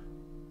you.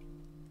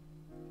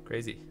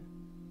 Crazy.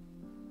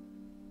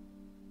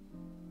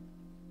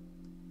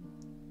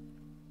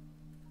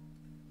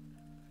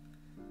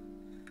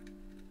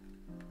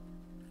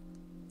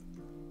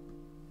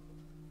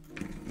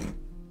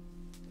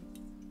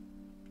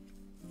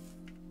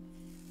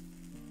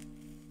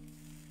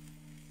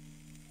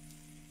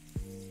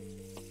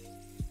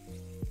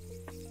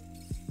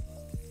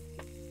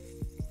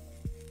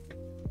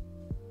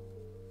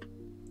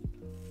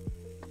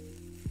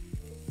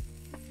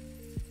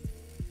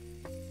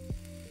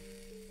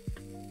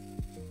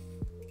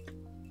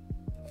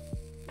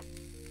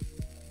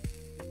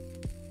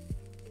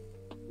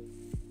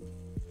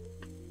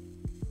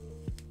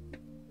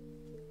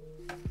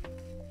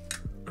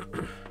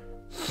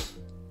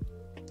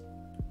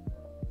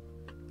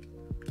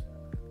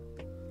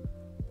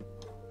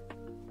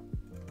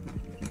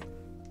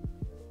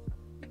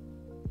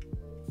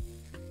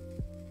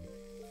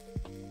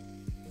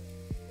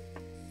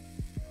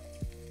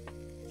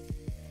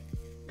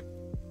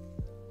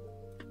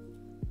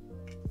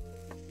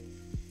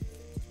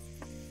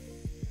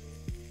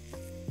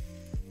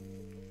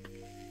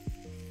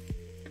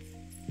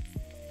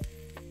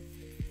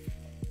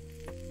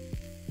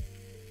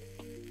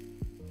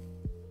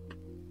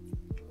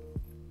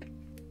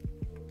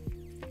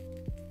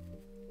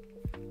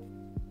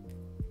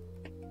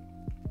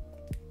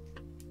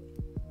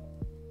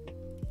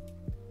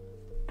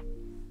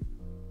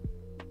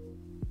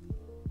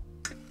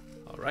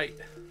 Right.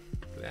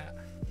 Look at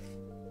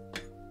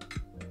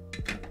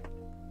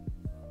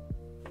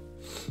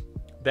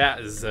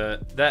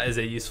that. That is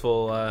a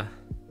useful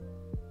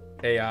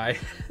AI.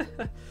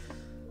 I'm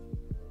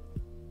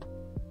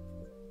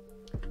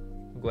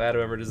glad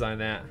whoever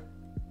designed that.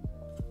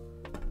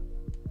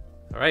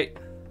 All right.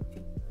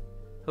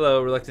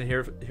 Hello, Reluctant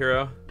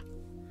Hero.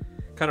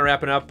 Kind of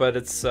wrapping up, but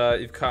it's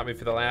you've caught me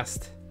for the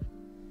last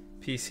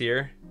piece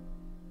here.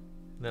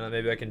 And then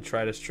maybe I can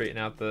try to straighten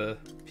out the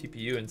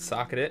PPU and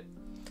socket it.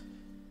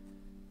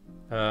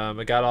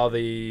 I got all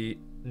the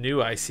new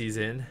ICs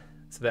in,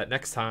 so that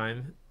next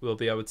time we'll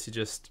be able to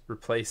just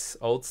replace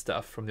old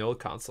stuff from the old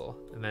console.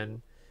 And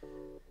then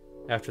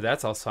after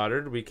that's all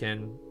soldered, we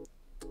can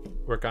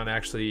work on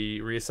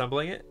actually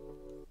reassembling it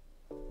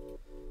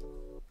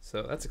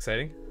So that's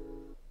exciting.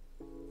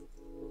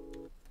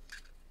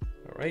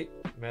 All right,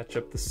 match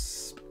up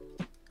this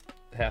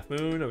half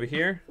moon over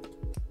here.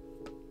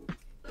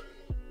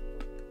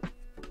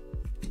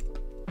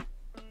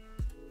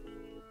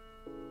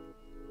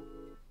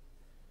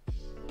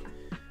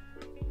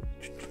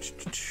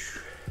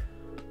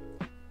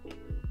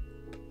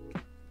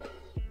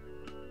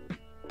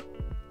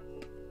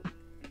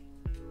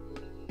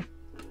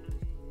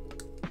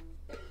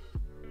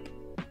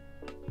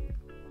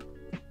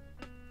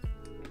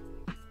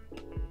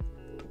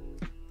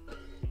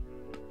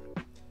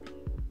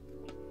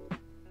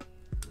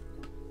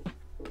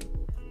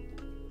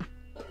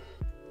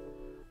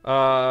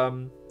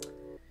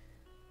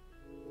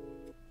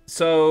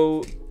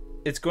 So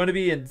it's going to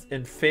be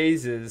in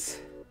phases.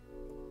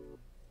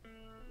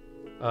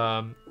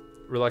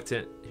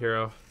 Reluctant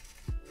hero.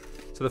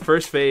 So the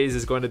first phase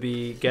is going to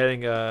be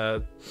getting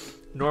a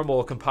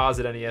normal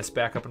composite NES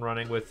back up and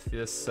running with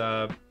this.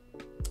 I'll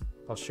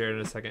share it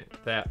in a second.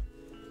 That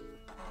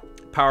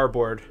power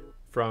board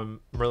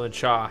from Merlin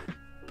Shaw.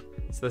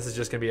 So this is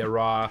just going to be a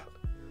raw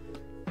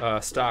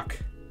stock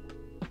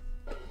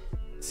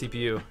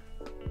CPU.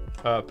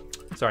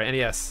 Sorry,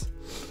 NES.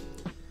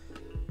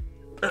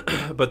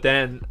 But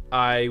then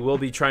I will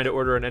be trying to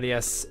order an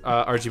NES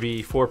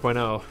RGB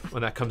 4.0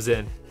 when that comes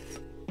in,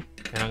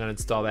 and I'm gonna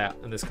install that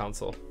in this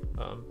console.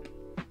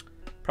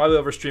 Probably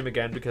over stream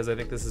again because I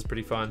think this is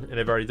pretty fun, and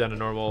I've already done a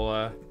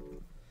normal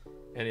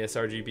NES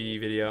RGB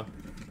video.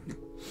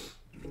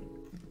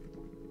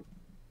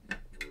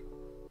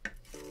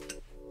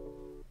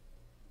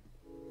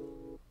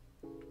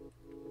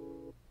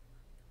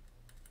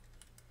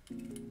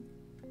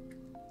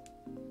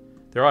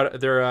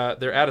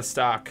 They're out of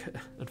stock,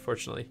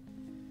 unfortunately.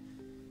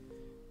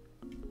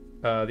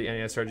 The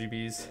NES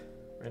RGBs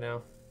right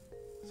now,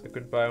 so I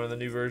couldn't buy one of the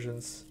new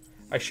versions.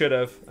 I should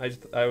have.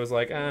 I was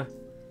like,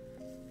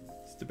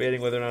 just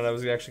debating whether or not I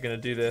was actually gonna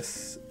do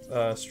this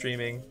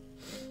streaming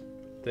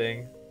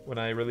thing when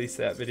I released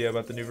that video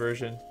about the new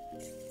version.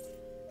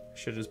 I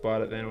should have just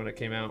bought it then when it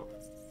came out.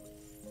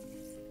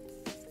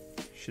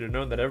 Should have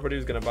known that everybody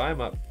was gonna buy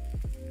them up.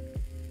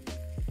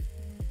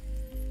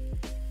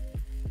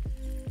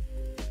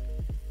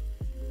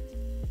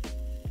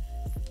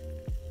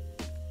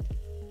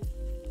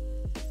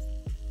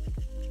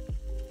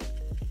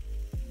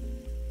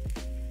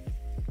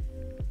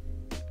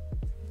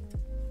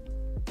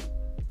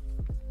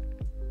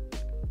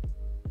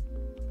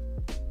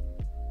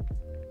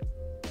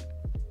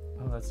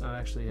 That's not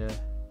actually a...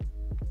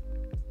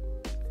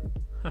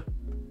 Huh.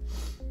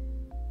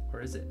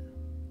 Or is it?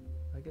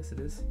 I guess it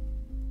is.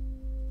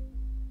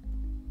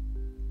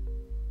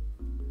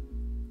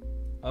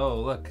 Oh,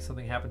 look,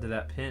 something happened to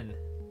that pin.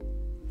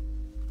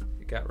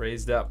 It got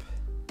raised up.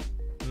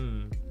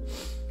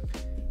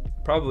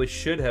 Probably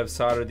should have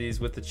soldered these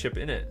with the chip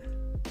in it.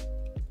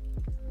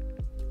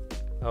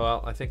 Oh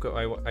well, I think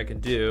what I can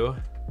do...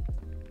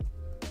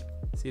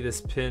 See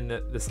this pin,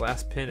 this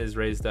last pin is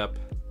raised up.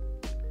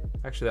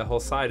 Actually, that whole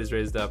side is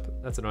raised up.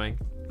 That's annoying.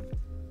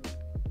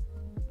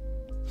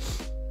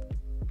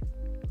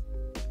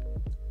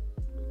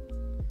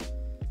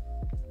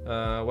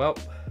 Well,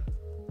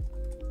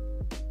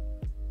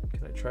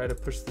 can I try to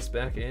push this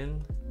back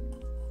in?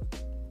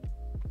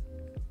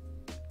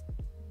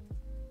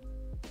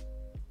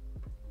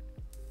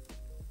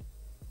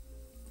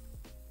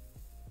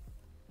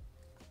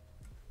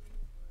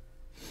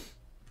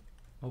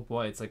 Oh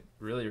boy, it's like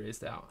really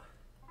raised out.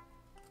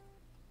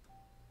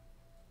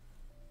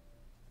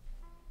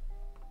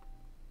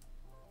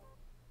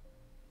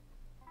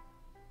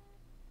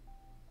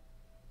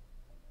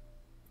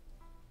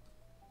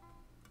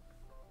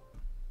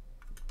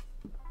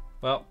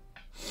 Well,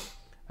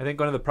 I think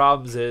one of the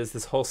problems is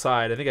this whole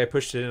side. I think I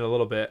pushed it in a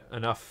little bit,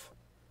 enough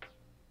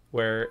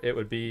where it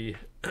would be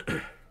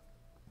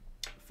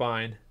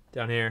fine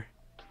down here.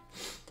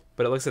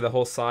 But it looks like the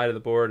whole side of the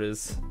board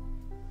is...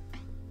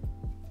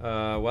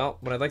 well,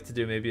 what I'd like to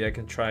do, maybe I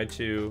can try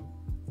to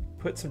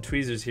put some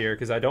tweezers here,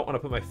 because I don't want to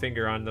put my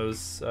finger on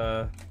those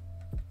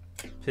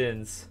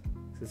pins.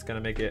 It's going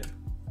to make it...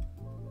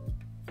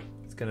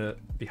 It's going to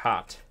be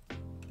hot.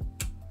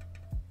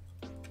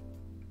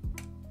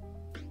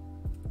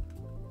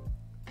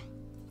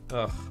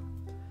 Ugh.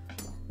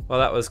 Well,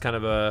 that was kind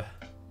of a...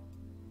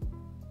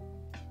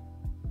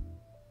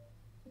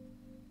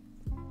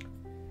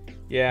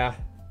 Yeah.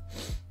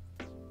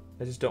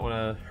 I just don't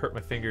want to hurt my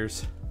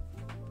fingers.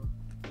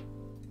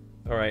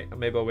 Alright,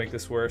 maybe I'll make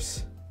this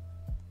worse.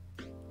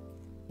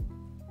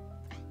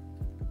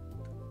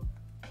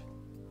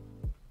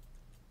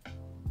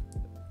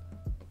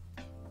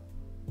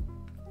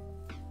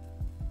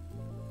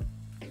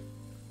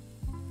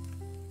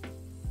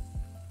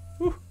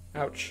 Whew,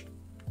 ouch.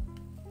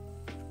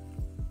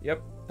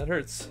 Yep, that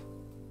hurts.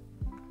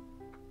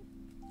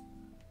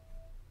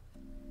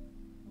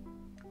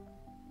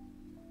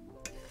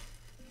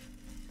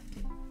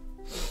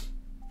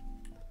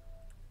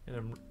 And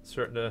I'm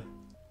starting to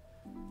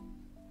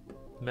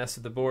mess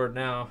with the board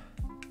now.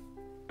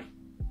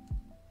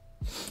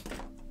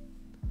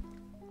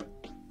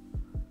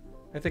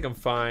 I think I'm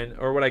fine.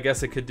 Or what I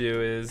guess I could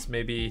do is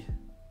maybe...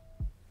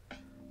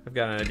 I've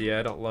got an idea.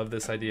 I don't love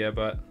this idea,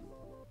 but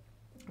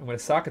I'm going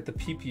to socket the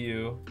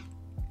PPU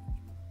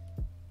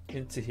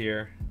into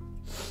here.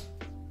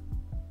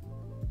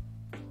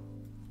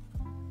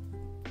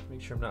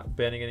 Make sure I'm not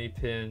bending any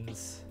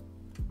pins.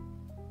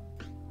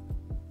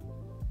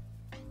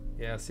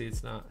 Yeah, see,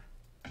 it's not.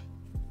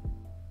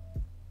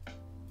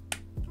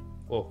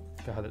 Oh,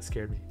 God, that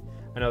scared me.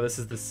 I know this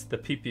is the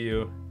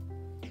PPU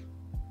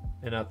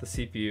and not the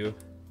CPU,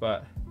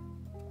 but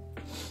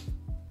I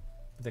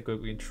think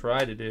what we can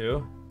try to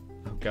do...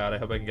 Oh, God, I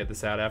hope I can get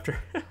this out after.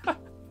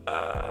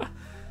 All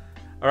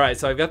right,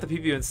 so I've got the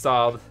PPU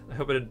installed. I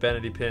hope I didn't bend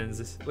any pins.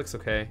 This looks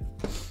okay.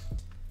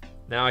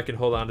 Now I can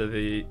hold on to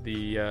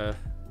the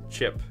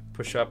chip,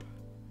 push up,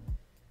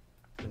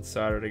 and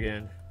solder it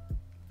again.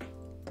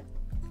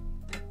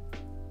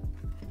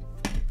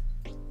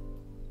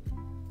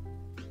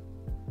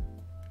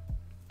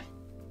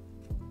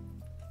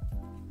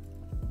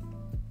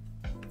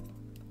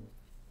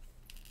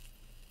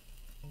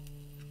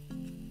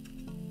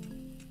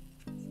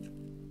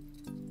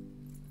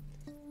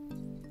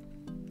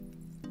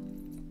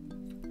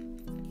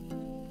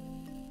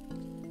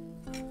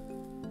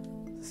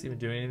 Is this even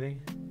doing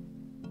anything?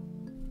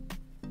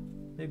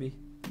 Maybe.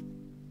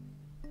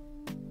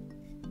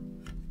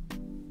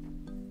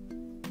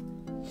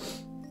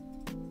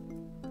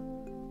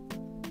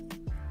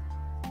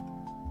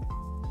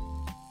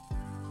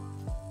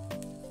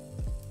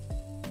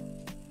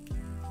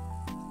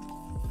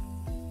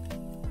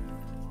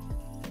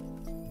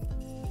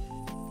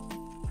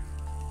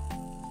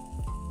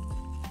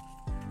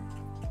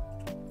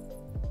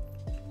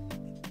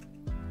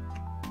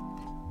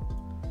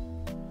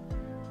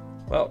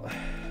 Well,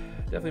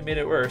 definitely made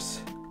it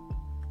worse.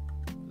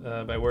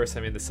 By worse,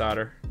 I mean the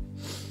solder.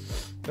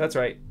 That's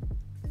right.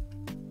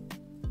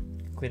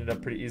 Clean it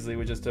up pretty easily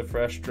with just a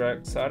fresh, dry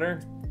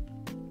solder.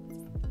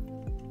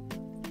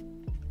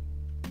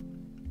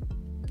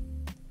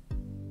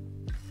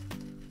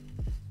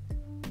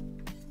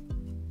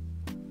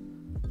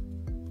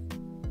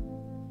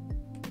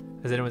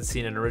 Has anyone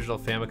seen an original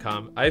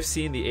Famicom? I've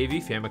seen the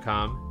AV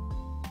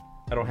Famicom.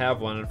 I don't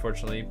have one,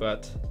 unfortunately,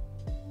 but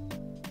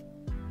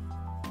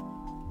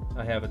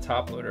I have a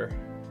top loader.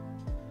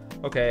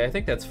 Okay, I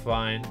think that's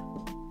fine.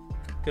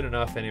 Good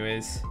enough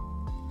anyways.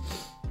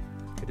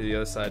 Go to the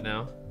other side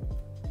now.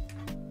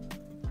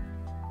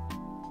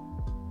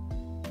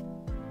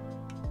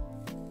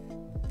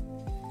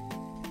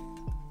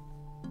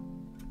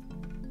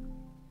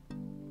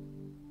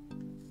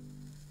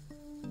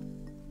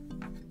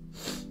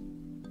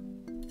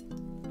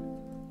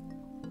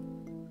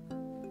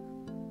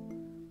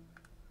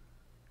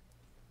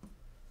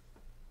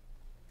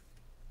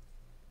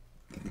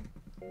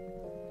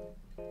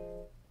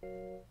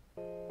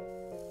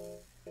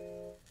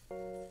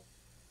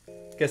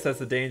 Guess that's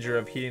the danger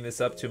of heating this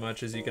up too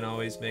much, is you can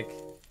always make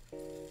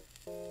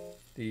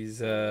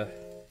these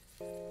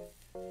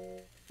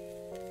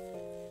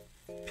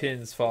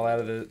pins fall out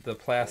of the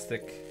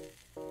plastic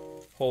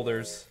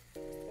holders,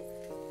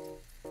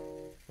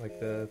 like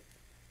the,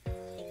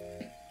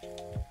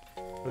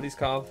 what are these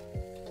called?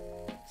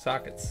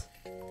 Sockets.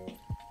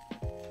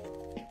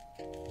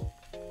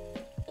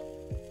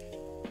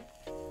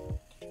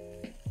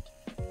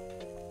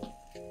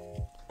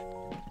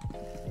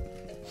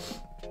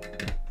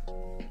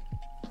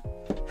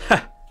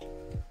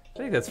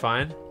 I think that's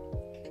fine.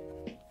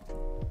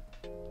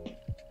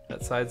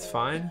 That side's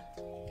fine.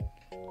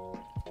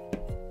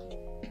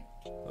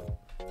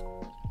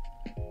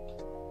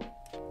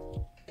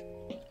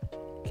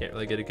 Can't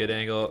really get a good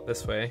angle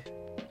this way.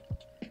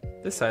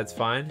 This side's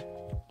fine.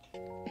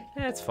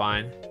 Yeah, it's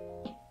fine.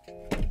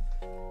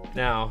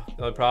 Now,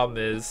 the only problem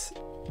is,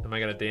 am I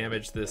gonna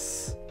damage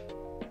this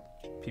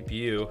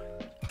PPU?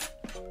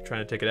 I'm trying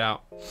to take it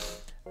out.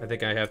 I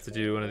think I have to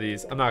do one of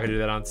these. I'm not gonna do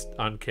that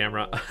on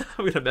camera.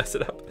 I'm gonna mess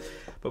it up.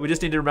 But we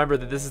just need to remember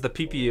that this is the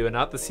PPU and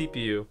not the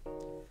CPU.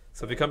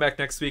 So if you come back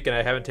next week and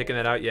I haven't taken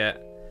that out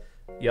yet,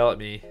 yell at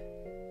me,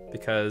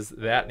 because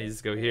that needs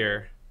to go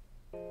here.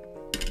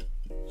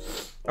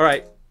 All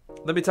right,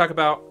 let me talk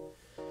about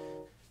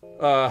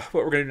what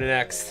we're gonna do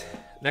next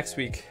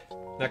week,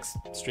 next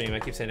stream. I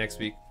keep saying next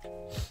week.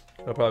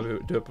 I'll probably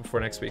do it before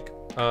next week.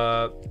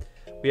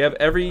 We have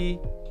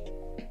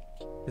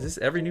is this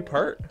every new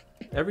part?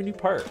 Every new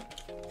part.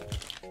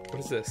 What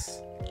is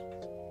this?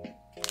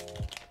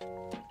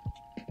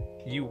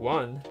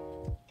 U1.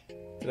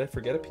 Did I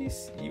forget a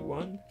piece?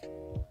 U1?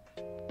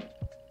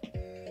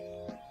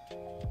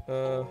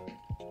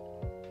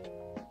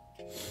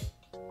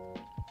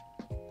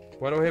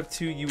 Why do I have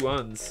two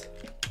U1s?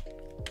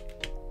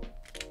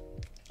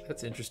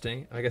 That's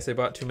interesting. I guess I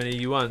bought too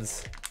many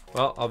U1s.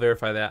 Well, I'll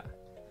verify that.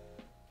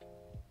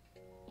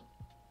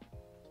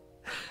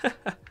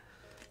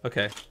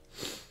 Okay.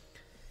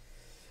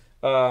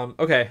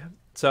 Okay,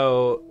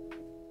 so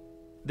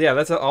yeah,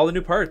 that's all the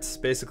new parts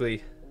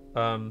basically,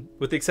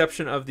 with the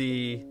exception of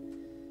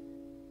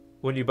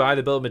when you buy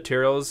the bill of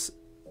materials,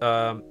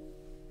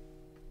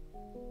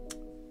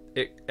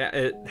 it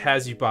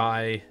has you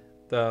buy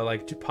the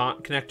like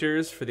DuPont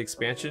connectors for the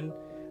expansion.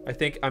 I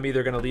think I'm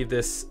either going to leave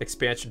this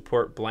expansion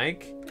port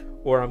blank,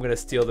 or I'm going to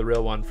steal the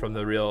real one from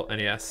the real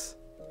NES.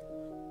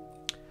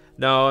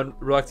 No,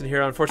 Reluctant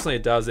Hero, unfortunately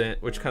it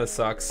doesn't, which kind of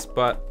sucks,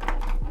 but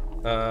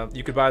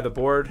you could buy the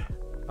board.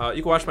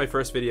 You can watch my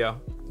first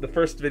video. The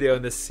first video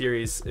in this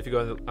series, if you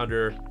go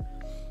under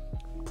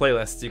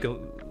playlists, you can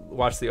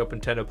watch the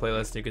OpenTendo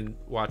playlist, and you can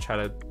watch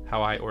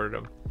how I ordered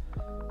them.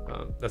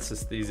 That's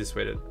just the easiest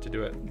way to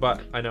do it.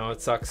 But I know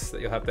it sucks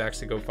that you'll have to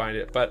actually go find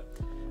it, but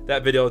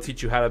that video will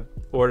teach you how to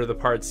order the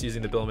parts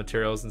using the bill of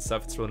materials and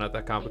stuff. It's really not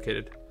that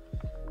complicated.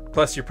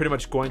 Plus, you're pretty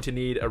much going to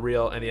need a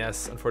real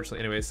NES, unfortunately,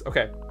 anyways.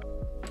 Okay,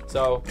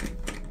 so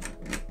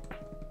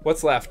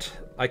what's left?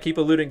 I keep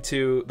alluding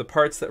to the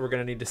parts that we're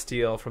going to need to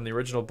steal from the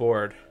original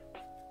board.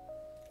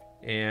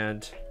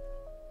 And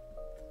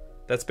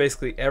that's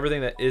basically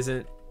everything that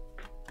isn't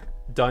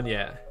done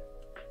yet.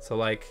 So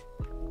like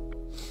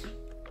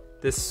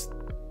this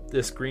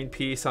green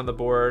piece on the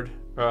board,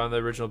 or on the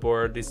original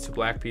board, these two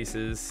black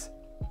pieces,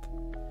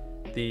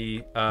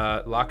 the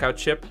lockout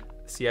chip,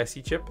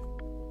 CIC chip.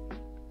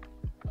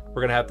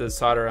 We're gonna have to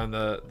solder on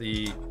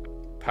the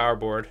power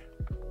board.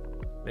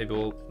 Maybe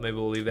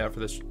we'll leave that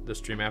for the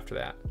stream after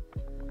that.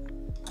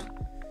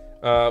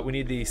 We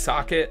need the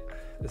socket.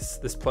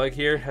 This plug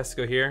here has to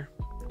go here,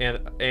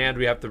 and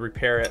we have to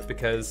repair it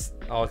because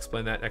I'll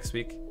explain that next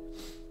week.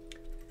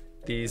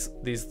 These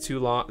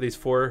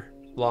four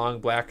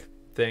long black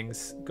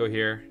things go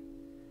here,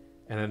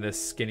 and then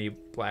this skinny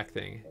black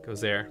thing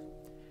goes there,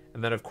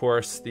 and then of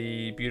course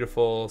the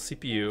beautiful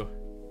CPU.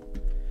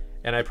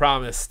 And I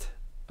promised,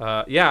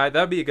 yeah,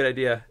 that'd be a good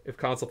idea if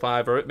Console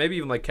 5, or maybe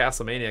even like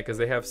Castlemania, because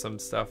they have some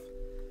stuff.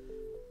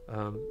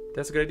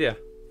 That's a good idea.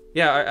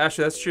 Yeah,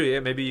 actually that's true.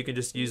 Yeah, maybe you can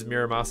just use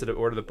Miramasa to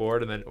order the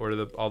board and then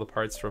order all the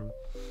parts from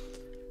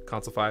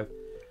Console 5.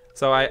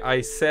 So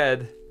I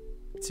said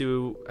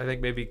to, I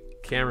think maybe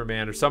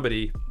Cameraman or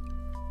somebody,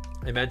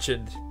 I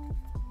mentioned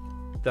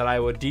that I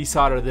would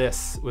desolder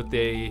this with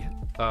the,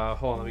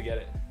 hold on, let me get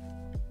it.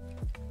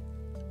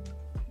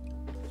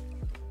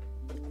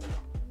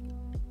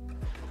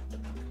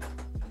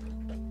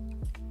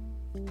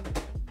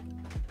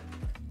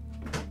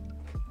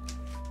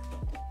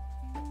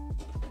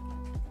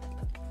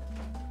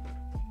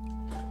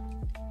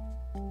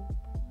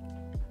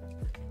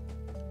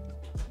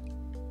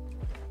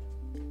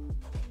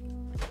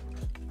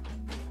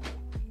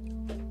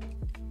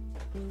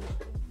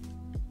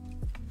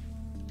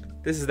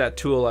 This is that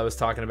tool I was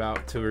talking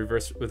about to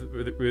reverse with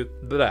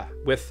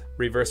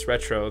reverse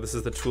retro. This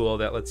is the tool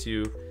that lets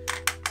you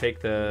take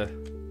the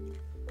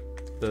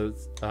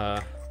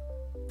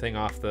thing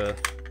off the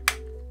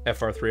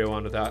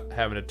FR301 without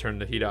having to turn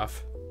the heat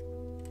off.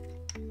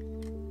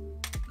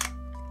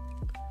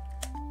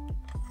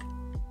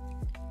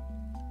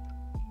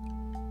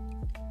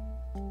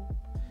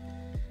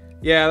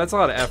 Yeah, that's a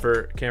lot of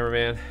effort,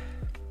 cameraman.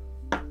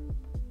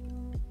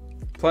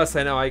 Plus,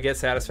 I know I get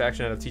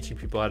satisfaction out of teaching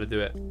people how to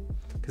do it,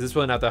 because it's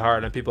really not that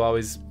hard. And people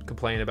always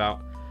complain about,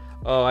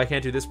 oh, I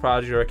can't do this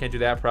project or I can't do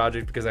that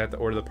project because I have to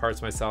order the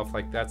parts myself.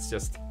 Like, that's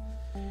just,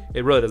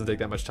 it really doesn't take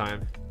that much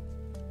time.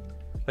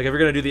 Like, if you're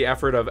gonna do the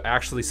effort of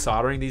actually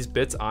soldering these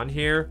bits on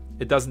here,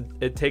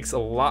 it takes a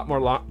lot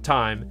more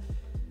time.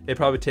 It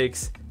probably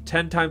takes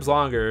 10 times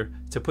longer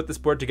to put this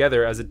board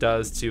together as it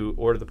does to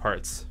order the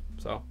parts.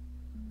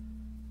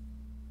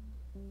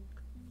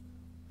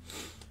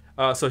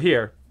 So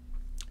here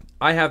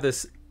I have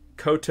this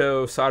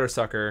Koto solder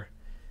sucker,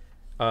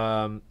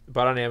 bought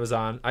on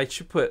Amazon. I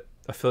should put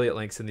affiliate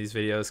links in these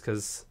videos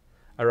because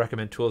I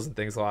recommend tools and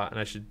things a lot, and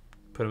I should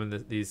put them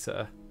in these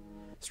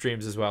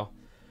streams as well.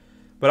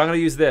 But I'm going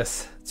to use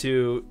this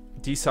to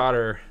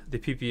desolder the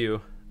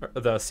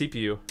the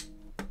CPU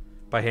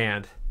by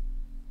hand.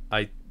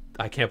 I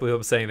can't believe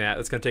I'm saying that.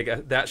 It's going to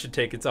take that should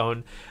take its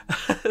own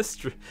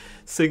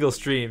single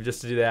stream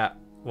just to do that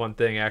one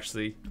thing.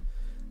 Actually,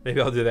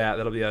 maybe I'll do that.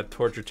 That'll be a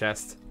torture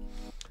test.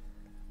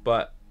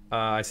 But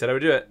I said I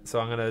would do it, so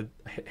I'm gonna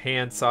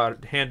hand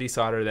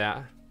desolder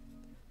that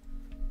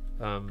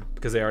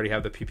because they already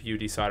have the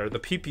PPU desolder. The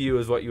PPU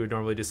is what you would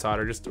normally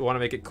desolder. Just want to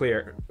make it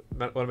clear.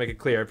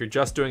 If you're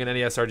just doing an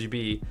NES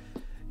RGB,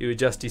 you would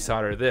just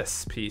desolder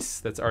this piece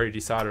that's already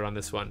desoldered on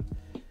this one.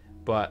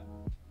 But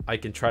I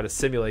can try to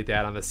simulate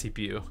that on the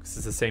CPU because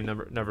it's the same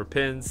number of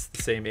pins,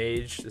 the same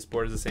age. This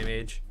board is the same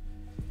age.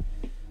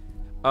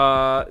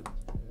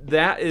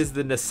 That is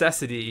the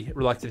necessity,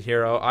 Reluctant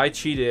Hero. I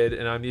cheated,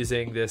 and I'm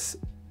using this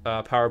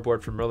power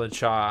board from Merlin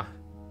Shaw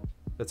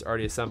that's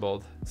already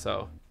assembled,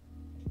 so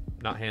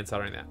not hand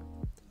soldering that.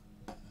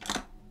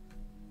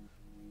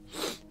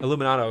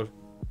 Illuminato,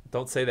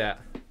 don't say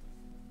that,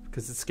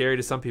 because it's scary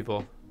to some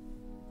people.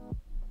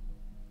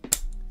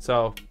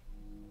 So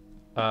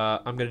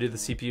I'm gonna do the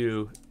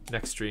CPU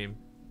next stream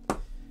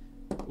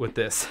with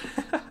this.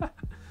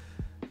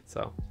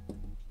 So.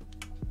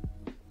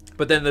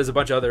 But then there's a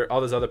bunch of all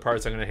those other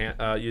parts I'm going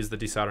to use the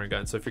desoldering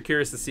gun. So if you're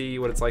curious to see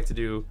what it's like to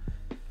do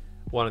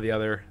one or the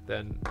other,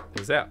 then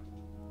there's that.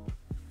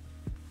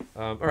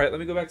 All right, let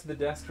me go back to the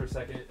desk for a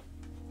second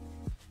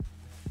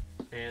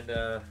and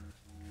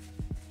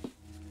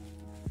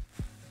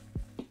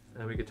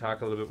and we could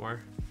talk a little bit more,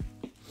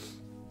 I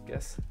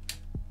guess.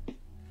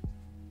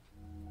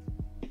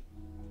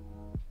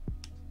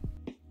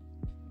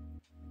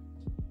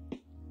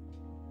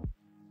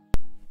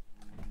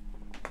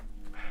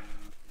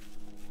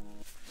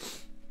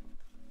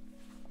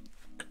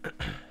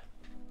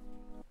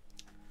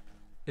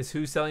 Is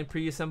who selling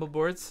pre-assembled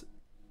boards?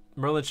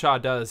 Merlin Shaw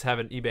does have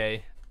an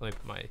eBay. Let me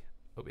put my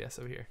OBS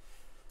over here.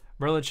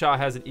 Merlin Shaw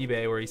has an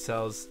eBay where he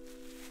sells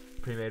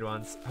pre-made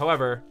ones.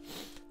 However,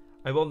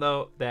 I will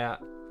note that,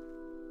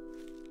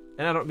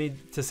 and I don't mean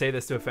to say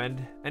this to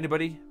offend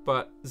anybody,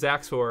 but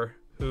Zaxor,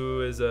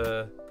 who is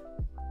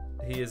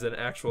he is an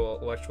actual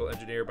electrical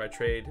engineer by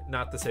trade.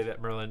 Not to say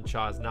that Merlin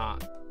Shaw is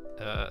not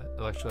an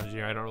electrical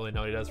engineer. I don't really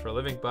know what he does for a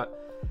living, but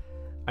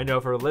I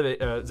know for a living,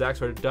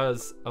 Zaxor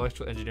does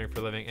electrical engineering for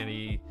a living, and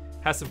he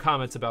has some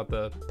comments about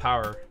the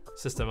power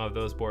system of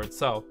those boards.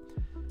 So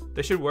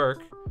they should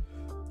work,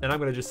 and I'm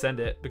gonna just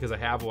send it because I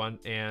have one.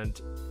 And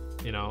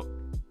you know,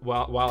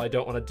 while I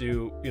don't want to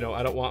do, you know,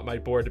 I don't want my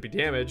board to be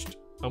damaged,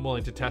 I'm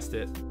willing to test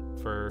it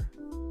for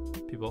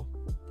people,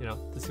 you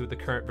know, to see what the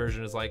current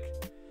version is like.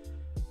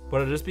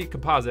 But it'll just be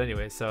composite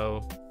anyway,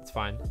 so it's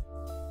fine.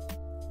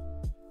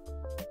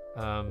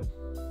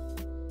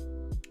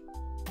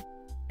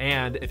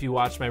 And if you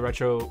watch my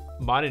retro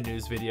modding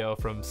news video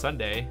from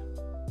Sunday,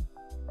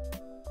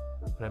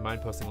 would I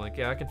mind posting a link?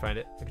 Yeah, I can find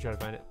it. I can try to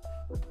find it.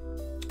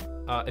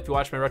 If you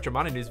watch my retro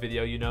modding news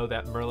video, you know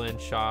that Merlin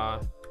Shaw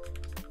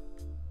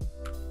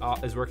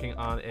is working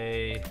on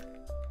a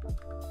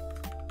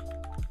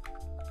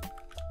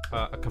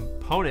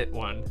component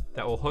one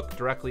that will hook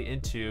directly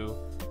into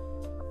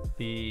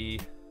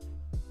the.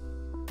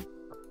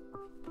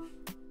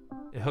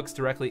 It hooks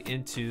directly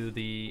into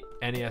the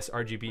NES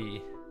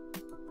RGB.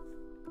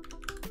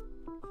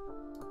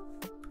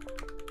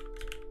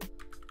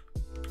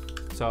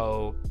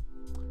 So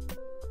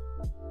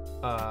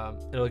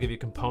it'll give you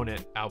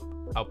component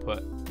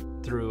output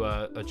through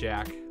a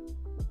jack.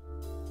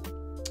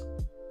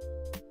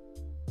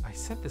 I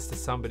sent this to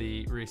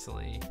somebody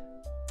recently.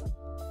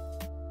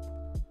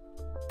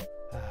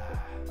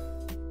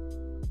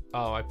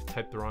 Oh, I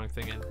typed the wrong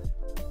thing in.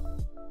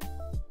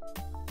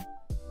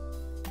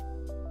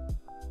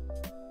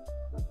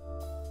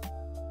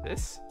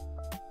 This?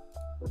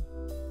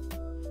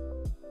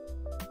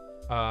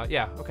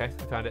 Yeah, okay,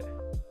 I found it.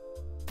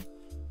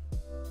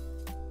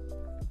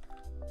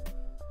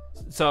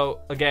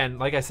 So again,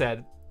 like I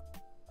said,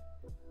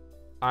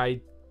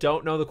 I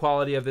don't know the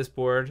quality of this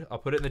board. I'll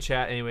put it in the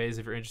chat anyways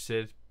if you're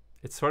interested.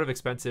 It's sort of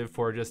expensive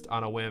for just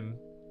on a whim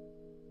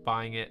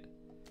buying it,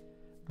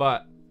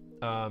 but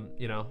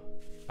you know,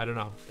 I don't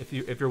know if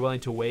you're willing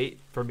to wait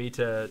for me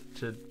to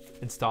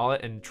install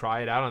it and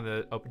try it out on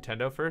the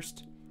OpenTendo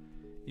first.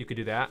 You could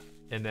do that,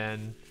 and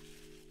then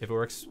if it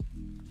works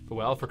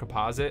well for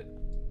composite,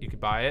 you could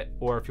buy it.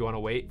 Or if you want to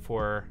wait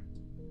for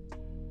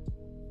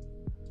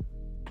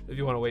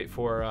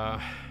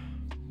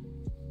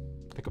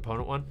the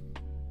component one,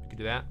 you could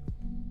do that.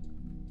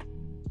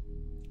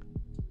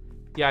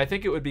 Yeah, I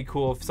think it would be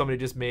cool if somebody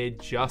just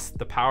made just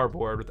the power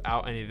board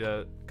without any of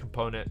the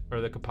component or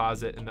the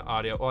composite and the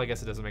audio. Well, I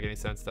guess it doesn't make any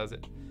sense, does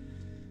it?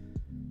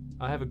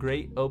 I have a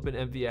great open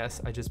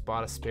MVS. I just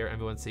bought a spare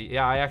MV1C.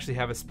 Yeah, I actually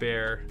have a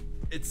spare.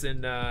 It's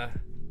in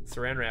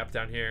saran wrap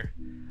down here.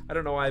 I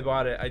don't know why I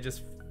bought it. I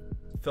just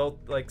felt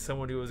like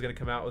someone who was going to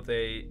come out with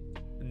a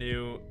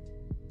new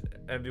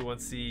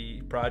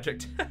MV1C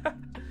project.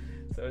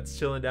 So it's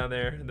chilling down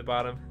there in the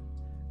bottom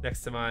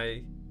next to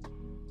my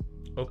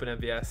open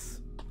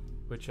MVS,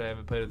 which I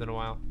haven't played with in a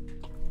while.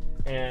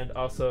 And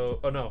also,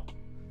 oh no,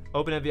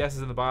 open MVS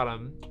is in the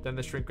bottom, then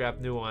the shrink wrap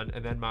new one,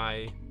 and then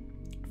my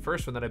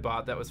first one that I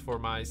bought that was for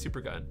my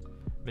super gun,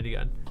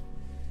 minigun.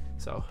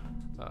 So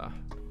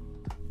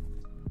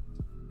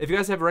if you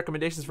guys have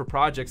recommendations for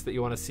projects that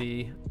you want to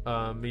see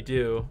me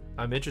do,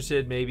 I'm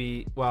interested.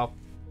 Maybe, well,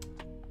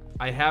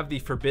 I have the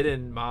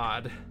forbidden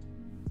mod.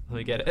 Let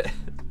me get it.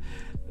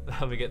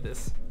 Let me get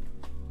this.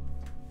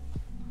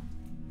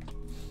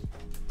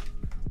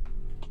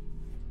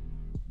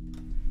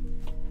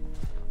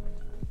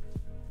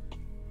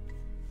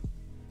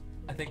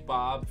 I think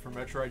Bob from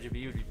Retro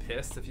RGB would be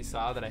pissed if he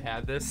saw that I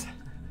had this.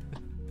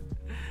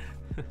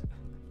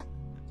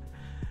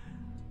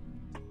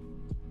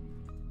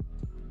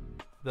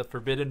 The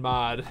forbidden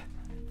mod.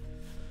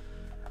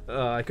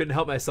 I couldn't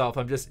help myself.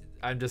 I'm just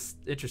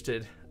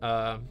interested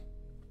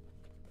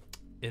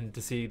in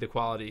to see the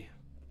quality.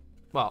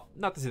 Well,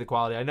 not to see the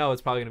quality. I know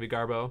it's probably gonna be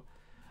Garbo,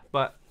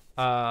 but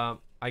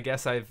I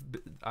guess I've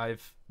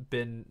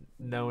been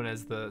known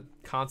as the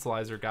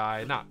consolizer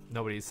guy. Not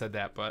nobody said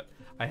that, but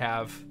I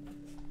have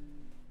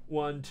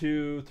 1,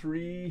 2,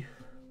 3,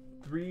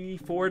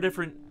 4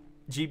 different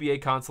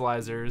GBA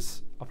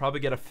consolizers. I'll probably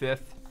get a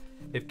 5th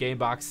if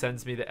Gamebox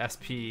sends me the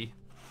SP,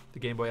 the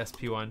Game Boy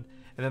SP one,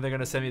 and then they're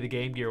gonna send me the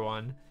Game Gear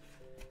one.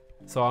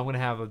 So I'm gonna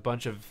have a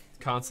bunch of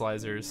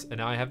consolizers, and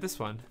now I have this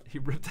one. He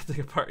ripped that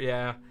thing apart.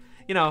 Yeah,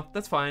 you know,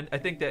 that's fine. I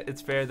think that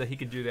it's fair that he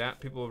can do that.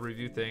 People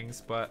review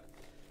things, but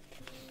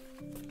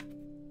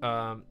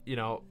you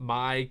know,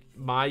 my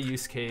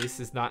use case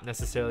is not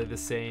necessarily the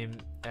same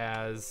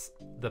as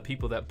the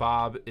people that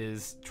Bob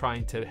is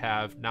trying to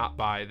have not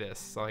buy this.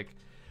 So, like,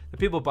 the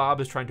people Bob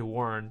is trying to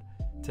warn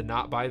to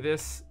not buy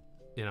this,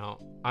 you know,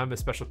 I'm a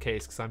special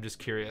case because I'm just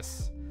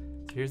curious.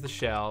 So here's the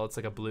shell. It's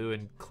like a blue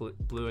and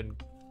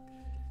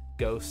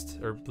ghost,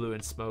 or blue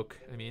and smoke,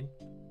 I mean.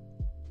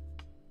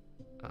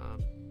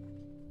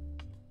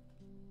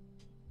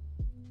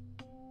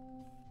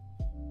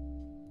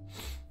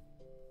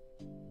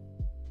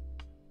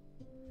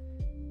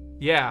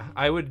 Yeah,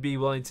 I would be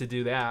willing to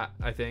do that,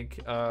 I think.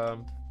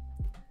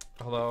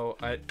 Although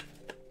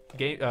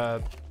Game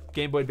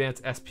Boy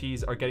Advance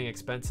SPs are getting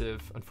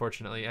expensive,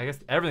 unfortunately. I guess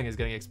everything is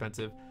getting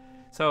expensive.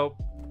 So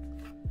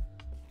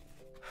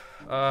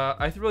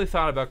I really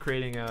thought about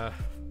creating a,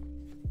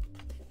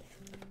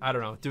 I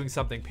don't know, doing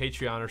something,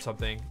 Patreon or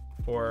something,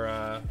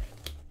 or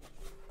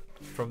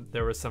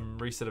there was some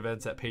recent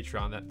events at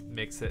Patreon that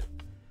makes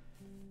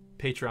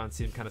Patreon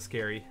seem kind of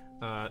scary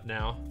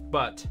now,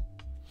 but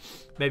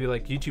maybe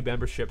like YouTube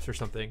memberships or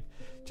something,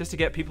 just to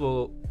get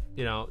people,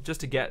 you know,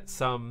 just to get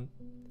some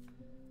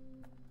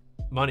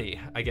money,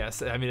 I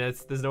guess. I mean,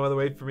 there's no other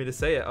way for me to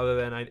say it other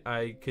than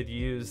I could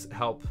use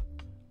help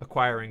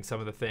acquiring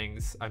some of the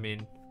things. I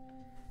mean,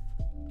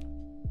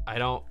 I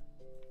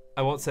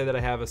won't say that I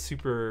have a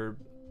super,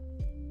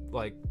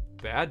 like,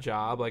 bad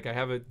job. Like, I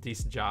have a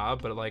decent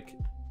job, but, like,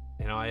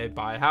 you know, I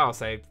buy a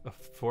house, I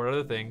afford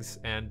other things,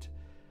 and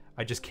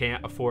I just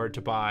can't afford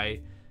to buy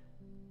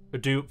or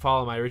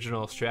follow my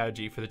original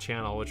strategy for the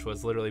channel, which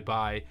was literally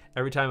buy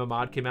every time a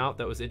mod came out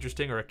that was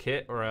interesting, or a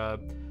kit, or a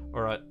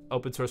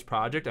open source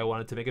project. I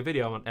wanted to make a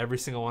video on every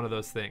single one of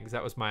those things.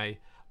 That was my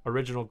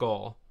original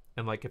goal.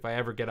 And, like, if I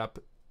ever get up,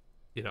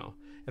 you know,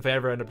 if I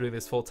ever end up doing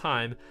this full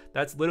time,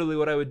 that's literally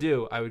what I would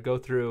do. I would go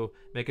through,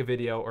 make a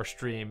video or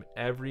stream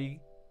every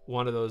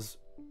one of those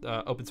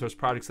open source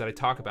projects that I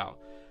talk about.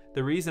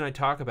 The reason I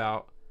talk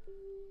about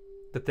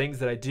the things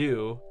that I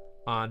do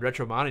on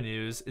Retro Modding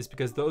News is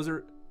because those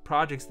are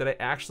projects that I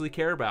actually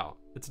care about.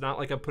 It's not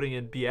like I'm putting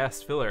in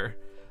BS filler.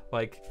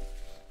 Like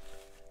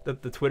the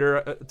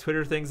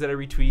Twitter things that I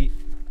retweet,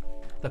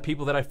 the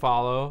people that I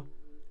follow,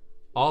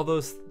 all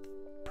those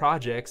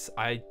projects,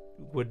 I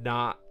would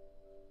not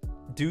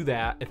do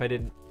that if I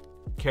didn't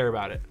care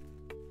about it,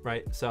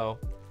 right? So,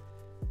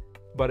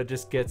 but it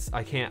just gets,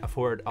 I can't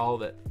afford all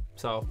of it.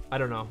 So I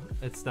don't know.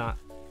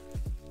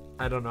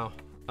 I don't know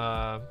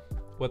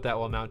what that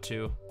will amount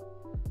to,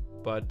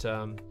 but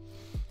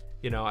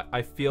you know,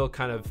 I feel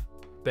kind of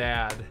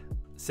bad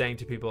saying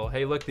to people,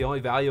 hey, look, the only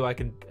value I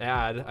can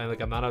add,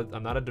 I'm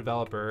not a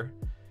developer,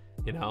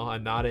 you know,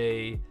 I'm not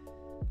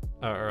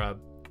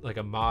like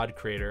a mod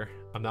creator.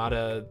 I'm not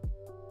a,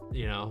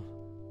 you know,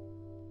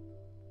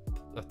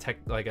 a tech,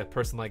 like a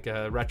person like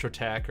a retro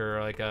tech,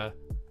 or like a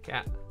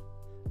cat.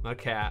 I'm not a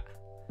cat.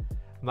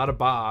 I'm not a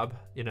Bob,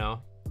 you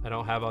know. I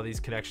don't have all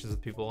these connections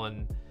with people,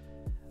 and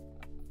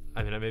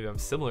I mean, maybe I'm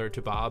similar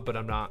to Bob, but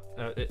I'm not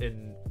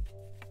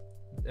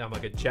I'm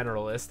like a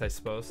generalist, I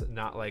suppose,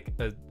 not like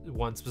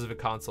one specific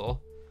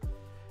console.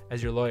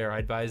 As your lawyer, I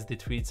advise the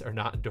tweets are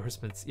not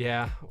endorsements.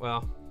 Yeah,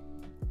 well,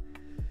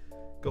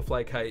 go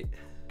fly a kite.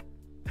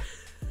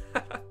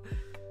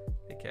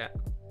 Hey, cat.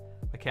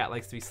 My cat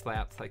likes to be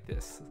slapped like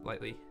this,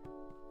 lightly.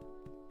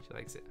 She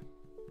likes it.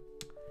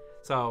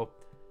 So,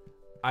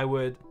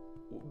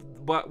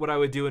 what I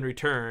would do in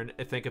return,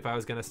 I think, if I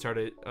was going to start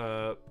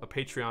a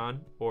Patreon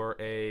or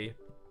a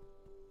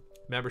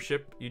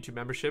membership, YouTube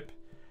membership,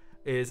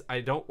 is I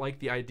don't like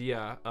the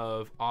idea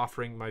of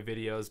offering my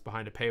videos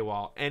behind a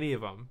paywall, any of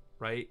them,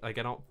 right? Like,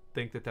 I don't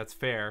think that that's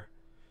fair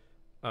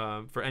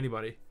for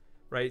anybody,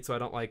 right? So I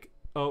don't like,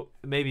 oh,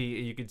 maybe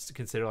you could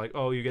consider like,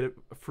 oh, you get it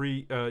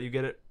free, you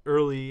get it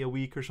early a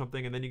week or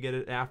something, and then you get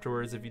it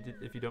afterwards if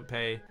you don't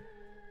pay.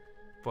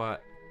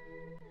 But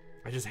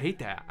I just hate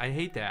that. I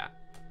hate that.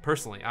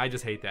 Personally, I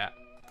just hate that.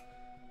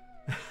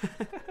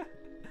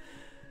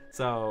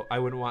 So I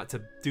wouldn't want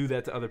to do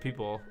that to other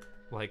people.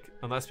 Like,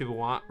 unless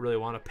people really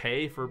want to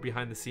pay for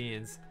behind the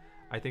scenes,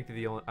 I think that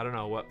I don't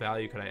know what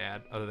value could I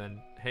add other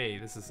than, hey,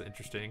 this is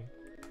interesting.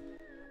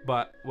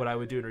 But what I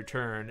would do in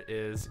return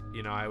is,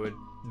 you know, I would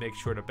make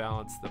sure to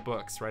balance the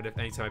books, right? If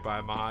anytime I buy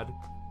a mod,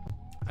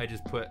 I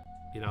just put,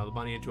 you know, the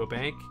money into a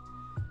bank,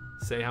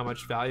 say how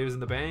much value is in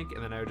the bank,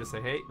 and then I would just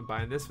say, hey, I'm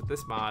buying this with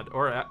this mod.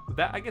 Or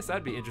that, I guess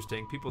that'd be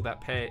interesting. People that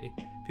pay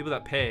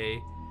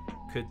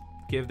could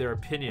give their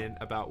opinion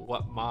about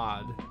what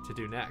mod to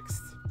do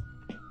next.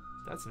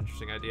 That's an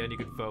interesting idea, and you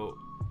could vote.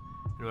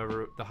 And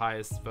whoever the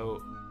highest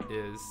vote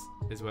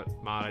is what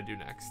mod I do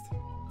next.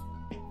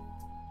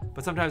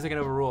 But sometimes I get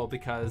overruled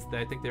because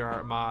I think there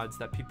are mods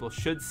that people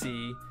should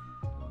see,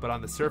 but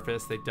on the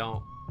surface they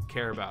don't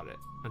care about it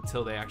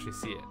until they actually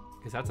see it,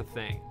 because that's a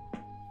thing.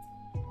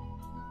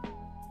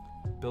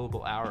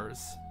 Billable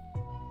hours.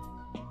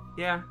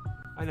 Yeah,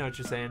 I know what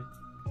you're saying.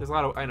 There's a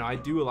lot of, I know I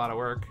do a lot of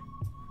work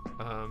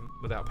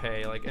without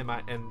pay, like and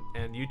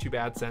YouTube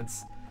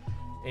AdSense,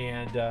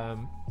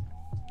 and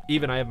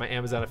even I have my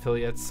Amazon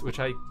affiliates, which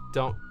I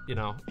don't, you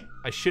know,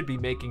 I should be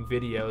making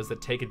videos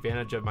that take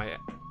advantage of my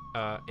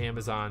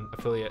Amazon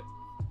affiliate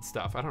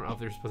stuff. I don't know if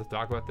they're supposed to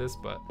talk about this,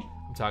 but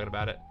I'm talking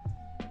about it.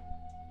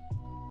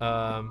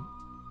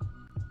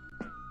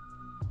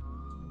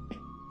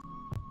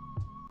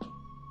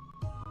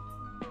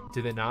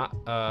 Do they not?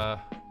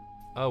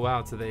 Oh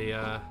wow, so they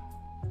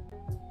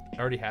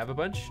already have a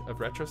bunch of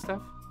retro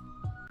stuff?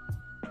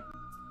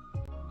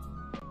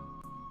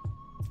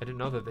 I didn't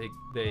know that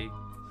they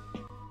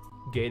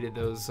gated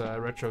those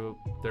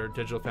their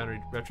Digital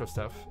Foundry retro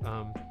stuff.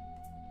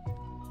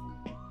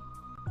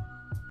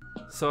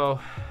 So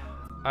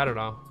I don't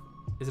know.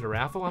 Is it a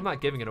raffle? I'm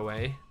not giving it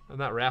away. I'm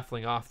not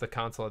raffling off the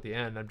console at the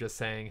end. I'm just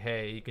saying,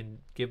 hey, you can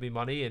give me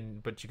money,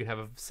 but you can have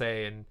a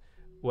say in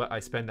what I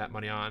spend that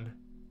money on,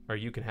 or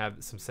you can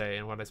have some say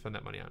in what I spend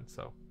that money on.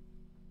 So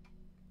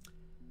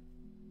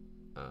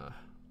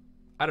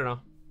I don't know.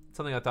 It's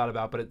something I thought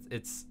about, but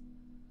it's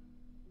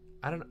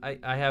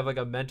I have like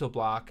a mental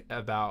block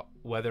about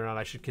whether or not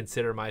I should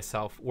consider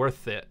myself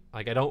worth it.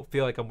 Like, I don't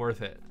feel like I'm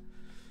worth it.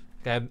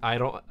 I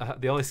don't.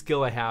 The only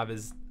skill I have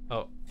is,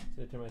 oh,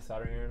 did I turn my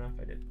soldering iron off?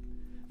 I did.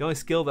 The only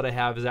skill that I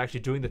have is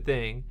actually doing the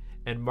thing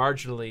and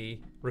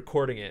marginally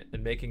recording it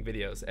and making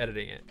videos,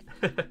 editing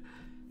it.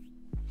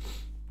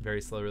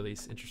 Very slow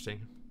release.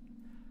 Interesting.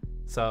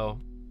 So,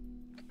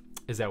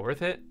 is that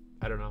worth it?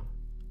 I don't know.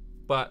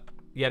 But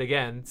yet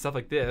again, stuff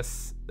like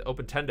this, the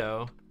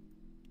OpenTendo,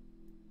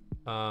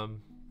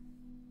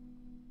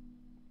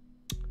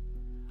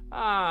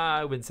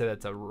 I wouldn't say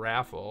that's a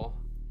raffle.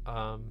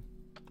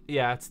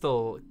 Yeah, it's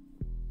still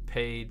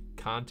paid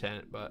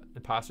content, but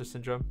imposter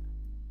syndrome.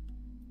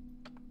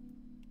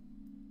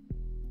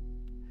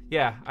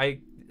 Yeah,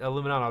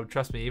 Illuminato,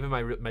 trust me, even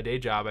my day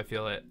job, I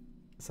feel it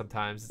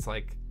sometimes. It's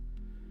like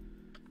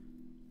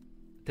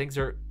things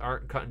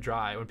aren't cut and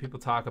dry when people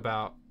talk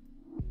about,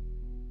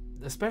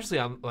 especially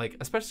on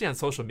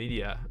social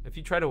media. If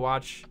you try to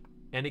watch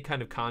any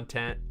kind of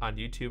content on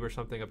YouTube or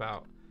something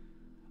about,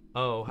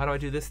 oh, how do I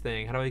do this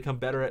thing? How do I become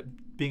better at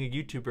being a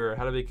YouTuber?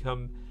 How do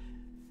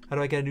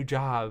I get a new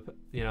job?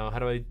 You know, how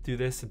do I do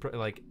this? And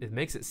like, it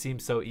makes it seem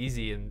so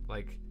easy, and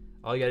like,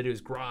 all you gotta do is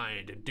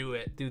grind and do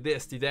it, do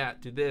this, do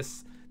that, do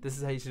this. This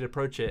is how you should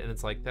approach it. And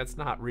it's like, that's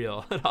not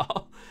real at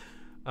all.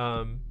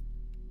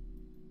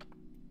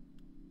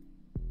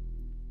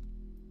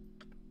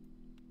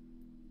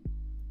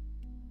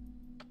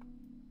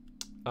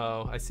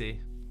 Oh, I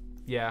see.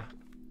 Yeah.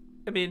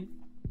 I mean,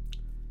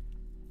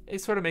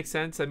 it sort of makes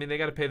sense. I mean, they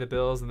got to pay the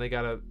bills and they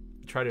got to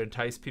try to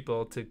entice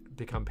people to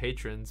become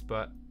patrons.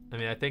 But I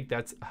mean, I think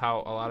that's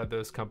how a lot of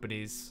those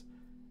companies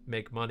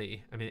make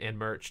money. I mean, and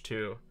merch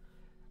too.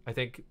 I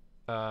think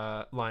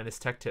Linus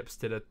Tech Tips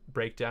did a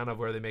breakdown of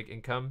where they make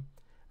income,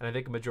 and I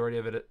think a majority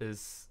of it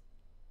is,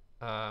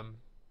 well,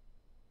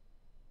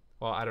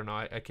 I don't know.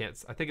 I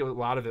can't. I think a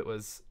lot of it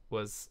was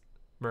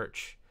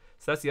merch.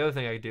 So that's the other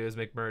thing I could do is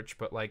make merch.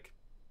 But like,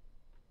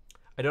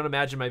 I don't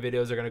imagine my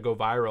videos are going to go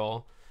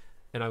viral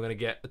and I'm going to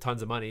get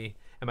tons of money.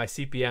 And my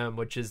CPM,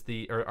 which is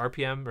or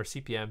RPM or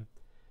CPM,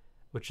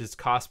 which is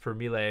cost per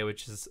melee,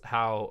 which is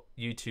how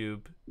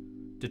YouTube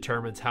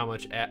determines how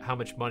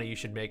much money you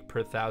should make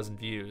per 1,000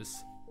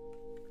 views.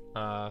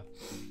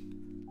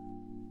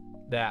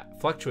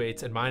 That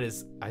fluctuates, and mine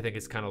is, I think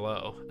it's kind of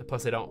low. And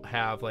plus I don't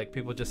have, like,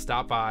 people just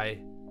stop by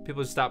my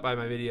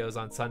videos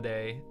on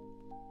Sunday,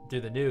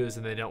 do the news,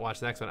 and they don't watch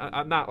the next one.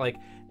 I'm not like,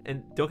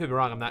 and don't get me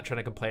wrong, I'm not trying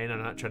to complain.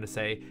 I'm not trying to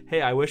say,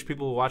 hey, I wish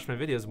people would watch my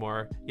videos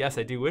more. Yes,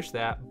 I do wish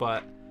that,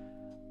 but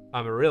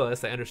I'm a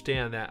realist. I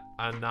understand that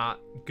I'm not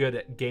good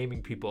at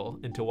gaming people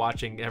into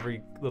watching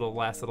every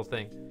last little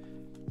thing.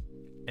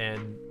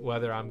 And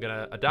whether I'm going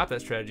to adopt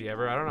that strategy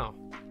ever, I don't know.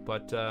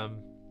 But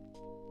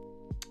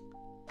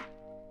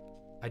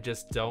I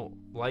just don't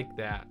like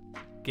that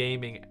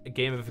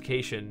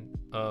gamification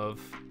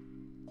of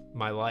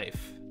my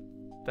life.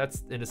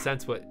 That's, in a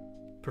sense, what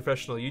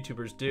professional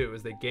YouTubers do,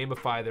 is they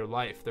gamify their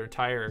life, their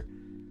entire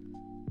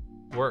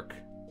work,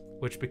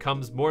 which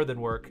becomes more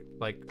than work.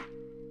 Like,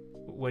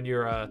 when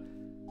you're a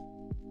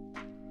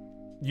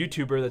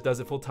YouTuber that does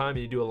it full time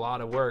and you do a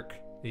lot of work,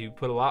 you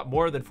put a lot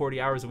more than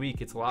 40 hours a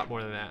week. It's a lot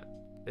more than that.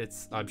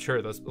 I'm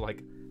sure those,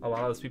 like, a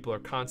lot of those people are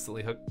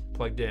constantly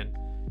plugged in,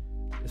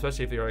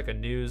 especially if you're like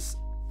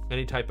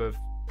any type of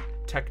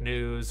tech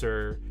news,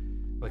 or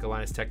like a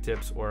Linus Tech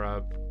Tips, or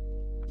a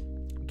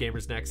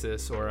Gamers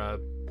Nexus, or a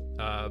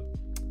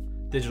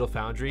Digital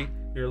Foundry.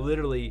 You're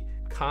literally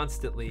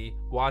constantly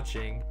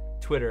watching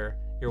Twitter.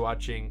 You're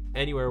watching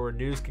anywhere where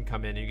news can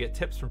come in, and you get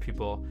tips from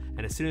people.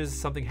 And as soon as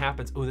something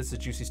happens, oh, this is a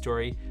juicy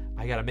story,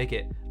 I gotta make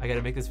it. I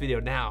gotta make this video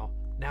now.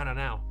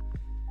 I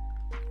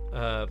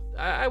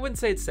wouldn't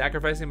say it's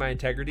sacrificing my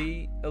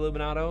integrity,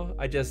 Illuminato.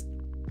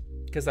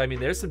 Because I mean,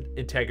 there's some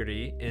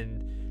integrity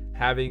in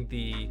having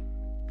the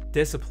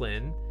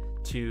discipline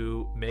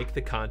to make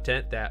the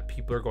content that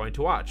people are going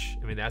to watch.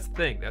 I mean, that's the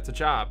thing. That's a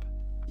job.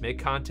 Make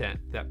content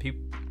that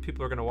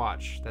people are going to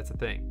watch. That's a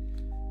thing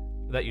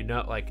that, you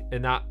know, like,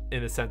 and not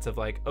in the sense of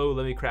like, oh,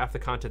 let me craft the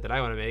content that I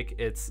want to make.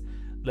 It's,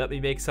 let me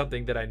make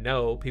something that I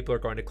know people are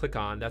going to click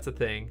on. That's a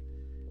thing,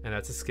 and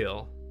that's a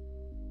skill.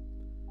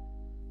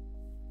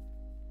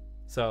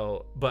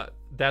 So, but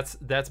that's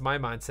my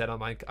mindset. I'm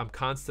like, I'm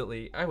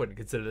constantly, I wouldn't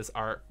consider this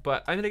art,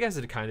 but I mean, I guess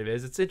it kind of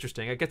is. It's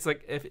interesting. I guess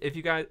like if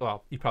you guys,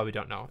 well, you probably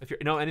don't know. If you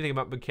know anything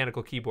about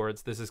mechanical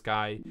keyboards, there's this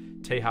guy,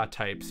 Teha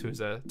Types,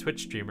 who's a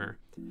Twitch streamer,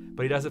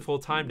 but he does it full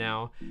time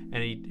now.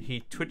 And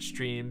he Twitch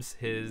streams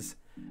his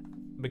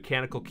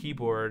mechanical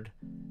keyboard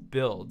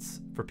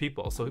builds for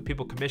people. So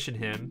people commission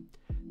him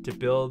to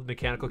build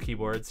mechanical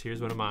keyboards.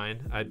 Here's one of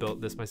mine. I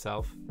built this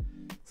myself.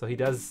 So he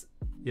does,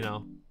 you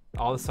know,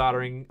 all the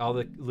soldering, all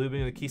the lubing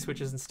of the key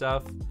switches and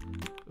stuff.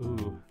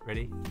 Ooh,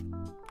 ready?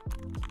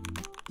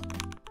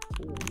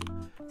 Ooh.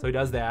 So he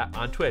does that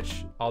on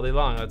Twitch all day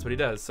long. That's what he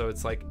does. So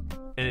it's like,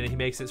 and then he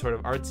makes it sort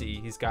of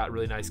artsy. He's got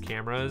really nice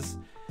cameras.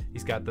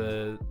 He's got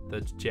the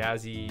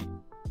jazzy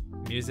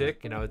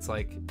music. You know, it's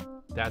like,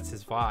 that's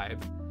his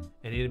vibe.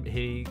 And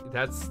he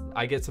that's,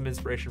 I get some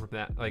inspiration from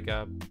that. Like,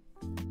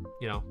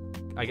 you know,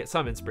 I get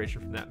some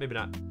inspiration from that. Maybe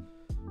not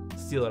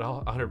steal it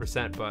all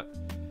 100%, but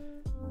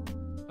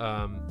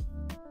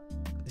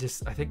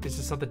just, I think there's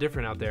just something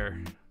different out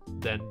there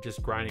than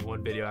just grinding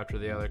one video after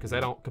the other, because I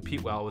don't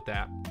compete well with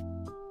that.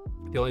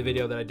 The only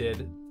video that I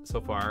did so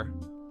far,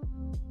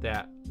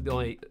 the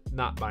only,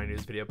 not my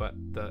news video, but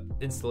the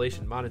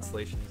installation, mod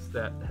installations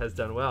that has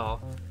done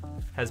well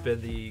has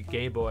been the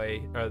Game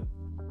Boy, or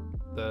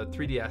the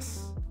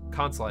 3DS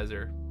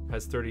consolizer,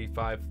 has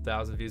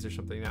 35,000 views or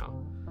something now.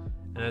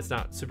 And it's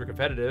not super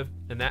competitive.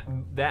 And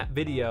that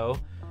video,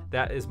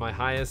 that is my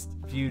highest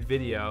viewed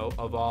video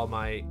of all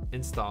my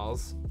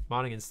installs,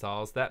 modding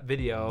installs. That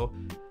video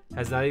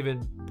has not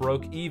even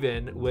broke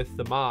even with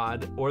the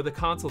mod or the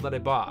console that I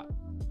bought.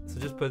 So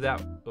just put it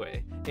that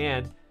way.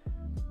 And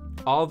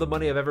all the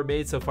money I've ever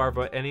made so far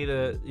for any of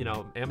the, you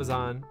know,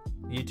 Amazon,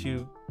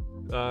 YouTube,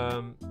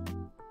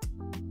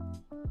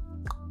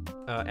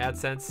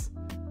 AdSense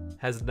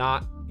has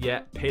not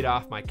yet paid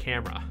off my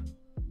camera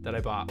that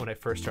I bought when I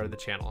first started the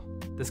channel.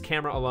 This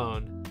camera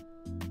alone,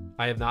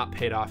 I have not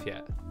paid off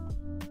yet.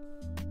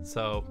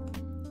 So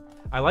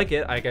I like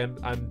it.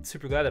 I'm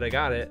super glad that I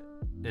got it,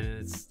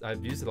 and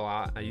I've used it a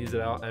lot. I use it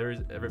out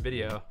every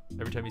video.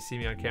 Every time you see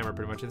me on camera,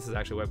 pretty much. This is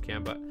actually a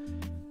webcam, but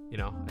you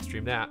know, I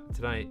streamed that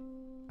tonight.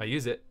 I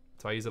use it,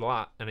 so I use it a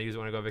lot, and I use it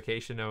when I go on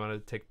vacation. I want to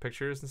take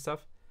pictures and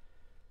stuff.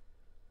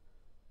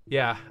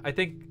 Yeah, I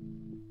think.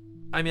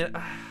 I mean,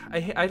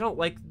 I don't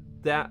like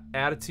that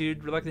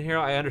attitude, Reluctant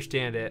Hero. I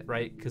understand it,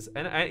 right? Because,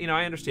 and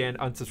I understand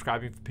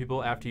unsubscribing from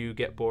people after you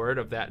get bored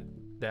of that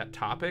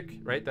topic,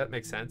 right? That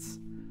makes sense.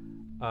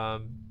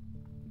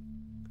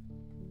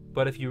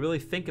 But if you really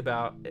think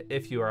about,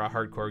 if you are a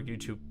hardcore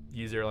YouTube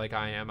user like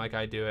I am, like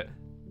I do it,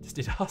 just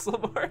need to hustle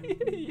more.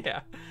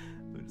 Yeah,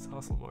 just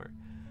hustle more.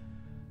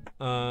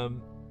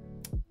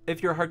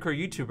 If you're a hardcore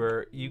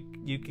YouTuber,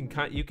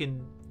 you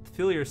can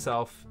feel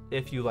yourself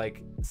if you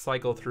like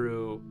cycle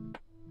through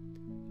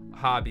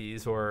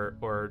hobbies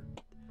or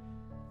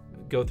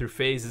go through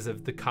phases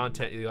of the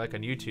content you like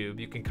on YouTube.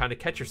 You can kind of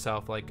catch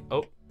yourself like,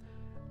 oh,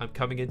 I'm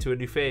coming into a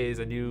new phase,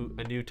 a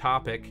new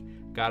topic.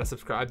 Gotta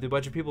subscribe to a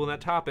bunch of people in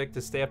that topic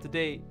to stay up to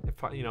date.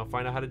 You know,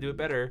 find out how to do it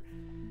better.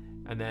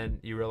 And then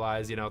you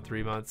realize, you know,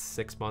 3 months,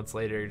 6 months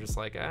later, you're just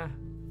like,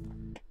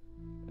 and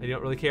you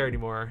don't really care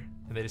anymore,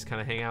 and they just kind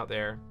of hang out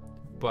there.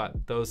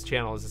 But those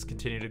channels just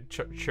continue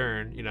to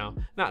churn. You know,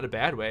 not in a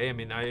bad way. I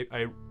mean,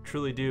 I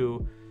truly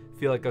do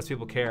feel like those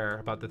people care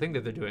about the thing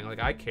that they're doing.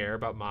 Like, I care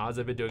about mods.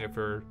 I've been doing it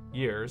for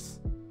years.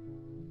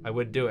 I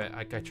wouldn't do it.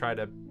 I try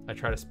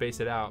to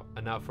space it out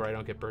enough where I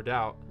don't get burned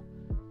out,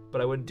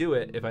 but I wouldn't do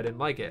it if I didn't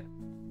like it.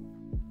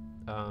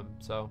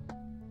 So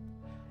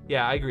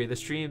yeah, I agree. The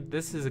stream,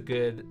 this is a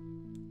good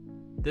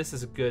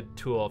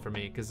tool for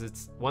me, because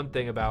it's one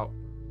thing about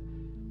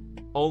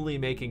only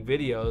making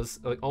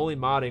videos, like only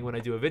modding when I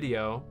do a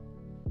video,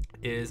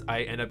 is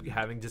I end up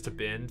having just a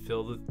bin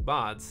filled with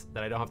mods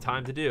that I don't have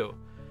time to do.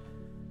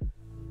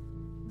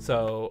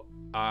 So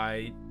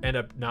I end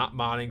up not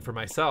modding for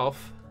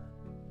myself.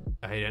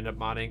 I end up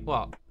modding,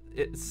 well,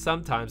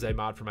 sometimes I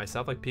mod for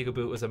myself. Like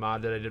Peekaboot was a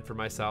mod that I did for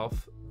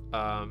myself.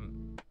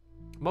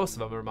 Most of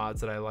them are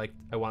mods that I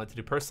wanted to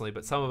do personally,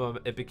 but some of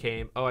them it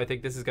became, oh, I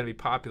think this is going to be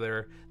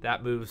popular.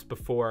 That moves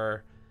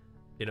before,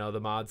 you know, the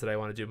mods that I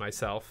want to do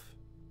myself.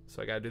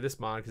 So I got to do this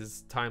mod because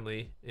it's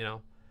timely, you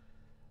know.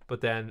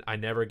 But then I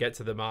never get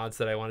to the mods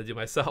that I want to do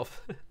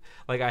myself.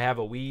 Like I have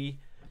a Wii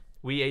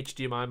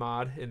HDMI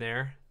mod in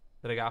there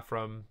that I got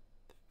from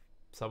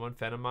someone,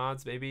 Phenom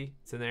Mods maybe.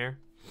 It's in there.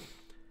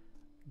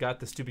 Got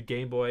the stupid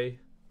Game Boy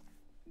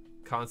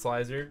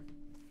consolizer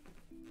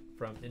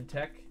from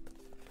Intech.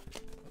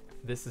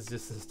 This is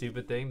just a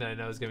stupid thing that I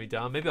know is going to be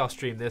dumb. Maybe I'll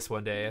stream this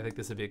one day. I think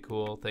this would be a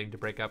cool thing to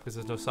break up because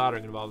there's no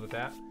soldering involved with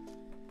that.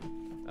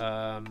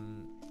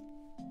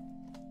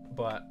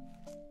 But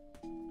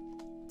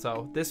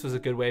so this was a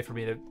good way for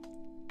me to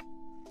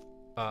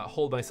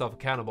hold myself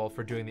accountable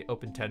for doing the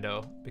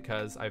OpenTendo,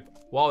 because I've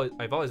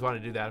always wanted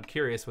to do that. I'm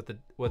curious what the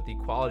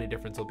quality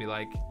difference will be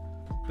like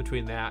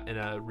between that and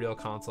a original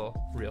console.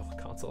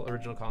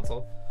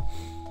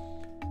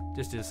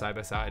 Just do a side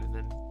by side and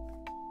then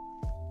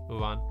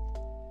move on.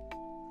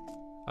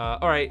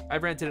 All right,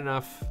 I've ranted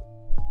enough.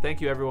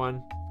 Thank you,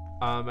 everyone.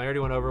 I already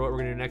went over what we're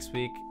gonna do next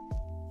week.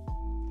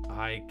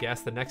 I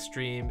guess the next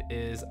stream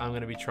is I'm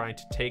gonna be trying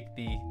to take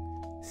the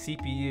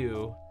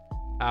CPU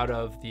out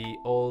of the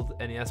old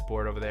NES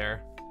board over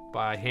there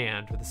by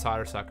hand with the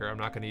solder sucker. I'm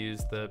not gonna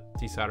use the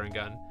desoldering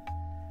gun.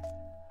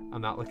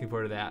 I'm not looking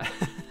forward to that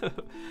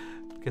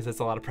because it's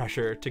a lot of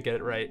pressure to get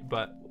it right,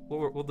 but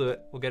we'll do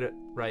it. We'll get it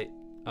right.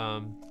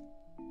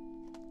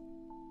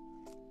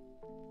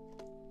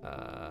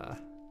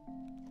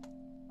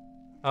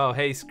 Oh,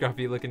 hey,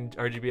 Scruffy looking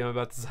RGB. I'm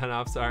about to sign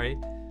off. Sorry.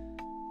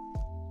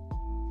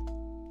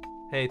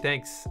 Hey,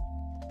 thanks.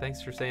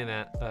 Thanks for saying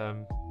that. I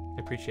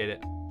appreciate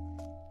it.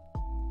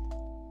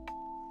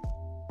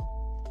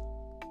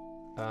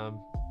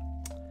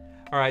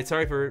 All right.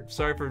 Sorry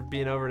for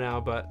being over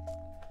now, but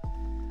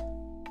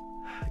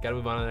I gotta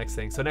move on to the next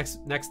thing. So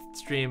next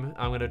stream,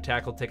 I'm gonna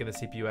tackle taking the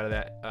CPU out of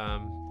that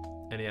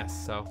NES.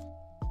 So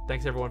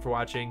thanks everyone for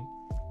watching.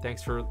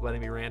 Thanks for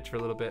letting me rant for a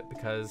little bit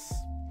because,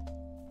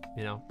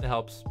 you know, it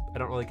helps. I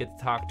don't really get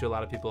to talk to a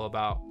lot of people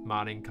about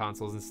modding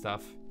consoles and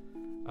stuff.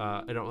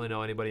 I don't really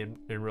know anybody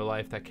in real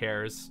life that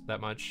cares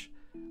that much.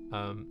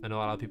 I know a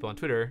lot of people on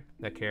Twitter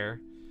that care,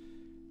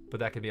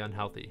 but that can be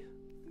unhealthy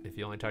if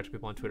you only talk to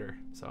people on Twitter.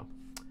 So,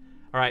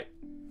 all right.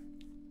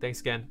 Thanks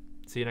again.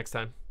 See you next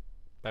time.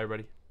 Bye,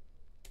 everybody.